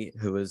buddy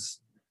who is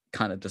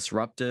kind of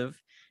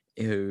disruptive,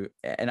 and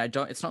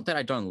it's not that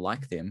I don't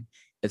like them.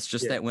 It's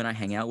just Yeah. that when I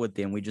hang out with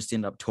them, we just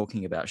end up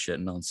talking about shit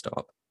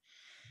nonstop,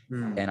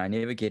 and I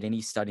never get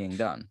any studying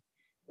done.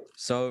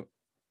 So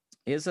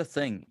here's the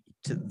thing.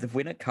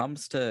 When it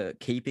comes to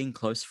keeping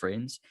close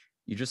friends,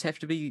 you just have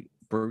to be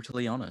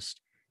brutally honest.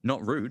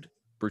 Not rude,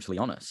 brutally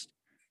honest.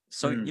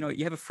 So, you know,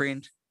 you have a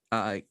friend,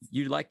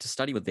 you like to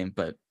study with them,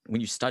 but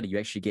when you study, you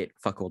actually get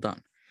fuck all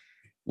done.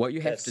 What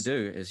you have to Yes.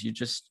 do is you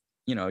just,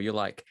 you know, you're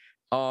like,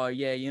 oh,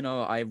 yeah, you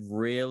know, I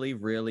really,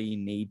 really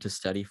need to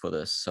study for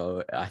this.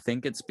 So I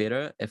think it's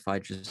better if I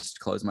just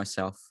close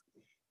myself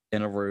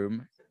in a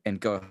room and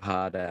go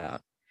hard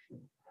out.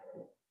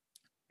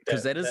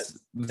 Because that is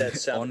that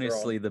sounded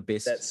honestly wrong. the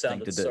best That thing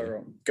sounded to do. so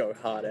wrong. Go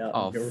hard out.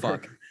 Oh, in your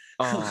fuck. room.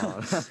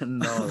 Oh,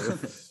 no.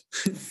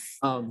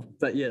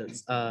 But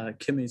yeah,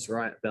 Kimmy's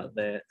right about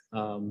that.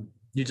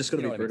 You just got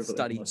to You know be what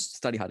I mean? brutal.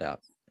 Study hard out.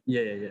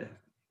 Yeah.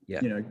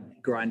 Yeah. You know,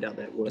 grind out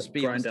that work. Just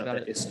be grind honest out about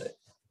that it. essay.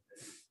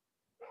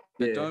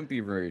 But Yeah. don't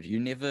be rude. You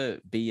never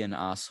be an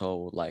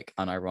asshole, like,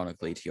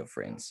 unironically to your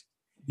friends.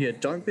 Yeah,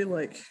 don't be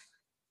like,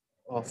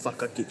 oh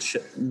fuck, I get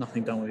shit,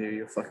 nothing done with you.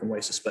 You're a fucking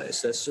waste of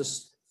space. That's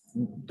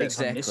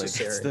Exactly.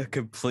 unnecessary. That's the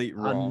complete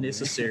wrong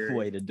Unnecessary.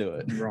 way to do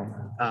it.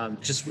 Wrong.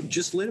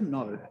 Just let them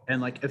know,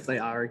 and like if they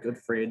are a good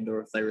friend or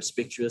if they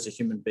respect you as a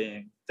human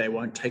being, they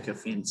won't take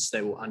offense.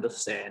 They will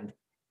understand,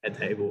 and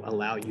they will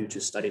allow you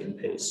to study in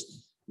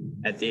peace.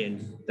 And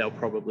then they'll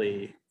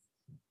probably,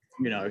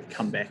 you know,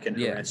 come back and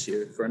Yeah. harass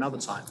you for another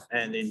time.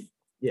 And then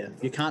yeah,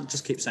 you can't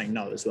just keep saying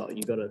no as well.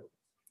 You gotta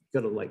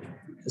like,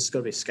 it's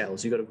gotta be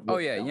scales. You gotta. Oh,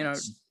 work yeah, you know,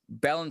 balance.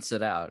 balance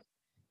it out.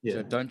 Yeah.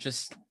 So don't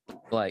just,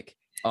 like,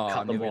 oh, Cut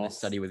I'm them never going off. to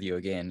study with you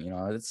again. You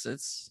know,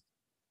 it's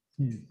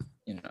Hmm.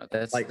 you know,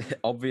 that's Like-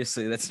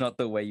 obviously that's not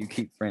the way you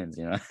keep friends,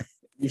 you know.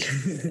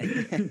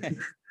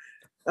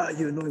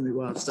 You annoy me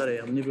while I'm studying.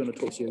 I'm never going to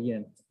talk to you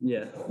again.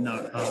 Yeah, no.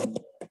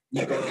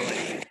 You got to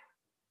like,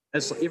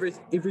 it's like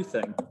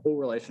everything, all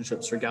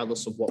relationships,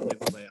 regardless of what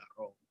level they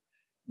are on,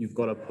 you've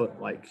got to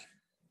put like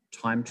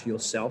time to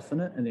yourself in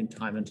it, and then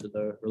time into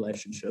the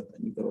relationship,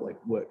 and you've got to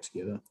like work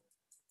together.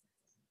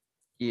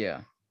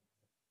 Yeah,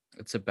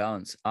 it's a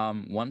balance.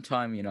 One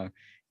time, you know,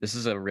 this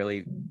is a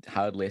really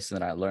hard lesson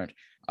that I learned.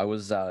 I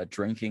was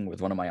drinking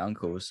with one of my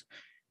uncles,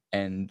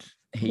 and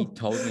he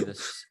told me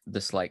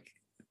this like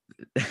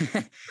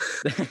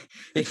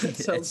it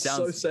sounds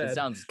so sad. It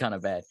sounds kind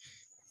of bad.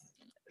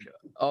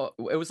 Oh,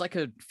 it was like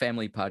a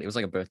family party. It was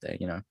like a birthday,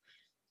 you know.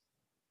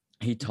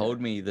 he told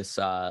me this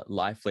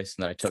life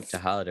lesson that I took to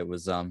heart. It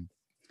was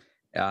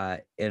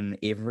in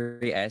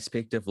every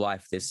aspect of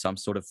life, there's some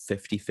sort of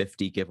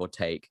 50-50 give or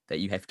take that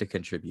you have to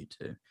contribute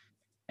to.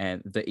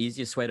 And the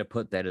easiest way to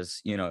put that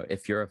is,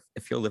 if you're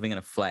living in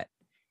a flat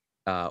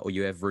or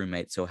you have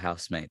roommates or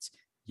housemates,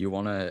 you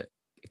want to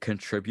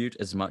contribute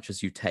as much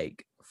as you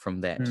take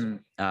from that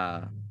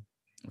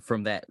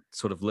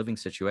sort of living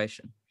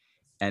situation.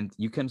 And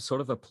you can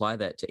sort of apply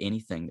that to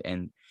anything.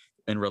 And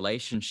in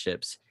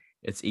relationships,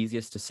 it's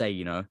easiest to say,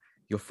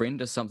 your friend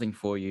does something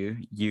for you,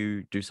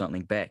 you do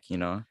something back,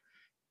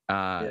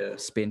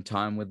 spend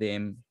time with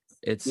them.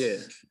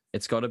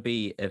 It's got to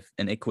be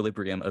an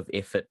equilibrium of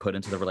effort put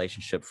into the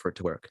relationship for it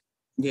to work.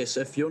 Yes,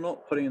 if you're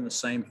not putting in the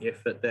same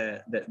effort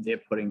that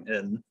they're putting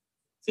in,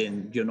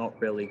 then you're not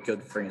really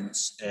good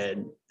friends.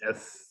 And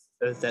if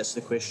that's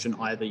the question,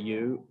 either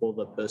you or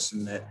the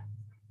person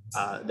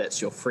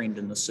that's your friend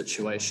in this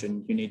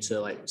situation, you need to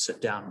like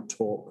sit down and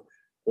talk,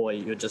 or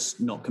you're just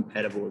not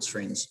compatible as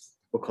friends.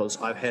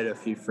 Because I've had a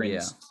few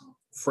friends,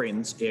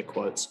 air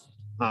quotes,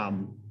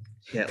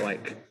 that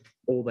like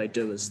all they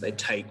do is they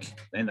take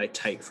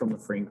from the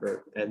friend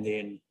group, and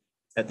then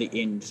at the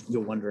end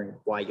you're wondering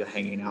why you're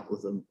hanging out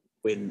with them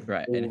when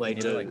all and they if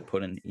you do never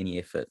put in any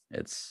effort.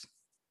 It's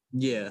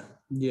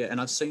and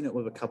I've seen it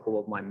with a couple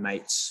of my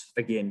mates,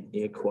 again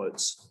air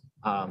quotes,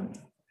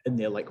 in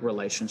their like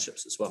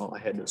relationships as well. I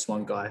had this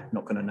one guy,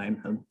 not going to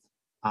name him.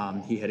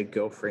 He had a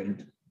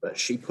girlfriend, but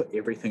she put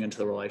everything into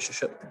the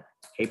relationship.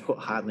 He put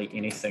hardly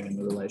anything in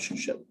the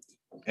relationship,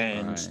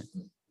 and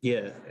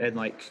and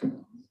like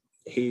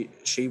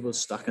she was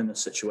stuck in a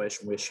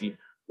situation where she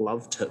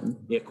loved him,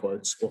 air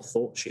quotes, or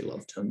thought she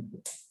loved him,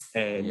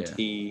 and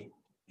he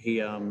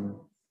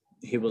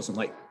wasn't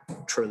like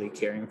truly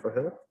caring for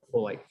her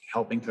or like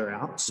helping her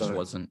out. So just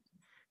wasn't.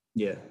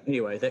 Yeah.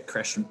 Anyway, that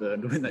crashed and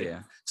burned when they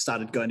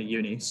started going to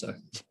uni. So,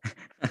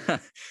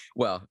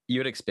 well,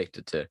 you'd expect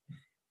it to.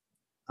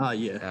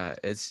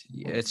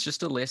 It's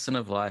just a lesson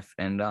of life,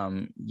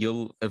 and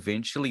you'll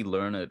eventually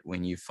learn it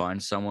when you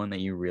find someone that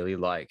you really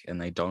like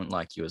and they don't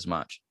like you as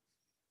much.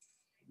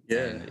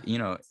 And,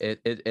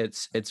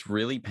 it's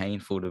really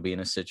painful to be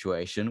in a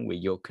situation where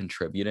you're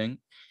contributing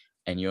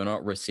and you're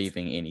not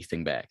receiving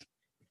anything back.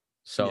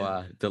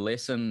 So the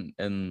lesson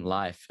in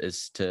life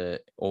is to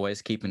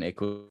always keep an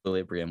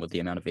equilibrium with the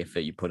amount of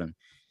effort you put in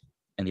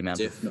and the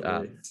amount of,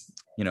 the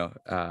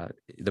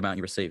amount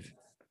you receive.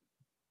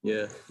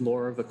 Yeah, law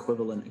of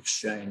equivalent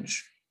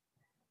exchange.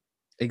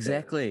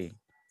 Exactly.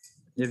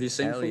 Yeah. Have you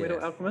seen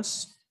Fullmetal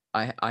Alchemist?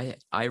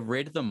 I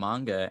read the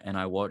manga and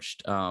I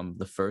watched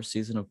the first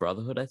season of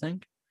Brotherhood, I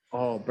think.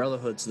 Oh,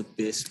 Brotherhood's the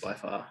best by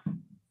far.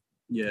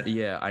 Yeah.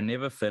 Yeah, I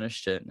never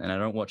finished it, and I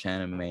don't watch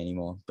anime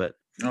anymore. But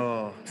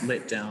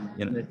let down.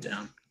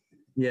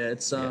 Yeah,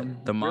 it's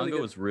the manga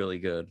was really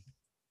good.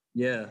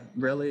 Yeah,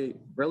 really,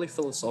 really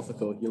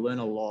philosophical. You learn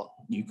a lot.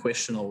 You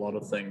question a lot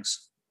of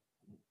things.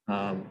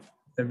 A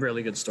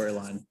really good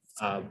storyline.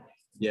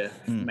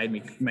 Made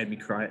me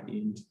cry at the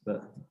end,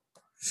 but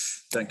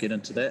don't get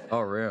into that.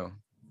 Oh, real?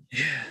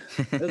 Yeah,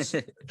 it's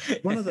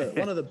one of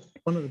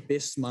the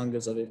best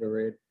mangas I've ever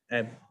read,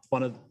 and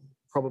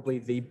probably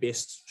the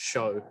best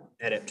show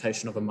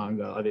adaptation of a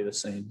manga I've ever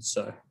seen.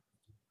 So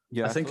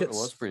yeah, I think it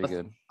was pretty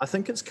good. I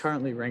think it's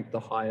currently ranked the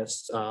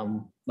highest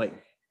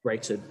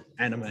rated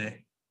anime.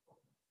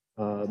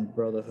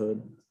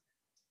 Brotherhood.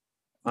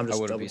 I'm just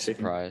double checking. Be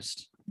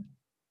surprised.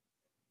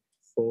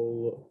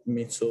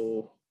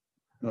 Fullmetal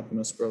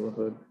Alchemist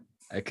Brotherhood.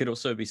 It could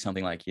also be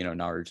something like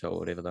Naruto or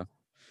whatever though.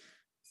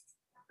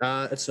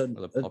 It's a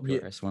the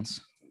popular ones.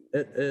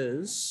 It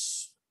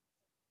is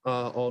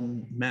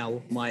on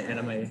my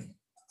anime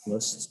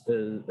list.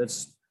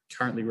 It's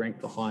currently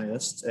ranked the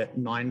highest at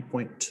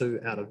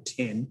 9.2 out of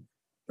 10,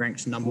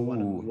 ranked number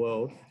one in the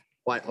world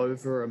by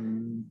over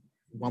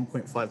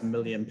 1.5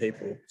 million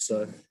people.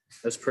 So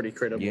that's pretty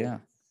credible. Yeah.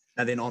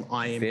 And then on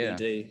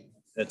IMDb,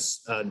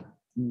 it's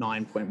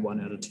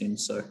 9.1 out of 10.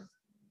 So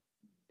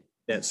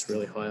that's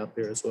really high up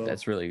here as well.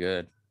 That's really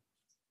good.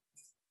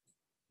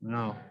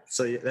 Wow.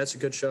 So that's a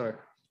good show.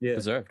 Yeah.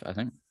 Deserved, I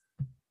think.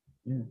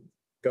 Yeah.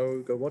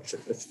 Go watch it.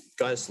 If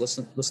guys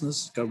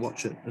listeners, go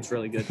watch it. It's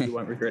really good. You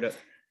won't regret it.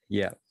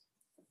 Yeah.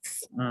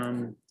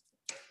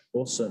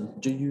 Awesome.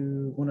 Do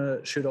you want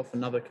to shoot off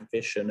another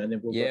confession and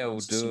then we'll do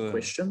some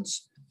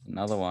questions?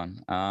 Another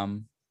one.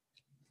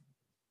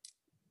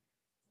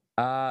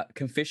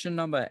 Confession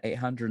number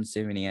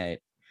 878.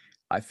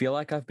 I feel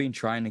like I've been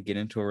trying to get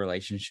into a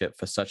relationship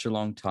for such a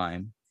long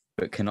time,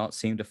 but cannot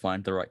seem to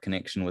find the right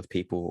connection with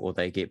people, or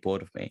they get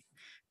bored of me.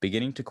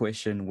 Beginning to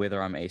question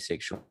whether I'm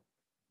asexual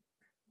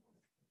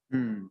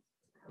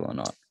or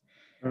not.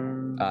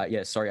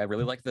 Sorry, I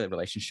really like the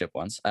relationship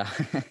ones. I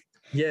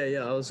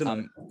was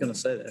gonna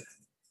say that.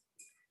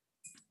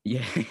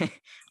 Yeah,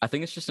 I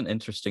think it's just an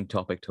interesting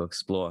topic to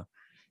explore.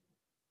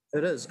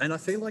 It is, and I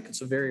feel like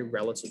it's a very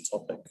relative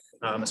topic,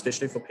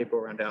 especially for people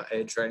around our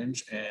age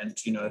range, and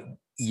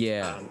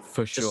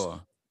for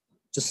sure.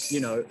 Just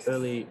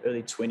early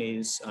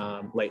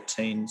 20s, late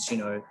teens.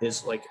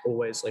 There's like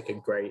always like a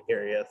gray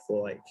area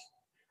for like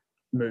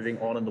moving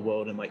on in the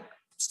world and like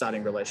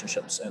starting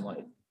relationships and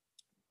like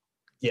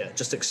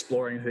just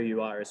exploring who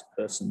you are as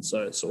a person.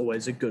 So it's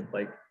always a good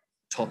like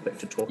topic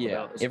to talk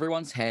about.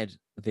 Everyone's had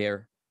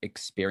their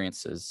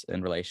experiences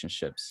in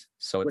relationships,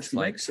 so which it's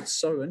like makes it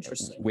so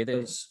interesting.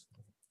 whether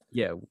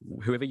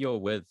whoever you're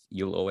with,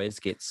 you'll always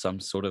get some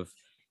sort of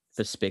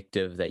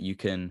perspective that you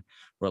can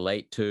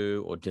relate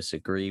to or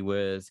disagree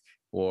with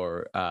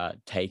or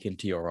take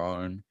into your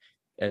own.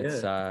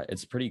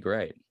 It's pretty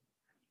great.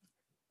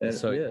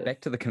 So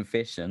back to the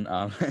confession.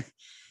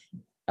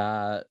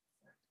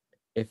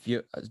 If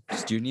you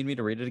do you need me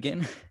to read it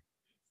again?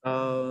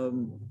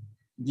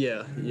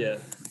 Yeah.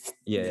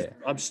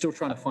 I'm still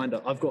trying to find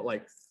it. I've got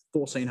like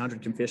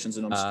 1,400 confessions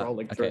and I'm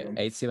scrolling through them.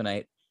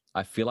 878.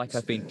 I feel like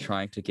I've been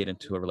trying to get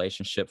into a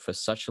relationship for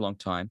such a long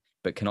time,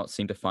 but cannot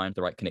seem to find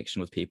the right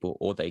connection with people,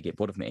 or they get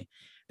bored of me,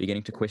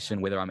 beginning to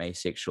question whether I'm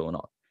asexual or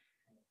not.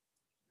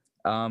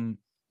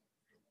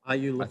 Are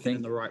you looking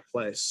in the right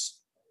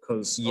place?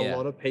 Because a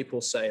lot of people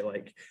say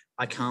like,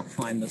 I can't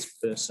find this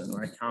person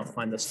or I can't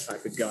find this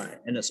type of guy.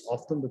 And it's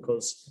often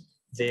because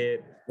their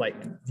like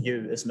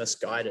view is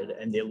misguided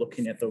and they're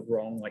looking at the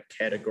wrong like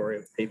category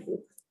of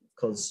people.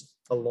 Because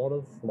a lot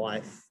of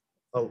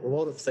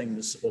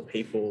things or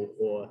people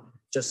or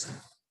just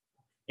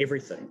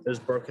everything is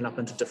broken up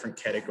into different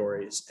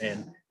categories.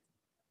 And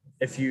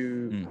if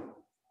you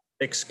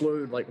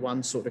exclude like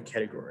one sort of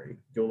category,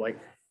 you're like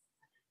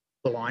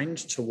blind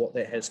to what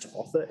that has to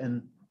offer.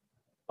 And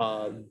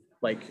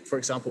like, for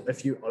example,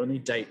 if you only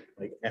date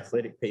like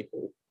athletic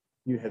people,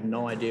 you have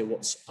no idea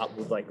what's up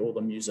with like all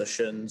the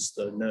musicians,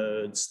 the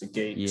nerds, the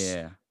geeks,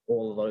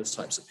 all of those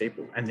types of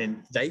people. And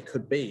then they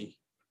could be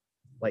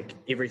like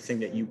everything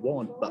that you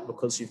want, but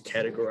because you've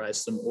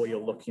categorized them or you're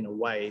looking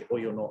away or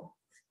you're not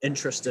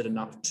interested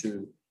enough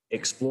to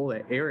explore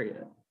that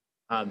area,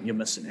 you're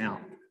missing out.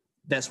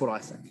 That's what I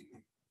think.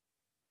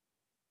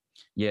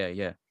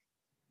 Yeah.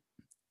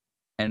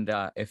 And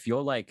if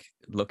you're like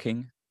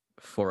looking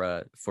for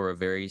a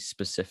very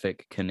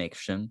specific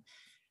connection,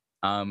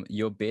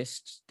 your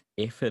best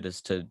effort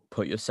is to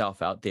put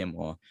yourself out there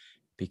more,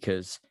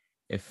 because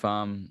if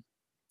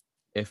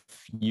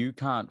you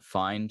can't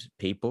find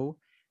people,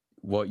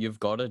 what you've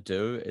got to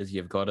do is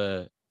you've got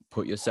to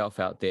put yourself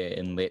out there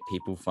and let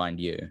people find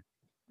you.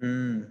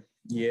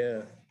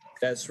 Yeah,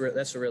 that's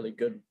a really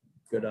good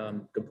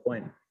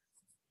point.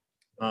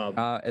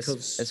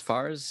 As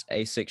far as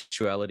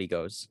asexuality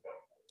goes,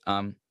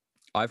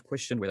 I've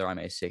questioned whether I'm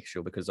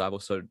asexual because I've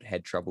also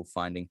had trouble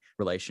finding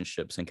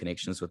relationships and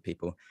connections with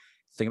people.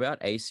 The thing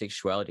about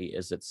asexuality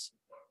is it's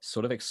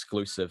sort of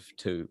exclusive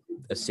to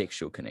a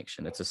sexual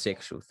connection. It's a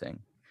sexual thing.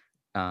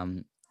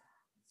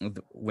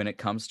 When it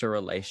comes to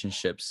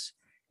relationships,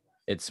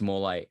 it's more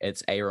like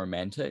it's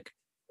aromantic,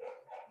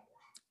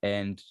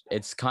 and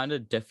it's kind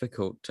of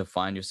difficult to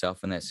find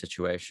yourself in that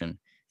situation,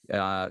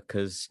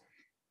 because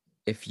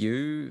if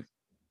you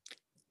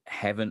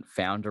haven't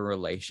found a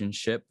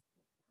relationship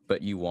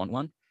but you want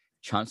one,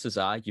 chances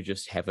are you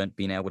just haven't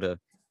been able to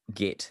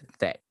get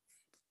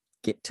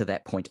to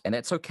that point. And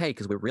that's okay,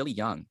 because we're really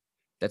young.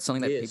 That's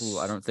something that people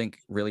I don't think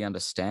really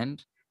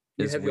understand.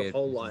 You have your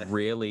whole life.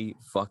 Really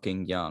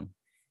fucking young.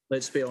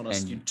 Let's be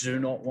honest, you do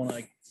not want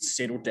to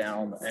settle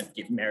down and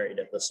get married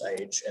at this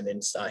age and then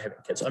start having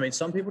kids. I mean,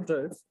 some people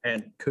do,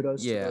 and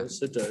kudos to those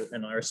who do,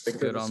 and I respect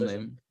their decision. Good on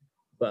them.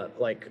 But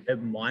like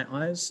in my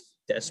eyes,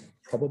 that's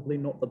probably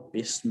not the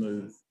best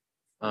move.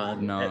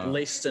 No. At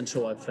least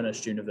until I've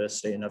finished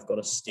university and I've got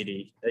a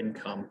steady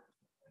income,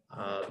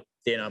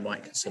 then I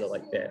might consider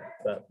like that.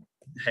 But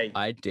hey,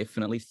 I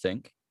definitely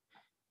think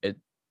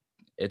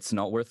it's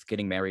not worth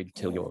getting married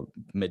till your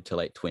mid to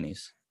late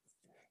 20s.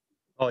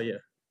 Oh yeah,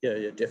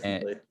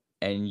 definitely.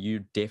 And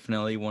you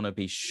definitely want to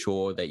be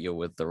sure that you're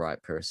with the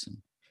right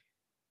person.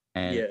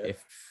 And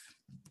if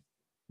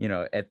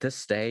at this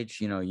stage,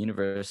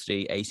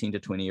 university, 18 to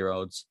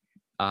 20-year-olds,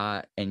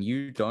 and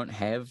you don't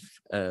have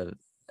a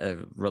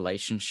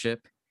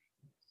relationship,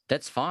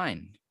 that's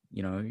fine.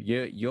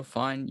 You're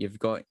fine. You've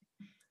got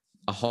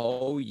a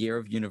whole year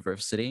of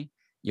university.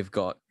 You've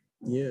got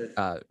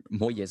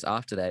more years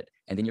after that,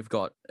 and then you've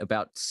got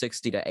about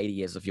 60 to 80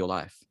 years of your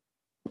life.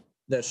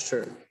 That's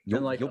true.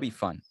 You'll be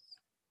fine.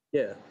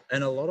 Yeah,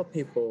 and a lot of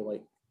people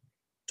like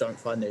don't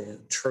find their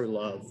true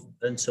love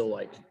until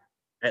like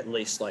at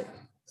least like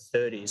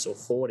 30s or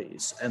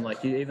 40s, and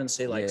like you even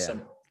see like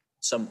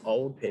some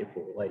old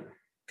people, like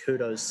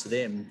kudos to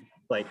them,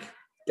 like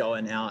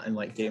going out and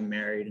like getting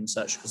married and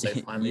such because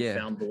they finally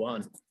found the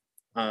one.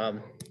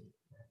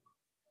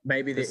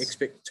 Maybe their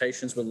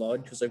expectations were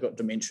lowered because they've got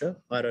dementia.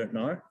 I don't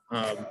know.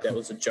 That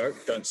was a joke.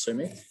 Don't sue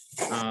me.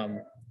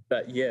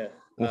 But yeah.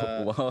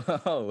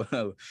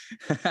 Whoa.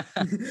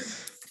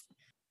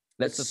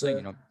 That's the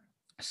thing,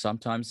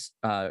 sometimes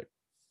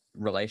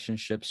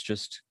relationships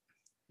just,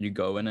 you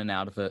go in and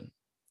out of it.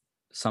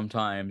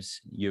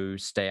 Sometimes you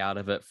stay out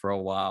of it for a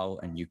while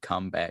and you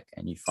come back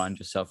and you find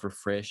yourself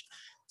refreshed.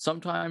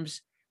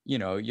 Sometimes,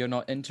 you're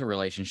not into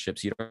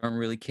relationships. You don't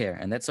really care,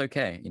 and that's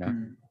okay,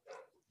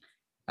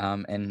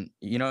 And,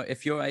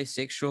 if you're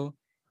asexual,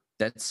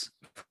 that's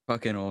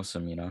fucking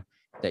awesome,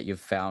 that you've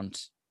found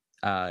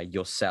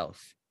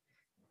yourself.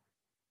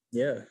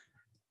 Yeah.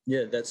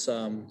 Yeah, that's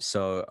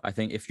So I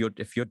think if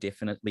you're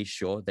definitely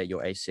sure that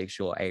you're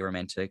asexual or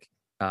aromantic,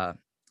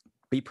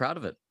 be proud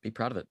of it. Be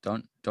proud of it.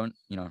 Don't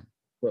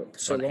look,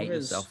 so don't long hate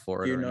as yourself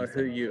for it you or know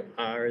who anything. you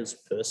are as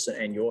a person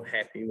and you're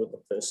happy with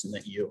the person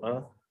that you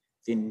are,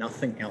 then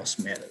nothing else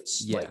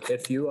matters. Yeah. Like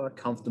if you are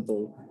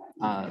comfortable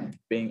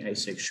being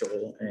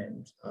asexual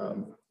and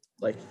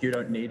like you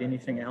don't need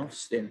anything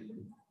else, then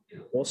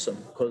awesome,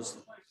 because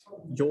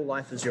your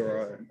life is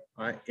your own,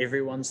 right?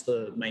 Everyone's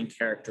the main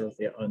character of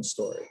their own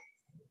story.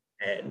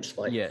 And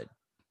like, Yeah,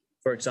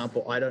 for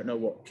example, I don't know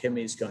what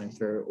Kimi's going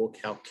through or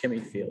how Kimi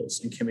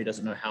feels, and Kimi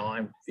doesn't know how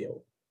I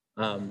feel.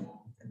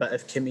 But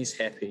if Kimi's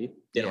happy,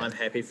 then Yeah. I'm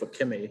happy for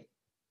Kimi.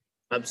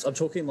 I'm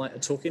talking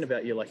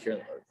about you like you're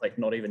like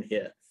not even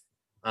here.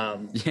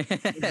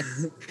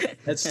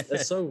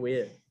 It's so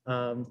weird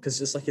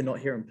because it's like you're not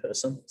here in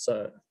person.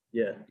 So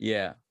yeah,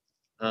 yeah,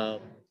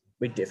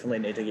 we definitely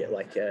need to get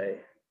like a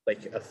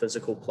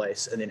physical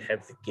place and then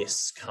have the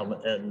guests come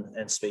in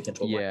and speak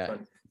into a yeah.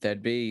 microphone.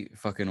 That'd be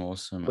fucking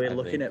awesome. We're I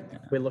looking think.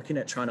 at we're looking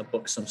at trying to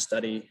book some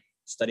study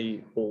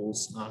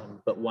halls,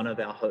 but one of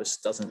our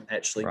hosts doesn't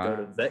actually go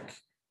to Right. Vic,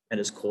 and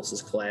his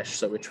courses clash.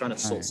 So we're trying to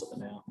sort Oh.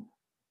 something out.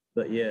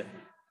 But yeah,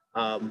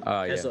 Oh,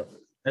 as yeah.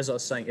 as I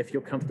was saying, if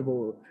you're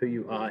comfortable with who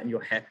you are and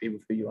you're happy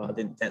with who you are,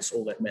 then that's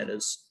all that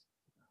matters.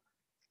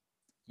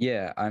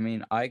 Yeah, I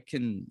mean, I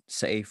can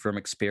say from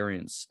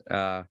experience,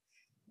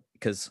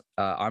 because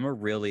I'm a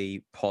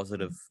really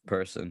positive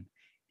person,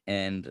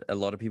 and a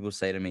lot of people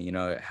say to me,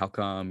 how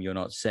come you're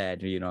not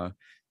sad?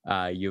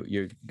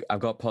 I've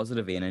got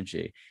positive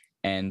energy,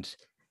 and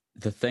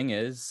the thing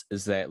is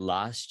that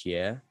last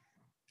year,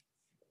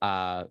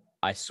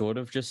 I sort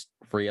of just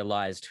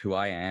realized who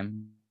I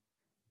am,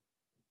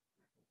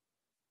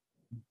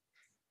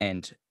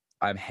 and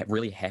I'm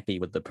really happy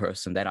with the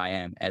person that I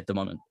am at the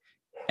moment,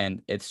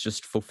 and it's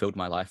just fulfilled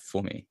my life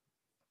for me.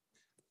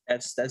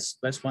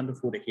 That's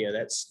wonderful to hear.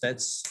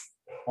 That's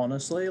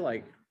honestly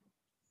like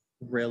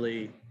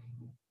really,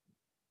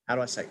 how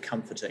do I say,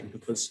 comforting,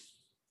 because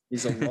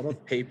there's a lot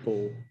of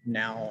people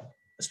now,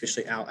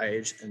 especially our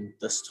age and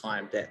this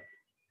time, that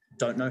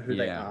don't know who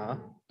they Yeah. are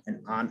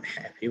and aren't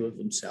happy with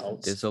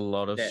themselves. There's a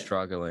lot of that-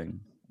 struggling,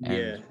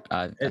 Yeah,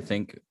 and I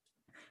think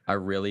I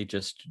really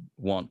just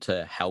want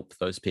to help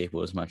those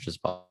people as much as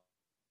possible,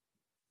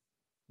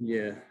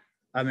 yeah.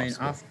 I mean,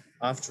 Possible.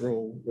 after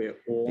all, we're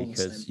all on the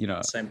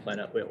because same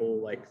planet. We're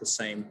all like the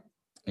same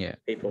yeah,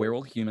 people. we're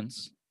all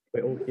humans,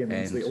 We're all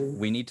humans. and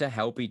we need to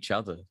help each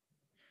other,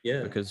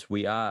 yeah. because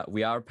we are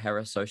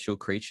parasocial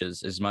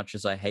creatures. As much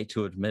as I hate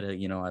to admit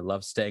it, I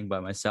love staying by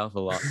myself a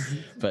lot,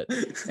 but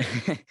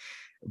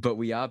but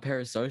we are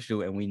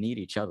parasocial and we need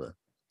each other.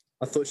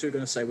 I thought you were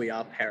going to say we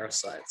are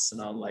parasites,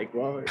 and I'm like,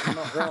 well, you're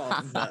not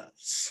wrong, but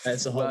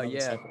that's a whole Well, other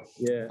yeah. topic.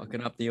 Yeah.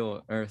 Fucking up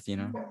the earth.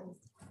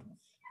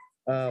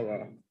 Oh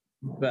well.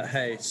 But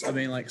hey, I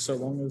mean, like, so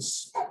long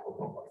as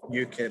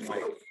you can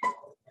like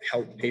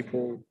help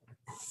people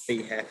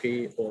be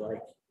happy, or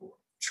like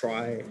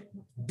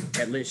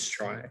at least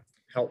try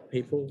help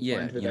people Yeah,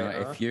 find who they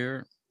are, if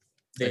you're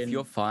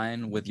then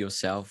fine with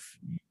yourself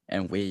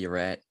and where you're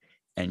at,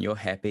 and you're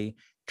happy,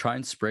 try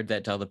and spread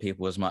that to other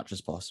people as much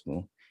as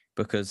possible,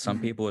 because some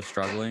Mhm. people are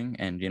struggling,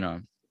 and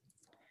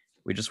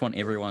we just want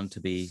everyone to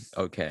be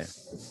okay.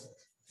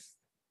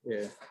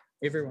 yeah,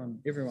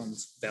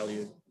 everyone's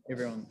valued.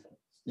 Everyone,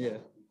 yeah.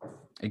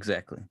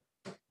 Exactly.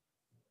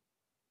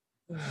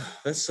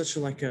 That's such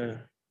like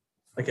a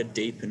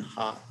deep and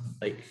heart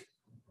like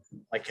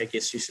I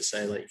guess you should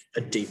say like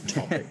a deep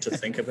topic to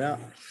think about,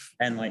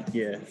 and like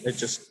yeah, it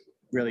just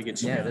really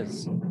gets you Yeah, it going.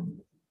 is.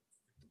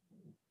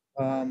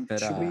 But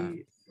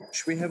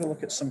Should we have a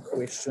look at some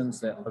questions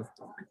that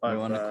we're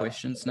on the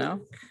questions now.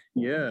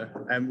 Yeah,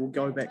 and we'll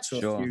go back to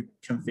Sure. a few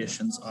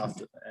confessions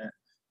after that.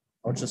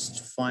 I'll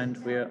just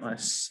find where I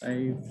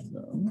saved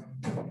them.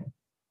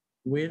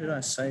 Where did I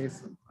save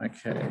them?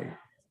 Okay.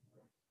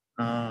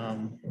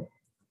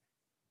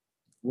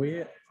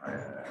 Where?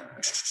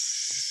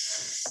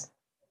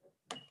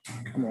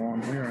 Come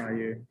on, where are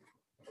you?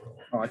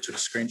 Oh, I took a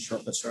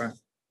screenshot. That's right.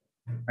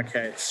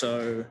 Okay,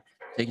 so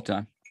Take your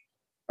time.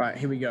 right,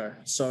 here we go.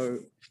 So,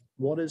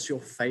 what is your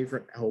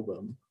favorite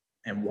album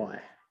and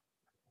why?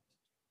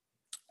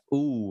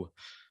 Ooh.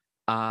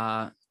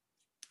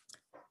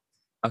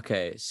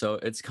 Okay, so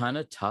it's kind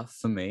of tough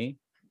for me,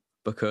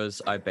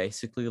 because I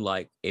basically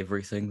like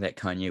everything that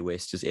Kanye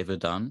West has ever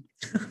done.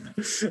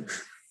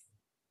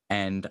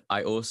 And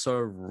I also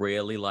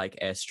really like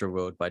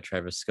Astroworld by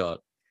Travis Scott.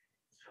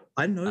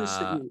 I noticed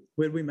that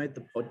when we made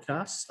the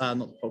podcast,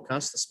 not the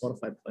podcast, the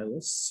Spotify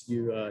playlists,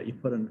 you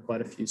put in quite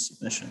a few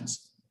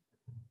submissions.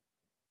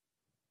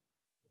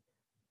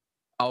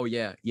 Oh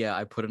yeah,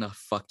 I put in a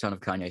fuck ton of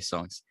Kanye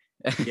songs.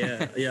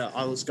 Yeah,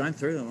 I was going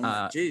through them. I'm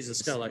like, geez,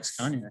 this guy likes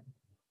Kanye.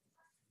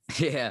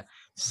 Yeah.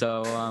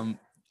 So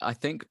I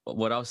think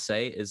what I'll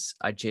say is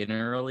I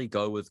generally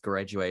go with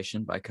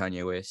Graduation by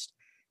Kanye West.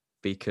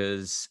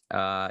 because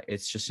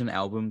it's just an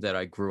album that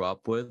I grew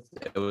up with.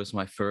 It was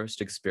my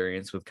first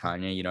experience with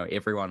Kanye. You know,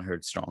 everyone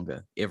heard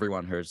Stronger.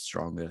 Everyone heard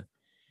Stronger.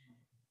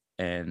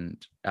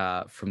 And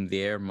from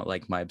there,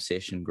 my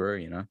obsession grew,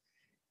 you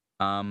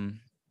know.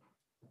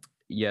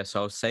 Yeah,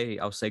 so I'll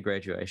say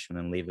Graduation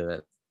and leave it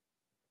at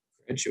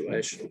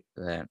Graduation.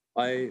 that.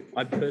 I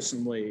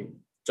personally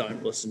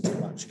don't listen to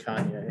much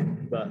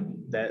Kanye, but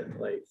that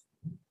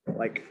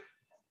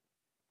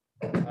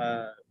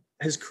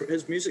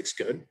his music's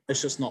good.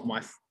 It's just not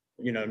my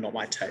not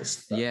my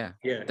taste. But Yeah,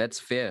 yeah, that's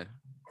fair.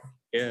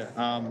 yeah.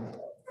 I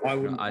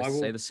You know, would. I will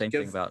say the same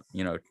give, thing about,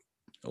 you know,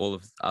 all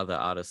of the other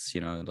artists,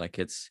 you know, like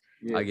it's,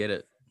 Yeah. I get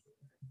it.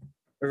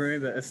 But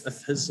remember, if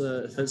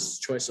his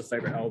choice of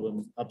favorite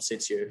album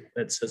upsets you,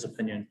 it's his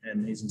opinion,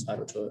 and he's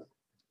entitled to it.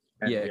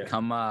 And Yeah,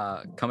 come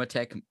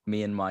attack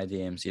me in my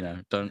DMs, you know,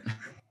 don't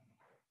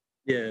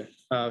yeah.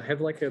 Have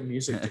like a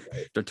music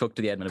debate, don't talk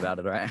to the admin about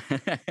it, right?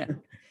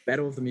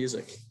 battle of the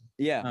music.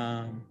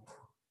 Yeah,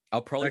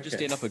 I'll probably just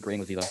okay. end up agreeing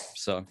with you though.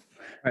 So, All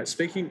right.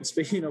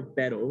 Speaking of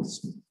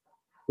battles,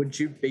 would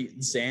you beat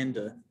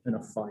Xander in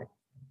a fight?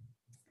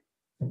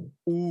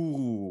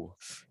 ooh,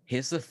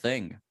 here's the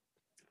thing.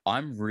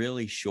 I'm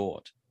really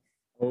short,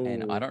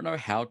 and I Oh, don't know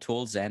how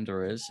tall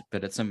Xander is,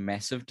 but it's a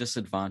massive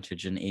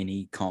disadvantage in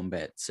any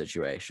combat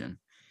situation.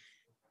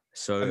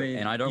 So, I mean,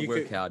 and I don't you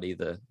work could out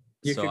either.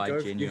 you So could I go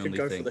genuinely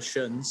for think, the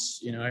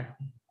shins,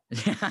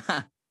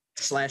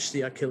 slash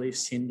the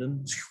Achilles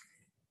tendon.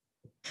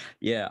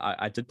 yeah,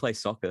 I did play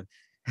soccer.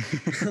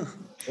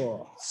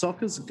 Oh,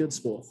 soccer's a good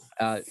sport.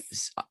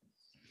 S-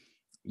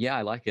 yeah,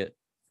 I like it,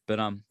 but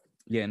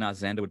yeah, no,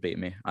 Xander would beat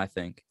me. I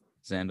think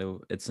Xander.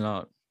 It's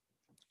not.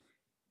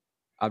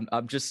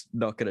 I'm just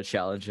not gonna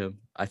challenge him.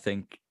 I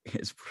think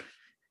it's.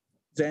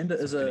 Xander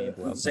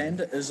It's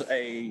is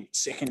a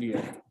second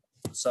year,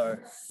 so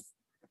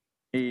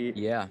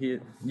Yeah,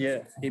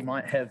 he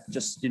might have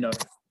just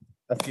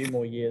a few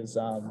more years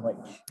like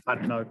I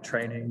don't know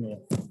training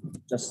or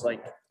just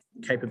like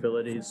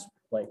capabilities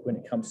like when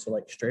it comes to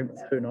like strength.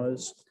 Who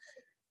knows?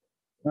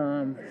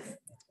 But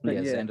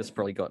yeah. yeah, Xander's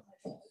probably got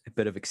a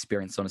bit of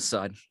experience on his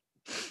side.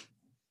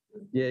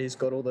 yeah, he's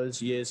got all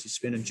those years he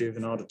spent in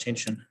juvenile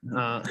detention.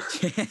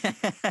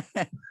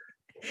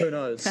 Who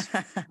knows?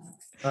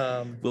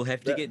 We'll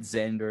have to that- get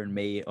Xander and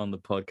me on the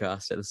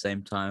podcast at the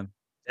same time.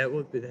 That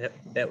would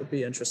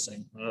be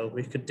interesting.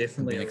 We could It'd be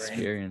definitely an arrange.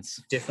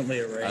 experience. Definitely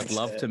arrange. I'd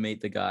love that. to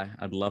meet the guy.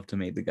 I'd love to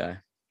meet the guy.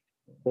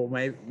 Or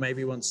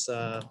maybe once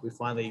we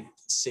finally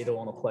settle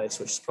on a place,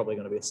 which is probably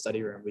going to be a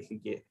study room, we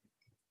could get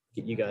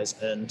you guys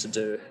in to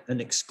do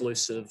an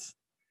exclusive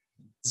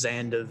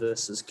Xander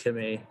versus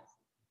Kimi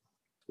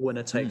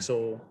winner takes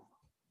all.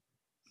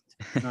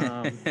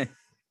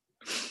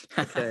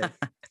 Okay.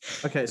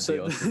 Okay,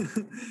 so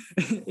awesome.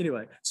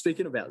 anyway,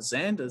 speaking about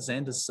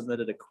Xander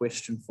submitted a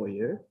question for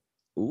you.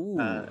 Ooh.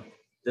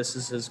 This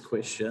is his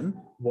question.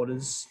 What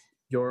is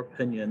your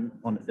opinion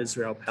on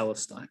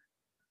Israel-Palestine?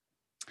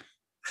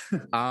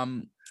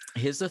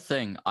 Here's the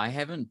thing. I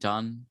haven't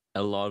done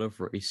a lot of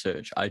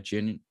research. I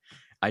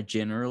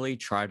generally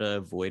try to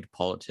avoid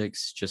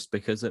politics just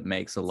because it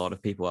makes a lot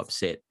of people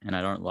upset, and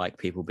I don't like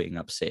people being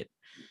upset.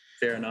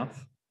 Fair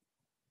enough.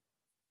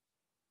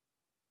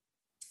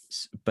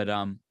 But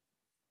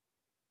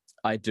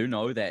I do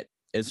know that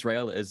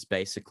Israel is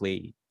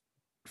basically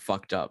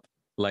fucked up.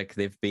 Like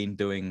they've been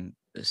doing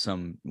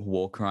some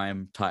war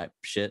crime type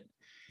shit.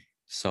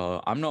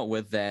 So I'm not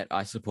with that.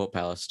 I support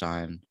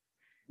Palestine.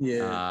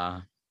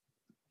 Yeah.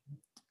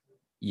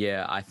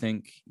 Yeah, I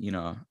think, you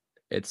know,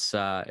 it's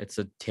a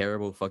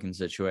terrible fucking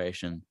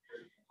situation.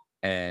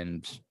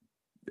 And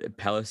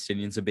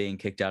Palestinians are being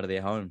kicked out of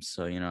their homes.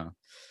 So, you know,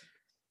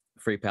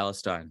 free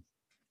Palestine.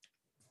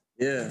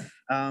 Yeah.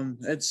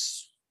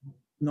 It's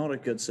not a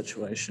good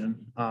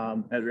situation.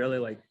 It really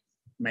like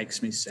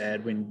makes me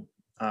sad when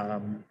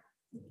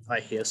I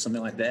hear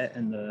something like that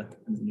in the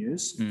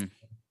news.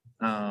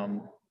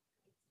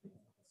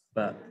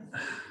 But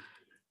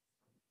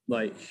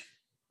like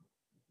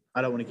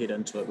I don't want to get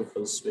into it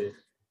because we're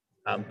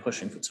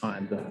pushing for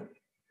time, but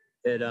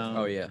it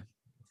Oh yeah.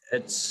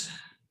 it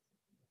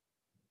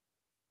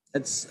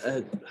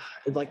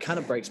like kind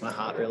of breaks my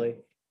heart really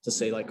to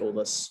see like all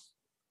this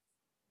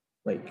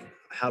like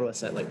how do I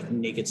say it, like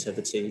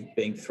negativity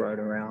being thrown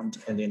around,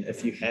 and then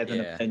if you have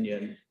an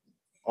opinion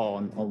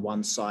on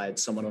one side,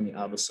 someone on the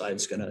other side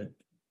is going to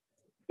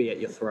be at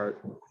your throat,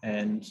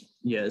 and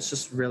yeah, it's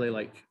just really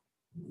like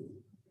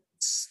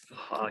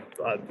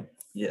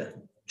yeah,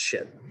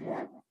 shit,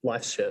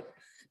 life's shit,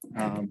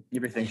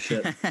 everything's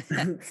shit.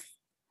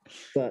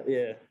 But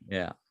yeah,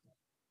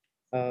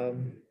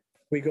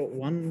 we got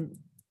one.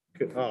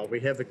 Oh, we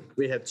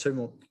have two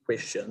more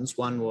questions.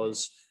 One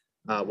was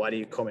why do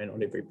you comment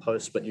on every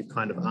post, but you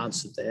kind of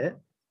answered that.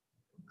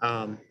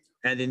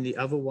 And then the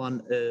other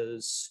one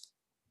is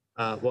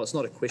well, it's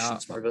not a question.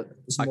 It's more of a.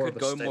 I could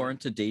go more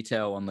into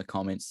detail on the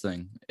comments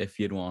thing if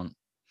you'd want.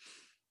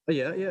 Oh,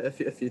 yeah,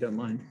 if you don't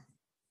mind.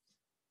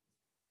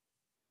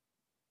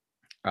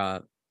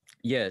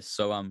 Yeah.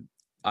 So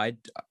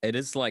it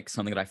is like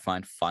something that I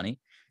find funny,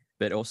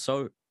 but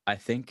also I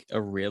think a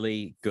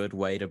really good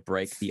way to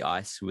break the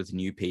ice with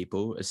new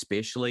people,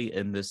 especially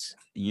in this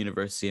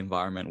university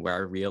environment where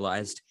I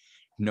realized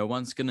no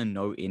one's going to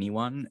know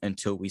anyone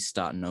until we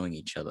start knowing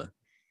each other.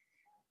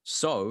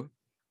 So,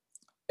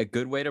 a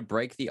good way to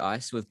break the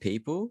ice with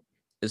people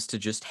is to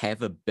just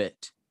have a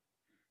bit.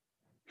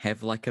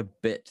 Have like a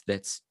bit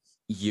that's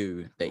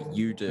that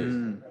you do.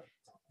 Mm.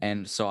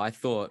 And so I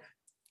thought,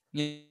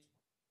 you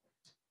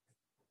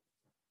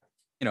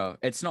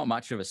it's not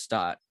much of a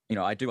start.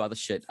 I do other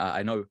shit.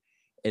 I know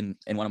in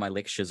one of my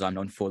lectures, I'm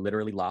known for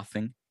literally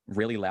laughing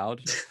really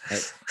loud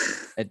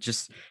at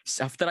just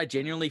stuff that I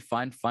genuinely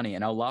find funny,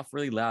 and I'll laugh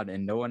really loud,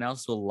 and no one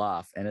else will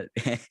laugh, and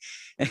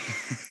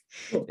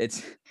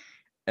it's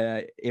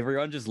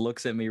everyone just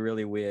looks at me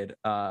really weird.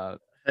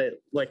 Hey,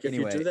 like if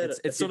Anyway, you do that, it's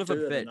if sort you of a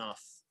do it bit.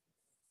 enough,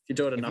 if you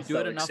do it If enough, you do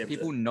it they'll enough, accept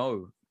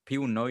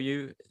people know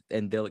you,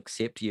 and they'll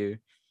accept you,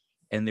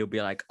 and they'll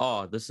be like,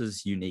 "Oh, this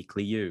is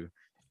uniquely you."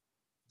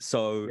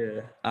 So,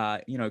 it.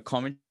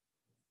 commenting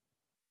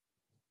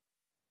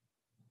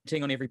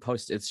on every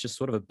post, it's just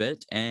sort of a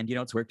bit, and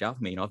it's worked out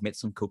for me. I've met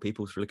some cool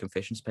people through the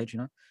confessions page,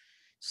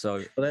 so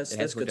Well, it that's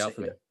has good worked to out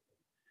for me. hear.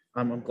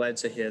 I'm glad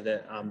to hear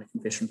that the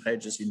confession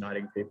page is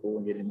uniting people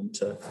and getting them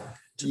to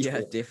Yeah,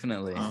 talk.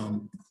 definitely.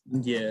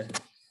 Yeah.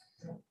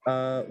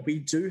 We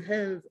do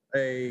have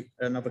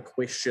another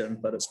question,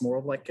 but it's more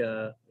of like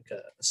a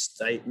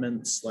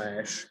statement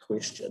 /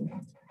 question.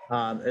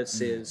 It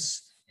says,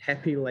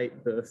 "Happy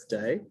late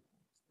birthday.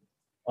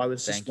 I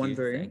was just Thank you,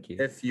 wondering thank you.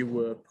 if you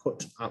were put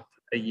up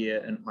a year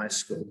in high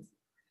school."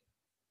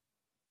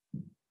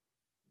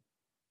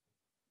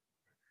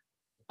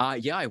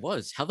 Yeah, I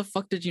was. How the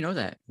fuck did you know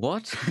that?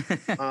 What?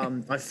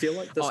 I feel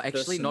like this. Oh,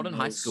 actually, person not in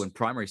high knows- school, in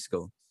primary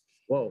school.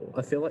 Well,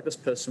 I feel like this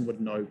person would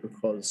know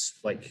because,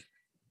 like,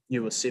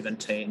 you were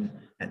 17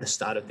 at the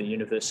start of the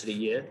university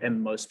year,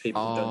 and most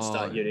people don't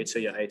start Oh. uni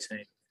till you're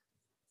 18.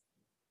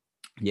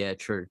 Yeah,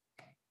 true.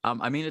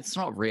 I mean, it's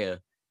not rare.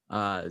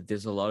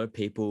 There's a lot of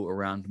people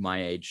around my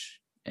age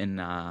in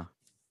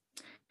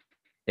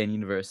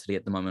university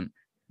at the moment.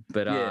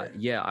 But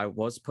Yeah. I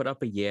was put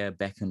up a year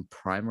back in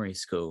primary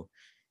school,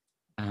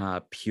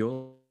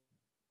 purely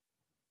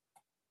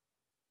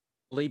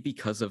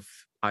because of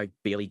I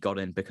barely got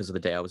in because of the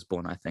day I was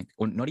born, I think.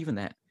 Or not even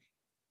that.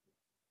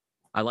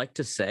 I like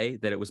to say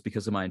that it was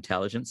because of my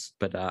intelligence,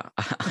 but I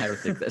don't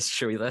think that's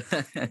true either.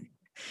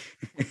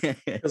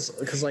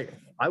 Because like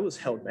I was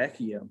held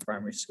back a year in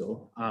primary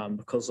school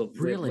because of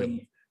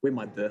Really? when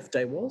my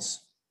birthday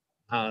was.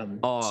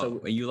 So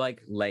are you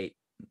like late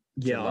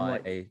yeah, July, I'm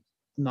like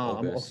no,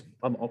 August?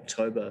 I'm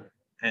October,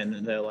 and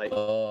they're like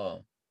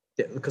Oh,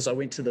 yeah, because I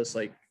went to this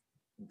like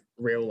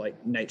real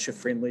like nature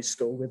friendly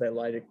school where they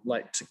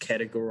like to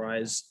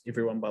categorize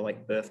everyone by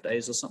like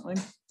birthdays or something.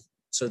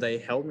 So they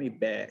held me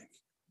back.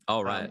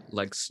 all right,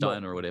 like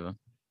Stein or whatever.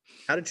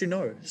 How did you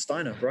know?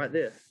 Steiner, right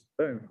there.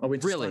 Boom. I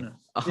went to Really? Steiner.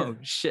 Oh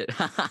shit!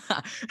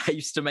 I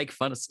used to make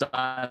fun of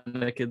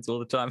Steiner kids all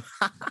the time.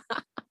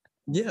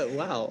 Yeah.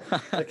 Wow.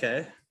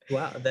 Okay.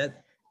 Wow.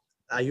 That.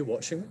 Are you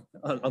watching?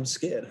 I'm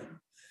scared.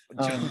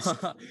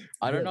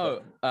 I don't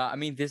know. I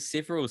mean, there's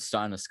several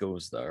Steiner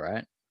schools though,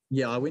 right?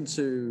 Yeah, I went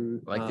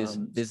to Like,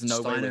 there's no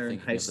way Steiner we're and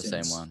thinking of the same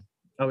Hastings. one.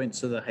 I went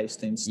to the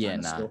Hastings Steiner Yeah,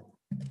 nah. school.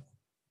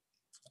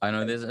 I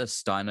know there's a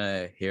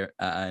Steiner here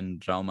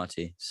and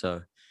Raumati,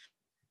 so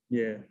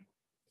Yeah.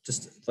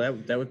 Just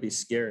that would be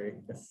scary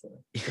if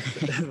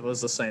it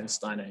was the same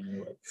Steiner and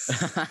you were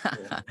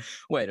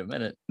wait a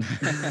minute.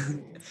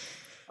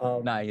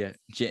 Nah, yeah,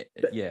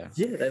 yeah.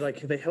 Yeah,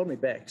 they held me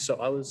back. So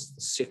I was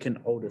the second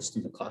oldest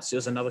in the class. There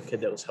was another kid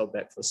that was held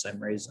back for the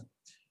same reason.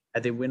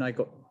 And then when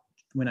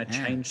I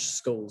changed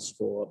schools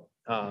for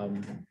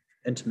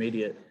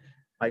intermediate,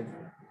 I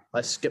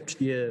skipped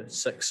year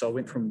 6, so I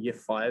went from year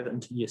 5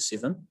 into year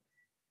 7.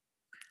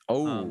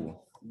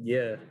 Oh,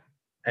 Yeah.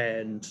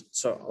 And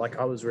so like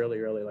I was really,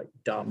 really like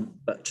dumb.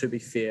 But to be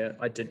fair,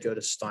 I did go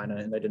to Steiner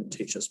and they didn't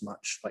teach us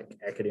much like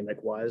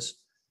academic wise.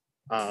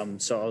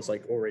 So I was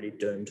like already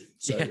doomed.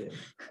 So Yeah. yeah.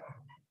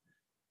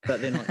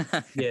 But then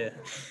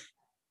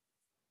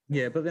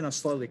but then I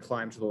slowly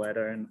climbed the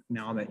ladder and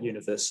now I'm at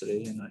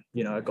university and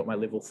I got my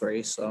level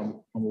 3,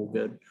 so I'm all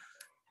good.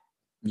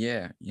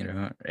 yeah.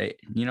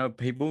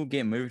 People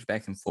get moved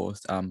back and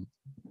forth. I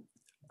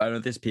know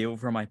there's people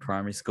from my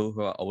primary school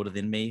who are older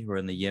than me, who are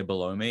in the year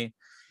below me,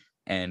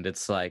 and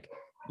it's like,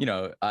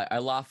 I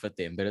laugh at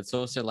them, but it's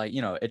also like,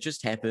 it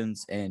just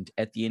happens, and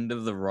at the end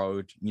of the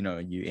road,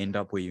 you end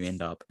up where you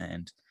end up,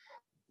 and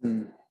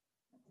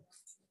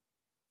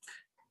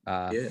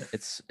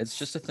it's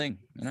just a thing,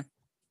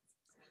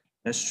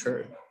 That's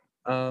true.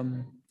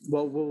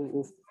 Well,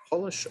 we'll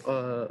polish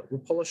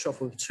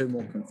off with 2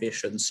 more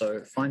confessions.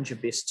 So find your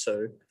best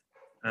 2,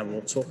 and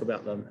we'll talk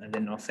about them, and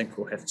then I think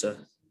we'll have to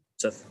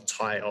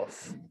tie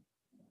off.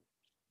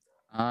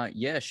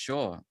 Yeah,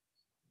 sure.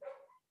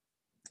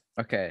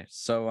 Okay,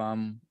 so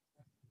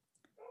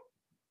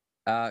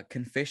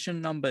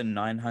confession number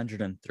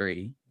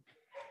 903.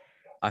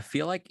 I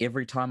feel like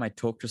every time I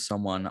talk to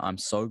someone, I'm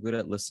so good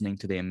at listening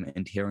to them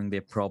and hearing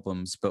their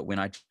problems, but when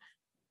I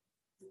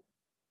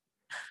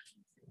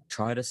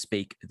try to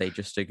speak, they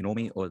just ignore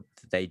me, or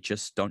they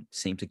just don't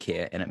seem to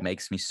care, and it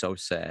makes me so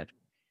sad.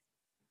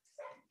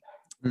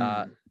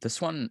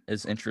 This one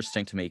is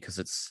interesting to me because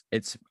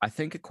it's I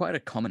think quite a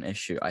common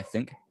issue. I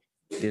think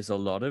there's a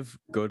lot of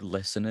good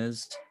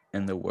listeners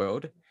in the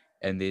world,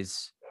 and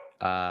there's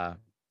a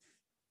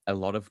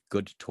lot of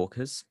good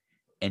talkers,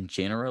 and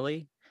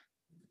generally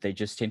they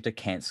just tend to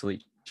cancel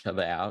each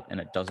other out, and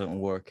it doesn't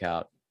work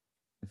out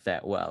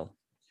that well.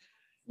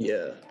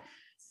 Yeah.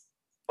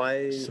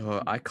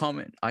 So I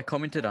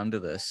commented under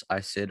this.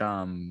 I said,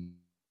 I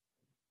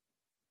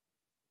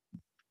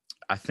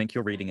think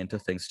you're reading into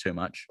things too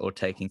much or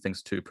taking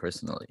things too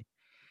personally.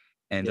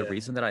 And the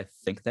reason that I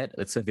think that,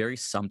 it's a very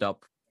summed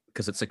up,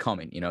 because it's a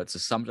comment, it's a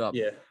summed up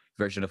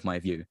version of my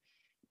view.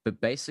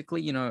 But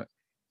basically,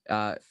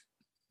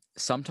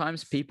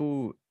 sometimes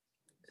people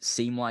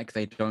seem like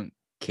they don't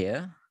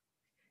care,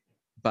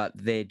 but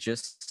they're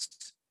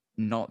just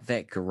not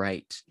that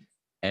great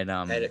at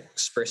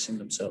expressing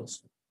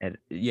themselves.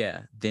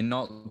 They're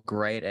not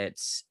great at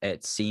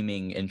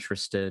seeming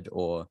interested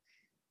or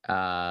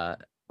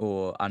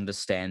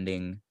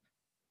understanding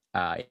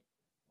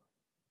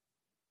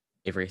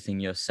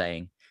everything you're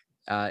saying.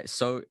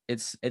 So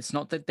it's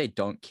not that they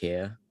don't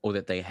care or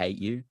that they hate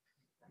you.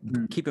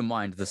 Keep in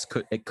mind,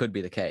 it could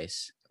be the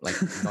case. Like,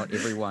 not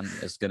everyone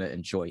is going to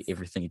enjoy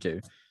everything you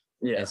do,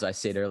 as I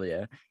said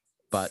earlier.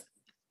 But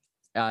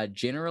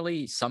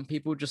generally, some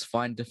people just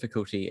find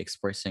difficulty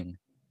expressing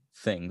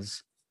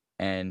things.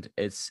 And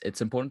it's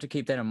important to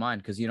keep that in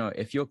mind, because,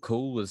 if you're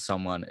cool with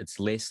someone, it's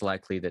less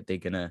likely that they're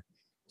going to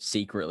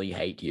secretly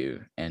hate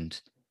you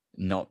and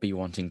not be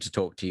wanting to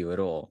talk to you at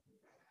all.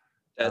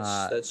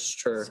 That's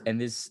true.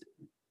 And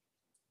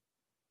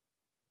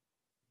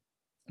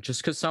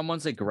just because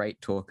someone's a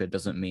great talker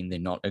doesn't mean they're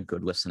not a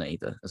good listener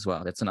either, as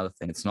well. That's another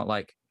thing. It's not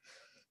like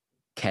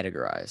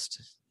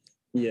categorized.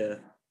 Yeah,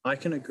 I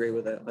can agree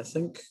with that. I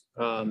think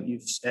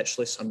you've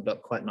actually summed it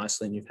up quite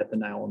nicely, and you've hit the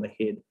nail on the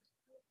head.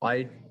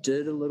 I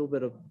did a little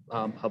bit of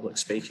public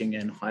speaking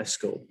in high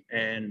school,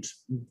 and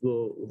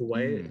the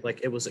way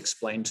it was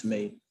explained to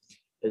me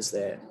is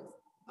that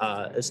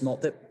it's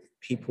not that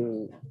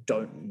people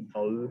don't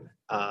know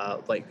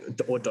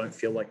or don't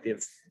feel like their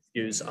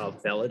views are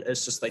valid.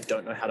 It's just they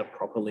don't know how to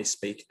properly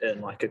speak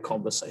in like a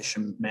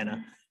conversation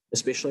manner,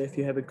 especially if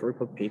you have a group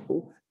of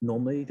people.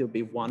 Normally there'll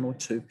be one or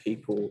two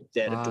people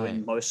that are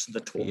doing most of the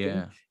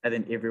talking, and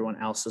then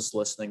everyone else is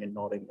listening and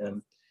nodding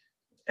in.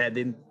 And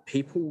then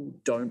people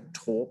don't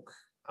talk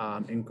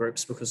in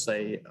groups because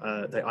they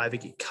either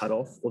get cut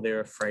off or they're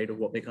afraid of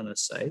what they're going to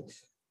say.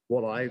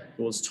 What I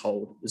was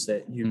told is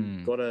that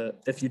you've got to,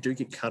 if you do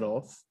get cut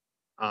off,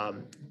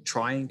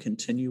 try and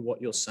continue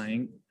what you're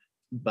saying,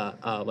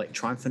 but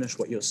try and finish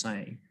what you're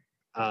saying,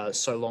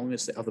 so long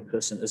as the other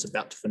person is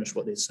about to finish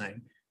what they're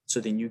saying.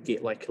 So then you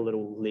get like a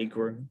little leg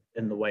room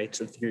in the way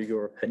to view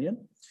your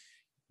opinion,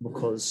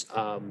 because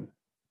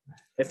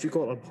if you've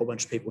got a whole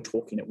bunch of people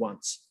talking at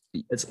once,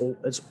 it's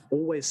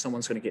always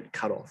someone's going to get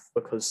cut off,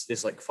 because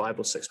there's like 5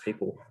 or 6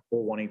 people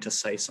all wanting to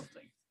say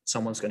something.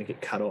 Someone's going to get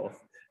cut off.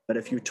 But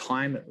if you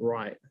time it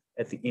right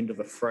at the end of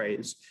a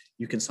phrase,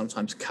 you can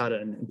sometimes cut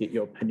in and get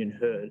your opinion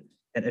heard.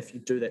 And if you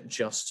do that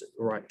just at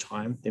the right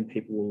time, then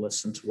people will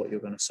listen to what you're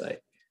going to say.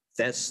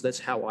 That's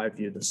how I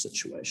view the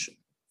situation.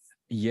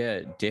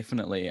 Yeah,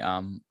 definitely.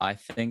 I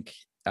think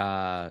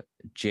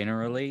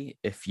generally,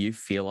 if you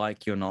feel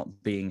like you're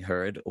not being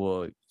heard,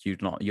 or you're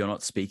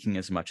not speaking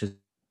as much as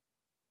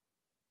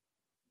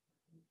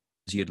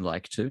you'd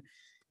like to,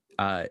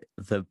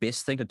 the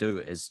best thing to do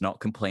is not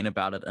complain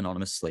about it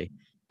anonymously,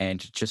 and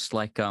just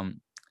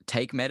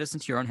take matters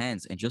into your own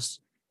hands and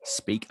just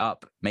speak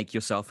up, make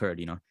yourself heard.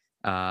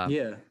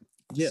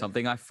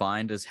 Something I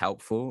find is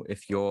helpful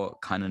if you're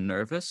kind of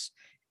nervous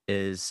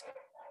is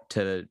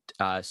to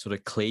sort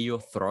of clear your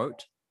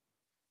throat,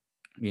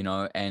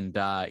 and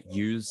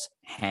use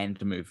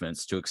hand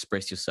movements to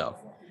express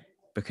yourself,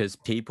 because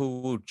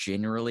people will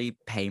generally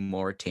pay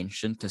more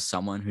attention to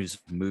someone who's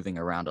moving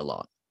around a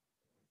lot.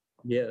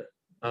 Yeah,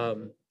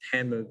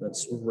 hand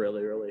movements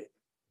really, really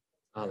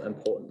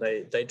important.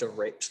 They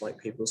direct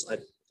people's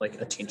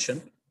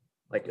attention.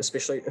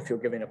 Especially if you're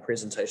giving a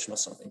presentation or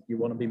something, you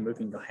want to be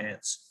moving your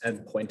hands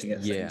and pointing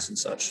at things and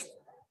such.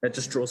 It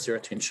just draws their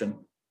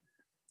attention.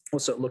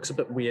 Also, it looks a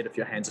bit weird if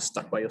your hands are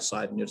stuck by your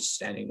side and you're just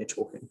standing there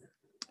talking.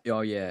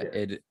 Oh yeah.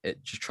 It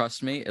just,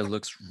 trust me, it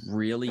looks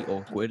really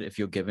awkward if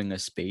you're giving a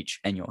speech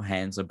and your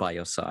hands are by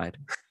your side.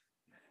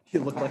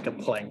 You look like a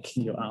plank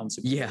in your arms.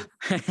 Yeah.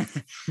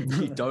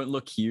 You don't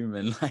look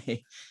human.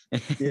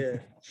 Yeah.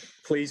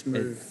 Please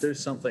move. Do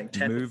something.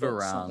 Move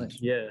around. Something.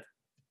 Yeah.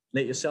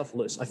 Let yourself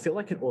loose. I feel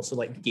like it also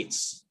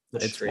gets the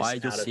stress. It's why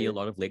you'll see a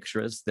lot of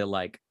lecturers, they're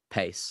like,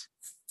 pace.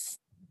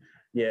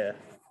 Yeah.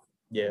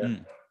 Yeah.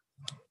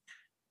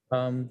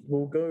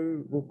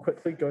 We'll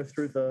quickly go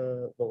through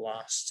the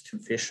last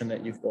confession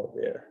that you've got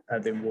there,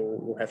 and then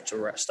we'll have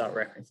to start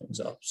wrapping things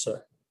up.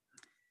 So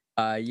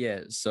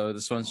so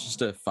this one's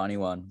just a funny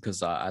one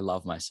because I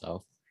love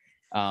myself.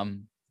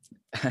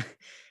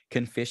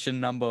 Confession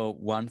number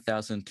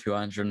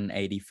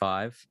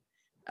 1285.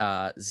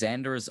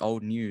 Xander is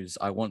old news.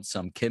 I want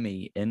some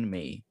Kimi in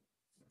me.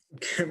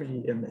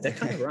 Kimmy in me. That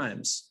kind of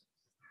rhymes.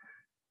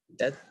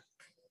 That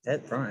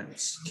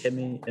rhymes.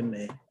 Kimmy in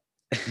me.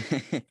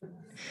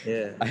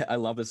 Yeah. I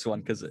love this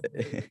one because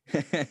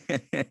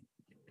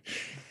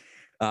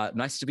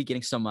nice to be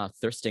getting some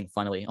thirsting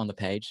finally on the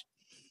page.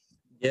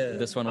 Yeah.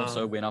 This one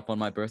also went up on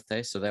my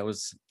birthday, so that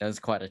was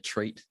quite a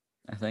treat,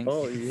 I think.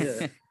 Oh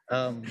yeah.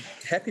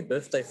 Happy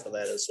birthday for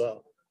that as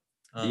well.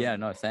 Yeah,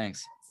 no,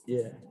 thanks.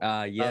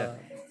 Yeah. Yeah.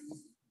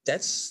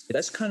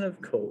 That's kind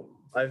of cool.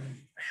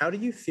 How do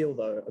you feel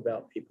though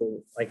about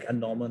people like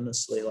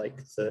anonymously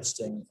like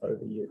thirsting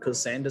over you? Because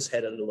Sanders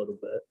had it a little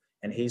bit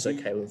and he's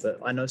okay with it.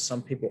 I know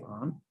some people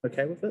aren't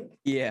okay with it.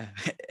 Yeah,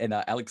 and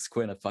Alex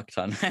Quinn a fuck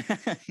ton.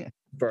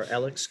 Bro,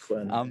 Alex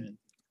Quinn. Man.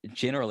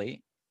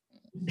 Generally,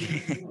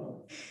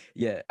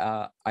 yeah.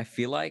 I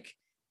feel like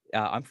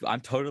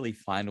I'm totally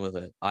fine with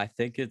it. I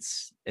think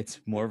it's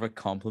more of a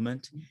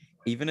compliment,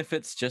 even if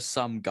it's just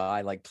some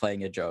guy like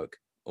playing a joke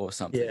or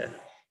something. Yeah.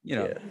 You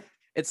know, Yeah.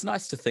 it's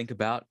nice to think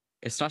about.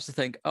 It's nice to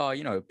think,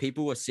 oh,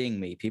 people are seeing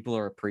me, people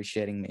are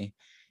appreciating me.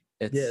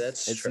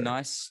 It's true.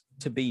 nice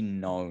to be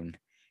known,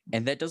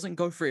 and that doesn't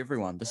go for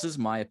everyone. This is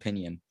my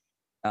opinion,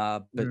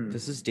 but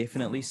this is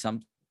definitely it's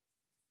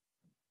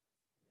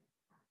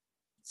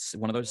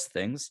one of those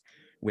things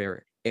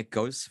where it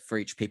goes for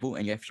each people,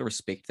 and you have to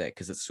respect that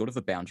because it's sort of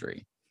a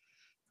boundary.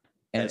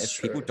 And That's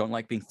if people true. don't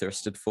like being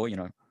thirsted for,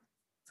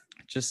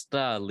 just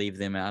leave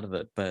them out of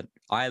it. But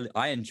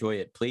I enjoy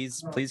it.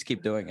 Please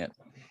keep doing it.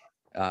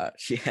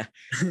 Yeah,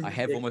 I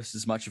have almost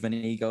as much of an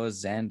ego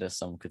as Xander,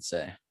 some could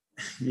say.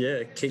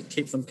 Yeah,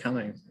 keep them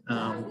coming.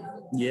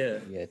 Yeah.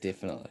 Yeah,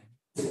 definitely.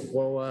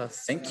 Well,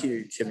 thank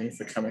you, Kimmy,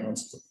 for coming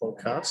onto the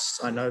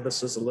podcast. I know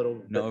this is a little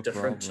bit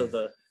different to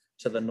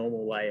the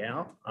normal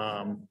layout.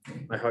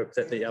 I hope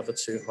that the other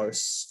two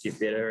hosts get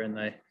better and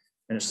they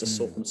manage to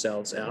sort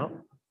themselves out.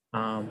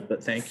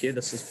 But thank you.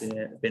 This has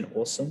been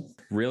awesome.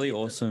 Really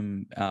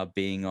awesome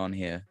being on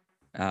here.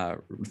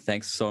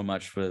 Thanks so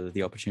much for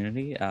the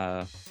opportunity.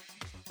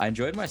 I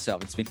enjoyed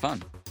myself. It's been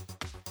fun.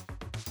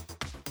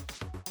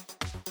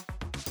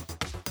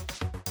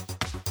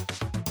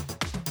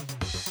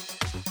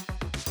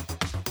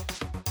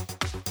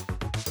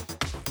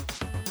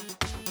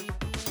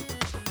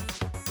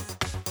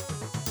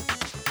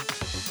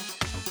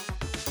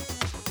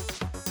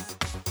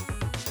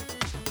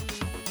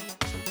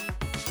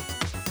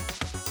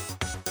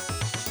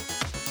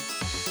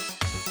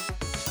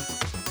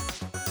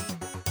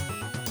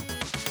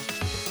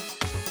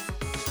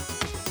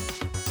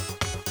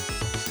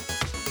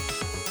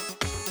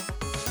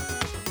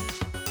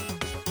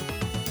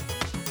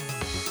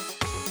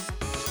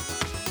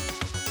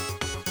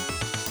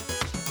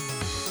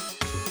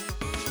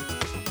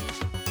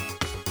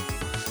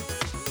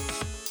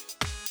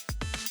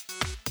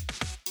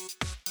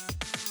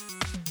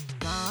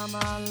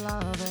 Summer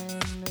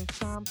loving is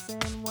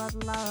something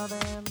worth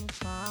loving.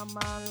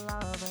 Summer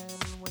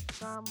loving with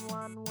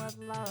someone worth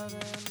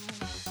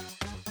loving.